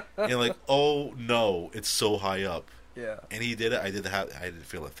thing. And you're like, oh no, it's so high up. Yeah. And he did it. I didn't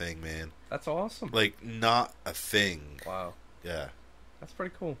feel a thing, man. That's awesome. Like, not a thing. Wow. Yeah. That's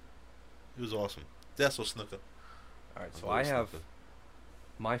pretty cool. It was awesome. That's what Snooker. Alright, so I have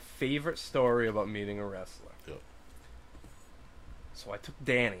my favorite story about meeting a wrestler. Yeah. So I took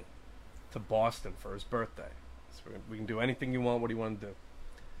Danny to Boston for his birthday. So we can do anything you want. What do you want to do?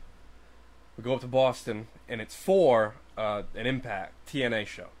 We go up to Boston, and it's for an Impact TNA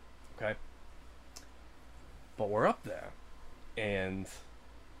show. Okay? But we're up there, and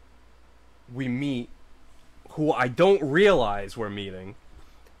we meet who I don't realize we're meeting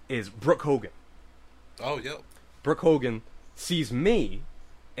is Brooke Hogan. Oh, yeah. Brooke Hogan sees me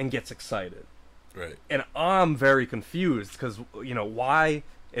and gets excited. Right. And I'm very confused because, you know, why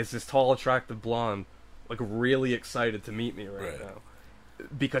is this tall, attractive blonde like really excited to meet me right now?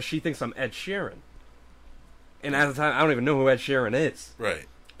 Because she thinks I'm Ed Sheeran. And at the time, I don't even know who Ed Sheeran is. Right.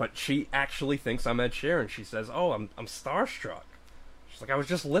 But she actually thinks I'm Ed Sheeran. She says, "Oh, I'm starstruck." She's like, "I was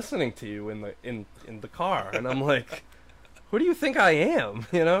just listening to you in the car," and I'm like, "Who do you think I am?"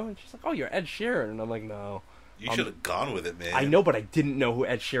 You know? And she's like, "Oh, you're Ed Sheeran," and I'm like, "No." You should have gone with it, man. I know, but I didn't know who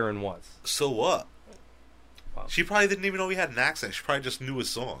Ed Sheeran was. So what? Wow. She probably didn't even know he had an accent. She probably just knew his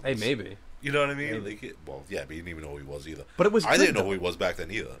songs. Hey, maybe. You know what I mean? Maybe. Like, well, yeah, but you didn't even know who he was either. But it was. I good, didn't know though. who he was back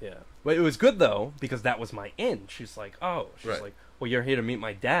then either. Yeah, but it was good though because that was my in. She's like, "Oh," she's Right. like, "Well, you're here to meet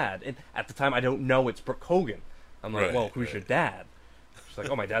my dad." And at the time, I don't know it's Brooke Hogan. I'm like, Right, "Well, who's right. your dad?" She's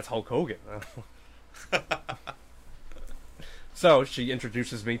like, "Oh, my dad's Hulk Hogan." So she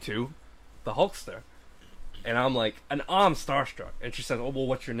introduces me to the Hulkster, and I'm like, and I'm starstruck. And she says, "Oh, well,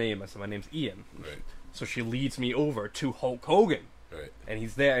 what's your name?" I said, "My name's Ian." Right. So she leads me over to Hulk Hogan, Right. and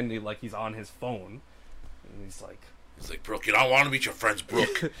he's there, and he's on his phone, and he's like. He's like, Brooke, you don't want to meet your friends,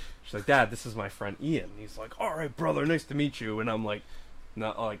 Brooke. She's like, "Dad, this is my friend Ian." He's like, "All right, brother, nice to meet you." And I'm like,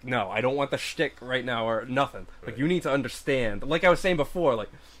 "No, I don't want the shtick right now or nothing. Like, Right. you need to understand." Like I was saying before, like,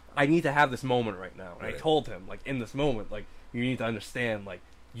 I need to have this moment right now. And Right. I told him, like, in this moment, like, you need to understand, like,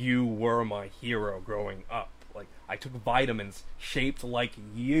 you were my hero growing up. Like, I took vitamins shaped like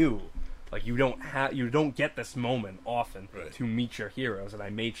you. Like, you don't get this moment often Right. to meet your heroes. And I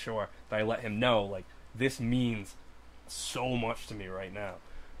made sure that I let him know, like, this means so much to me right now.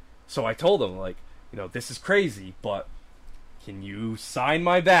 So I told him, like, you know, this is crazy, but can you sign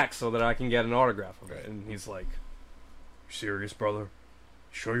my back so that I can get an autograph of it? Right. And he's like, "You serious, brother?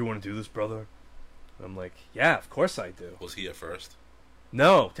 Sure you want to do this, brother?" And I'm like, "Yeah, of course I do." Was he at first?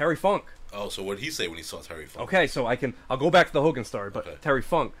 No, Terry Funk. Oh, so what did he say when he saw Terry Funk? Okay, so I'll go back to the Hogan story, but Okay. Terry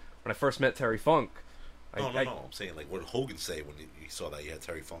Funk, when I first met Terry Funk, No, I- I'm saying, like, what did Hogan say when he saw that you had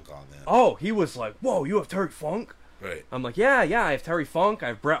Terry Funk on there? oh, he was like, "Whoa, you have Terry Funk?" Right. I'm like, yeah, I have Terry Funk, I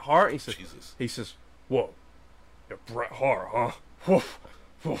have Bret Hart. And Jesus. he says, "Whoa, you're Bret Hart, huh?" Woof,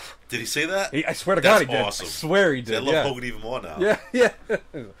 woof. Did he say that? I swear to That's God, he did. awesome. I swear he See, I did. love Yeah. Hogan even more now. Yeah.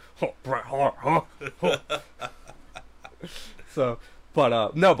 Oh, Bret Hart, huh? So,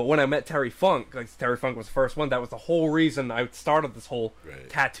 but no, but when I met Terry Funk, like Terry Funk was the first one. That was the whole reason I started this whole Right.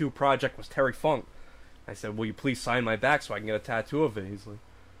 tattoo project. Was Terry Funk? I said, "Will you please sign my back so I can get a tattoo of it?" He's like,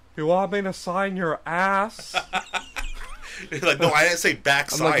 "You want me to sign your ass?" He's like, no, I didn't say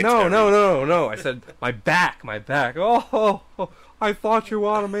backside. I'm like, no. I said, my back. Oh, I thought you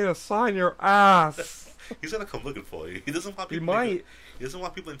wanted me to sign your ass. He's gonna come looking for you. He doesn't want He people. might. He doesn't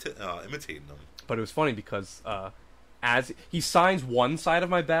want people imitating him. But it was funny because as he signs one side of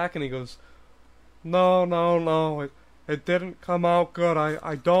my back and he goes, no, it didn't come out good.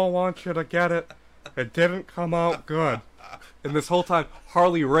 I don't want you to get it. It didn't come out good. And this whole time,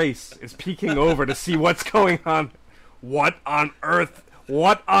 Harley Race is peeking over to see what's going on. What on earth?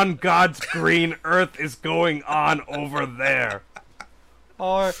 What on God's green earth is going on over there?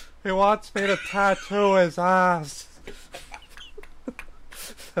 Oh, he wants me to tattoo his ass.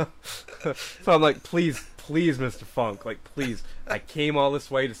 So I'm like, please, Mr. Funk, like, please. I came all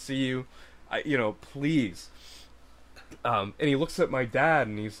this way to see you. Please. And he looks at my dad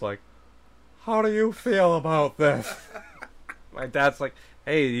and he's like, "How do you feel about this?" My dad's like,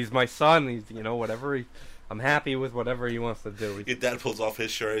 "Hey, he's my son. He's, whatever I'm happy with whatever he wants to do." Your dad pulls off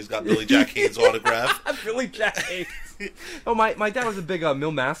his shirt. He's got Billy Jack Haynes' autograph. Billy Jack Haynes. Oh, my dad was a big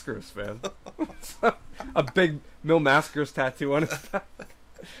Mil Mascaras fan. A big Mil Mascaras tattoo on his back.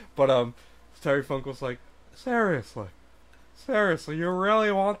 But Terry Funk was like, seriously, you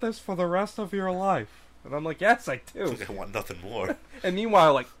really want this for the rest of your life? And I'm like, yes, I do. I want nothing more. And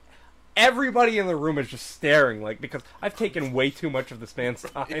meanwhile, like, everybody in the room is just staring, like, because I've taken way too much of this man's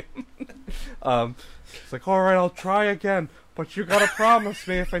time. It's like, all right, I'll try again, but you gotta promise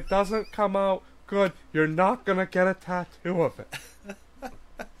me if it doesn't come out good, you're not gonna get a tattoo of it.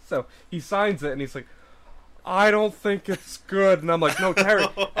 So he signs it, and he's like, I don't think it's good. And I'm like, no, Terry,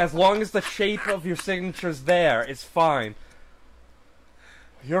 as long as the shape of your signature's there, it's fine.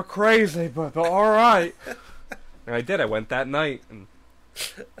 You're crazy, but all right. And I did. I went that night, and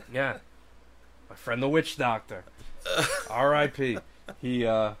yeah, my friend the witch doctor, R.I.P.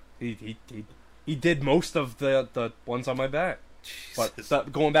 He did most of the ones on my back.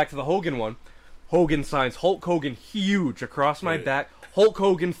 But going back to the Hogan one, Hogan signs Hulk Hogan huge across my back. Hulk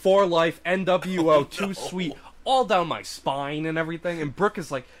Hogan for life, NWO, too sweet, all down my spine and everything. And Brooke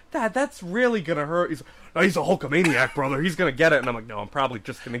is like, Dad, that's really gonna hurt. He's like, no, he's a Hulkamaniac, brother. He's gonna get it. And I'm like, no, I'm probably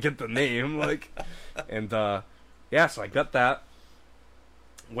just gonna get the name. Like, and yeah, so I got that.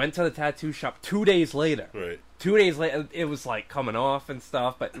 Went to the tattoo shop 2 days later. Right. 2 days later, it was like coming off and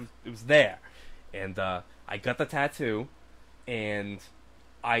stuff, but it was there. And I got the tattoo, and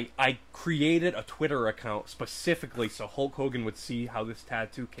I created a Twitter account specifically so Hulk Hogan would see how this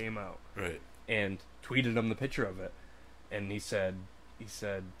tattoo came out. Right. And tweeted him the picture of it. And he said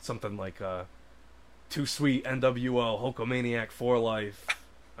something like, too sweet, NWO, Hulkamaniac for life.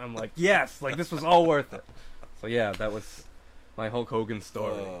 I'm like, yes, like this was all worth it. So yeah, that was my Hulk Hogan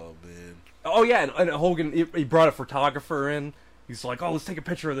story. Oh, man. Oh yeah, and Hogan, he brought a photographer in. He's like, oh, let's take a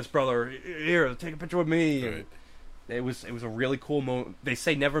picture of this, brother. Here, take a picture with me. Right. It was a really cool moment. They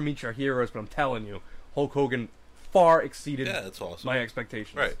say never meet your heroes, but I'm telling you, Hulk Hogan far exceeded that's awesome. my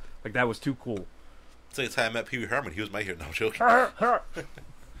expectations. Right. Like, that was too cool. It's like the time I met Pee Wee Herman. He was my hero. No, I'm joking.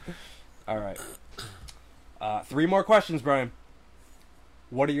 All right. 3 more questions, Brian.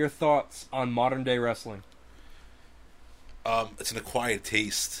 What are your thoughts on modern-day wrestling? It's an acquired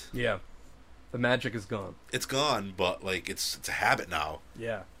taste. Yeah. The magic is gone. It's gone, but, like, it's a habit now.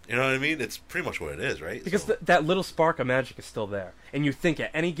 Yeah. You know what I mean? It's pretty much what it is, right? Because that little spark of magic is still there. And you think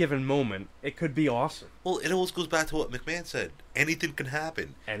at any given moment, it could be awesome. Well, it always goes back to what McMahon said. Anything can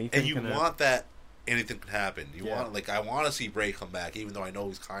happen. Anything can happen. And you want that anything can happen. You Yeah. want, like, I want to see Bray come back, even though I know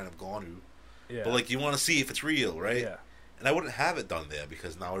he's kind of gone to. Yeah. But, like, you want to see if it's real, right? Yeah. And I wouldn't have it done there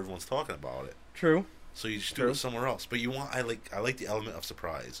because now everyone's talking about it. True. So you just do it somewhere else. But I like the element of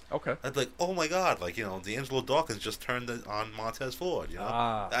surprise. Okay. I'd like, oh my god, like, you know, D'Angelo Dawkins just turned it on Montez Ford, you know?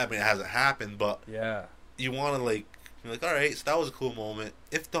 I mean, it hasn't happened, but yeah, you want to, like, you're like, all right, so that was a cool moment,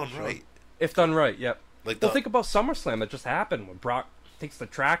 if done right. If done right, yep. Like, think about SummerSlam that just happened when Brock takes the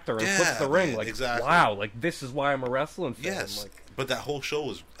tractor and flips the ring. Man, like, exactly. wow, like, this is why I'm a wrestling fan. Yes, like, but that whole show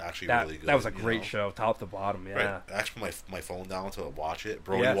was actually really good. That was a great show, top to bottom, yeah. Right. I actually put my phone down to watch it.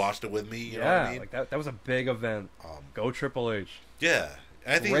 Brody Yes. watched it with me, you know what I mean? like that was a big event. Go Triple H. Yeah.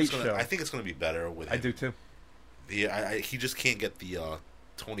 And I think Great it's gonna show. I think it's gonna be better with him. I do too. He just can't get the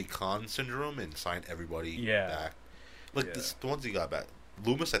Tony Khan syndrome and sign everybody back. Like the ones he got back.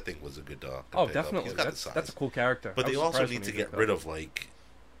 Loomis, I think, was a good Oh, pick up. definitely. He's got the size. That's a cool character. But I they was also surprised need when to he get did rid that. of, like,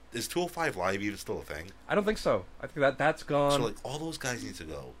 is 205 Live even still a thing? I don't think so. I think that's gone. So, like, all those guys need to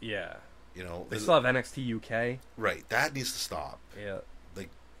go. Yeah. You know, They still have NXT UK. Right, that needs to stop. Yeah. Like,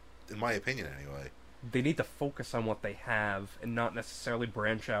 in my opinion, anyway. They need to focus on what they have and not necessarily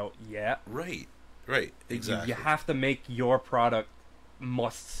branch out yet. Right. Exactly. You have to make your product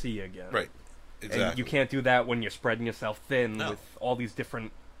must see again. Right. Exactly. And you can't do that when you're spreading yourself thin No. with all these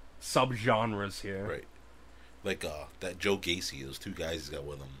different subgenres here. Right. Like that Joe Gacy, those 2 guys he's got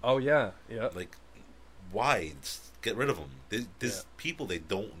with him. Oh yeah. Like, why? Just get rid of them. There's people they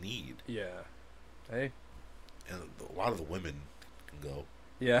don't need. Yeah. Hey. And a lot of the women can go.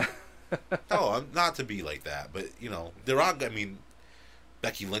 Yeah. No, I'm not to be like that, but you know, there are. I mean,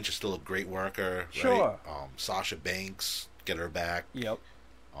 Becky Lynch is still a great worker, Sure. right? Sasha Banks, get her back. Yep.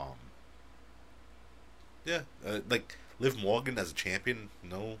 Yeah, like Liv Morgan as a champion.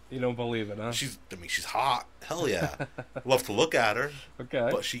 No, You don't believe it, huh? she's hot. Hell yeah, love to look at her. Okay.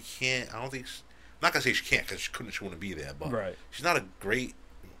 But she can't. I don't think. I'm not gonna say she can't because she couldn't. She wouldn't be there. But Right. she's not a great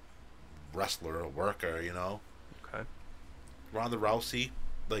wrestler or worker. You know. Okay. Ronda Rousey,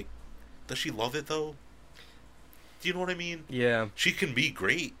 like, does she love it though? Do you know what I mean? Yeah. She can be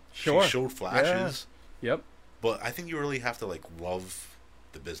great. Sure. She showed flashes. Yep. But I think you really have to, like, love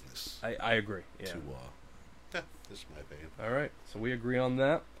the business. I agree. Yeah. Yeah, this is my opinion. All right. So we agree on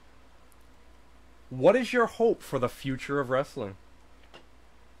that. What is your hope for the future of wrestling?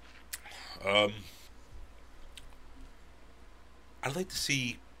 I'd like to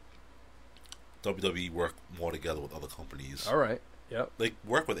see WWE work more together with other companies. All right. Yep. Like,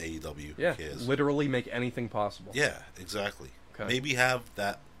 work with AEW. Yeah. Who cares? Literally make anything possible. Yeah, exactly. Okay. Maybe have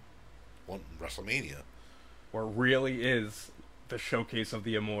that one WrestleMania. Where it really is the showcase of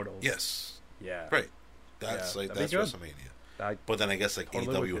the Immortals. Yes. Yeah. Right. That's Yeah, like that'd that's be good. WrestleMania. But then I guess like Totally AEW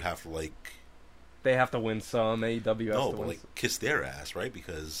with would you. have to like They have to win some. AEW has no, to but win like kiss their ass, right?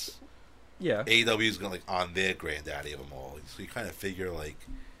 Because Yeah. AEW is gonna like on their granddaddy of them all. So you kind of figure like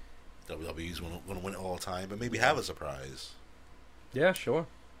WWE's gonna win it all the time, but maybe have a surprise. Yeah, sure.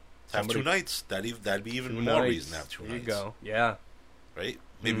 Have Somebody- 2 nights. That'd be even Two more nights. reason to have 2 There nights. you go. Yeah. Right?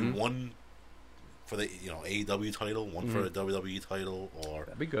 Maybe Mhm. one for the AEW title, one for the WWE title, or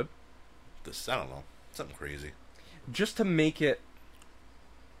That'd be good. this. I don't know, something crazy. Just to make it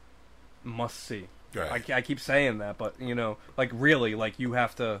must see. Right. I keep saying that, but like really, like you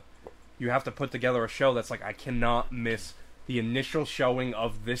have to put together a show that's like I cannot miss the initial showing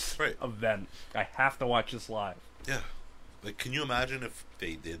of this Right. event. I have to watch this live. Yeah. Like, can you imagine if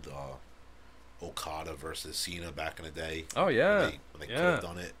they did Okada versus Cena back in the day? Oh yeah, When they could yeah, have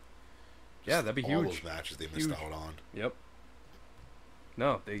done it. yeah. Just That'd be all huge. those matches they missed Huge. out on. Yep.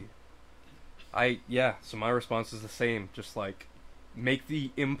 No, So my response is the same. Just like make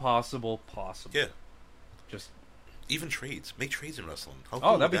the impossible possible. Yeah. Just Even trades. Make trades in wrestling. How oh,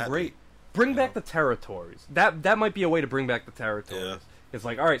 cool that'd would be great. Bring back the territories. That might be a way to bring back the territories. Yeah. It's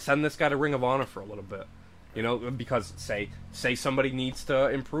like, all right, send this guy to Ring of Honor for a little bit. Because say somebody needs to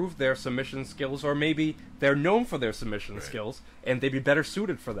improve their submission skills, or maybe they're known for their submission Right. skills, and they'd be better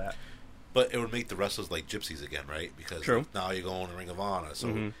suited for that. But it would make the wrestlers like gypsies again, right? Because True. like, now you're going to Ring of Honor. So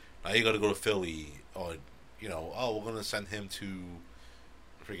Mhm. now you got to go to Philly. Or, we're going to send him to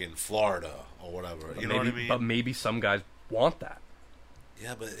freaking Florida or whatever. But You know what I maybe- mean? But maybe some guys want that.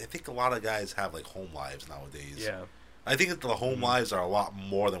 Yeah, but I think a lot of guys have like home lives nowadays. Yeah. I think that the home lives are a lot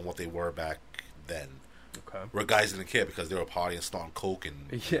more than what they were back then. Okay. Where guys didn't care because they were partying, snorting coke,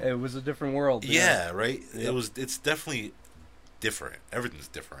 and Yeah, it was a different world. yeah, right. Yep. It's definitely different. Everything's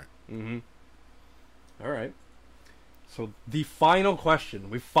different. Mm-hmm. All right. So the final question.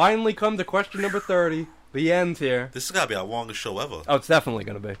 We finally come to question number 30. The end here. This has got to be our longest show ever. Oh, it's definitely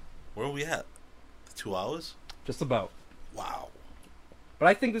going to be. Where are we at? 2 hours? Just about. Wow. But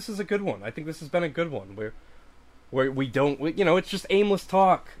I think this is a good one. I think this has been a good one. Where we don't, it's just aimless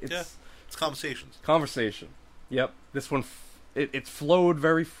talk. It's Yeah. It's conversations. conversation. Yep. This one, it flowed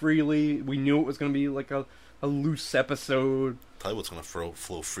very freely. We knew it was going to be like a loose episode. Tell you what's going to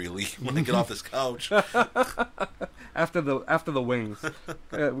flow freely when I get off this couch. After the wings.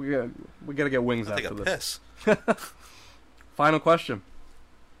 We got to get wings I take after a this. piss. Final question.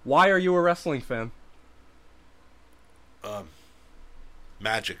 Why are you a wrestling fan?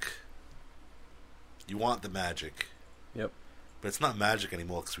 Magic. You want the magic. Yep. But it's not magic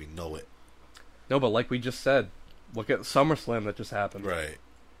anymore because we know it. No, but like we just said, look at SummerSlam that just happened. Right.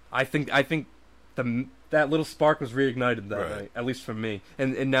 I think that little spark was reignited that Right. night, at least for me.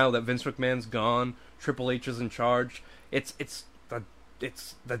 And now that Vince McMahon's gone, Triple H is in charge. It's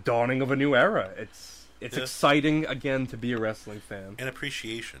the dawning of a new era. It's Yeah. exciting again to be a wrestling fan. And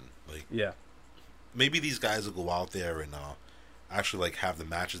appreciation. Like, Yeah. maybe these guys will go out there and actually like have the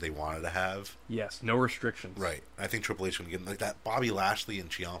matches they wanted to have. Yes. No restrictions. Right. I think Triple H can get like that Bobby Lashley and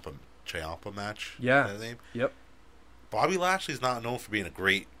Ciampa match. Yeah. Is that his name? Yep. Bobby Lashley's not known for being a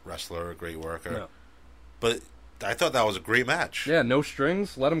great wrestler, a great worker. No. But I thought that was a great match. Yeah. No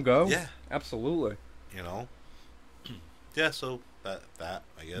strings. Let him go. Yeah. Absolutely. Yeah, so that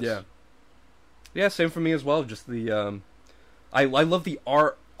I guess. Yeah. Yeah, same for me as well. Just the, I love the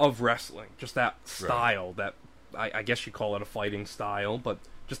art of wrestling. Just that style. That I guess you call it a fighting style, but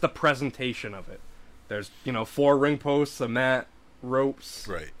just the presentation of it. There's 4 ring posts, a mat, ropes.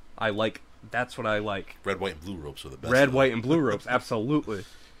 Right. That's what I like. Red, white, and blue ropes are the best. Red, though. white, and blue ropes. Absolutely.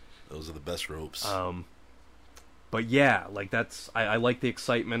 Those are the best ropes. But yeah, like I like the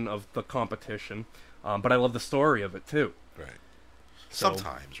excitement of the competition, but I love the story of it too. right. So-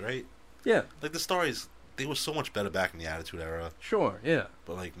 Sometimes, right? Yeah. Like the stories, they were so much better back in the Attitude Era. Sure. Yeah.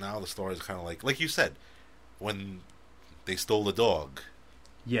 But like now the stories are kind of like you said, when they stole the dog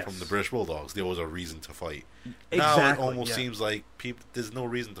Yes. from the British Bulldogs, there was a reason to fight. Now it Exactly, almost yeah. seems like there's no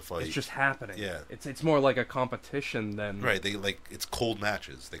reason to fight. It's just happening. Yeah. It's more like a competition than right. They it's cold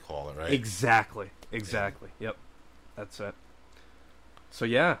matches. They call it right. Exactly. Yep. That's it. So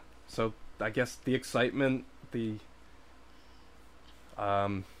yeah. So I guess the excitement, the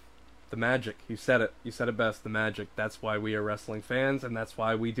magic. You said it. You said it best. The magic. That's why we are wrestling fans, and that's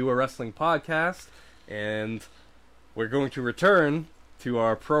why we do a wrestling podcast. And we're going to return to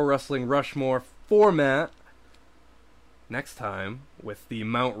our Pro Wrestling Rushmore format next time with the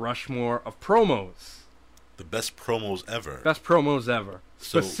Mount Rushmore of promos. The best promos ever. Best promos ever.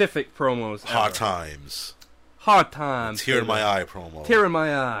 So, Specific promos ever. Hard times. Hard times. Tear in my eye promo. Tear in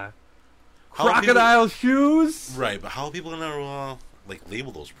my eye. How are Crocodile shoes? Right, but how are people gonna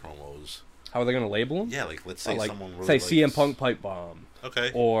label those promos? How are they gonna label them? Yeah, like let's say someone say really CM Punk pipe bomb.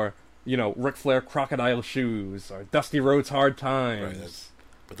 Okay. Or, Ric Flair crocodile shoes, or Dusty Rhodes hard times. Right,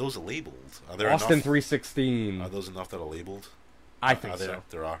 but those are labeled. Are there Austin enough? 316. Are those enough that are labeled? I think there? so.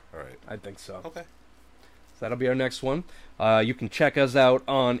 There are? Alright. I think so. Okay. So that'll be our next one. You can check us out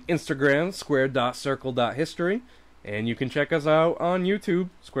on Instagram, squared.circle.history. And you can check us out on YouTube,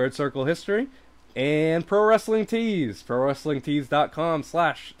 Squared Circle History. And Pro Wrestling Tees,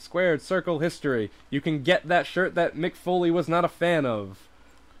 prowrestlingtees.com/Squared Circle History. You can get that shirt that Mick Foley was not a fan of.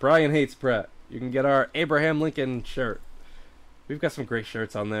 Brian hates Brett. You can get our Abraham Lincoln shirt. We've got some great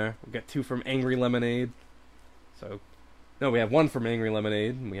shirts on there. We've got 2 from Angry Lemonade. We have 1 from Angry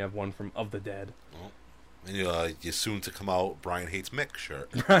Lemonade, and we have 1 from Of the Dead. Well, and your soon to come out Brian Hates Mick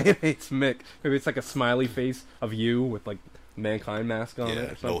shirt. Brian hates Mick. Maybe it's like a smiley face of you with like Mankind mask on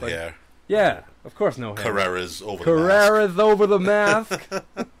it or something. No hair. Yeah, of course no hair. Carrera's over the mask.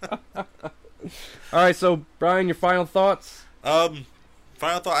 Alright, so Brian, your final thoughts? Final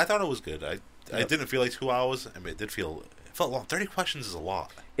thought, I thought it was good. I didn't feel like 2 hours. I mean, it felt long. 30 questions is a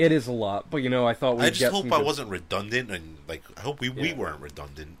lot. It is a lot, but I thought we'd I just hope I good... wasn't redundant, and I hope we weren't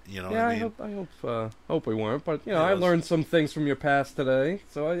redundant. You know what I I mean? I hope we weren't, but I learned some things from your past today,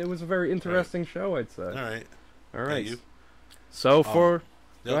 so it was a very interesting show, I'd say. All right. You. So for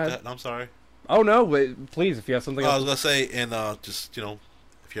go ahead. I'm sorry. Oh no, wait, please, if you have something else. I was gonna say, and just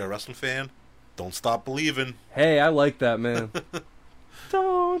if you're a wrestling fan, don't stop believing. Hey, I like that, man.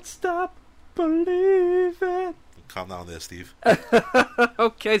 Don't stop believing. Calm down there, Steve.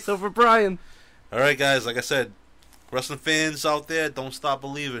 Okay, so for Brian. All right, guys. Like I said, wrestling fans out there, don't stop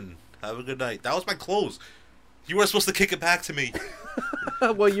believing. Have a good night. That was my close. You weren't supposed to kick it back to me.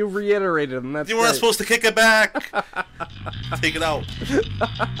 Well, you reiterated, and that's You weren't supposed to kick it back. Take it out.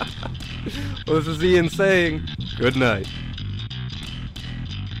 Well, this is Ian saying good night.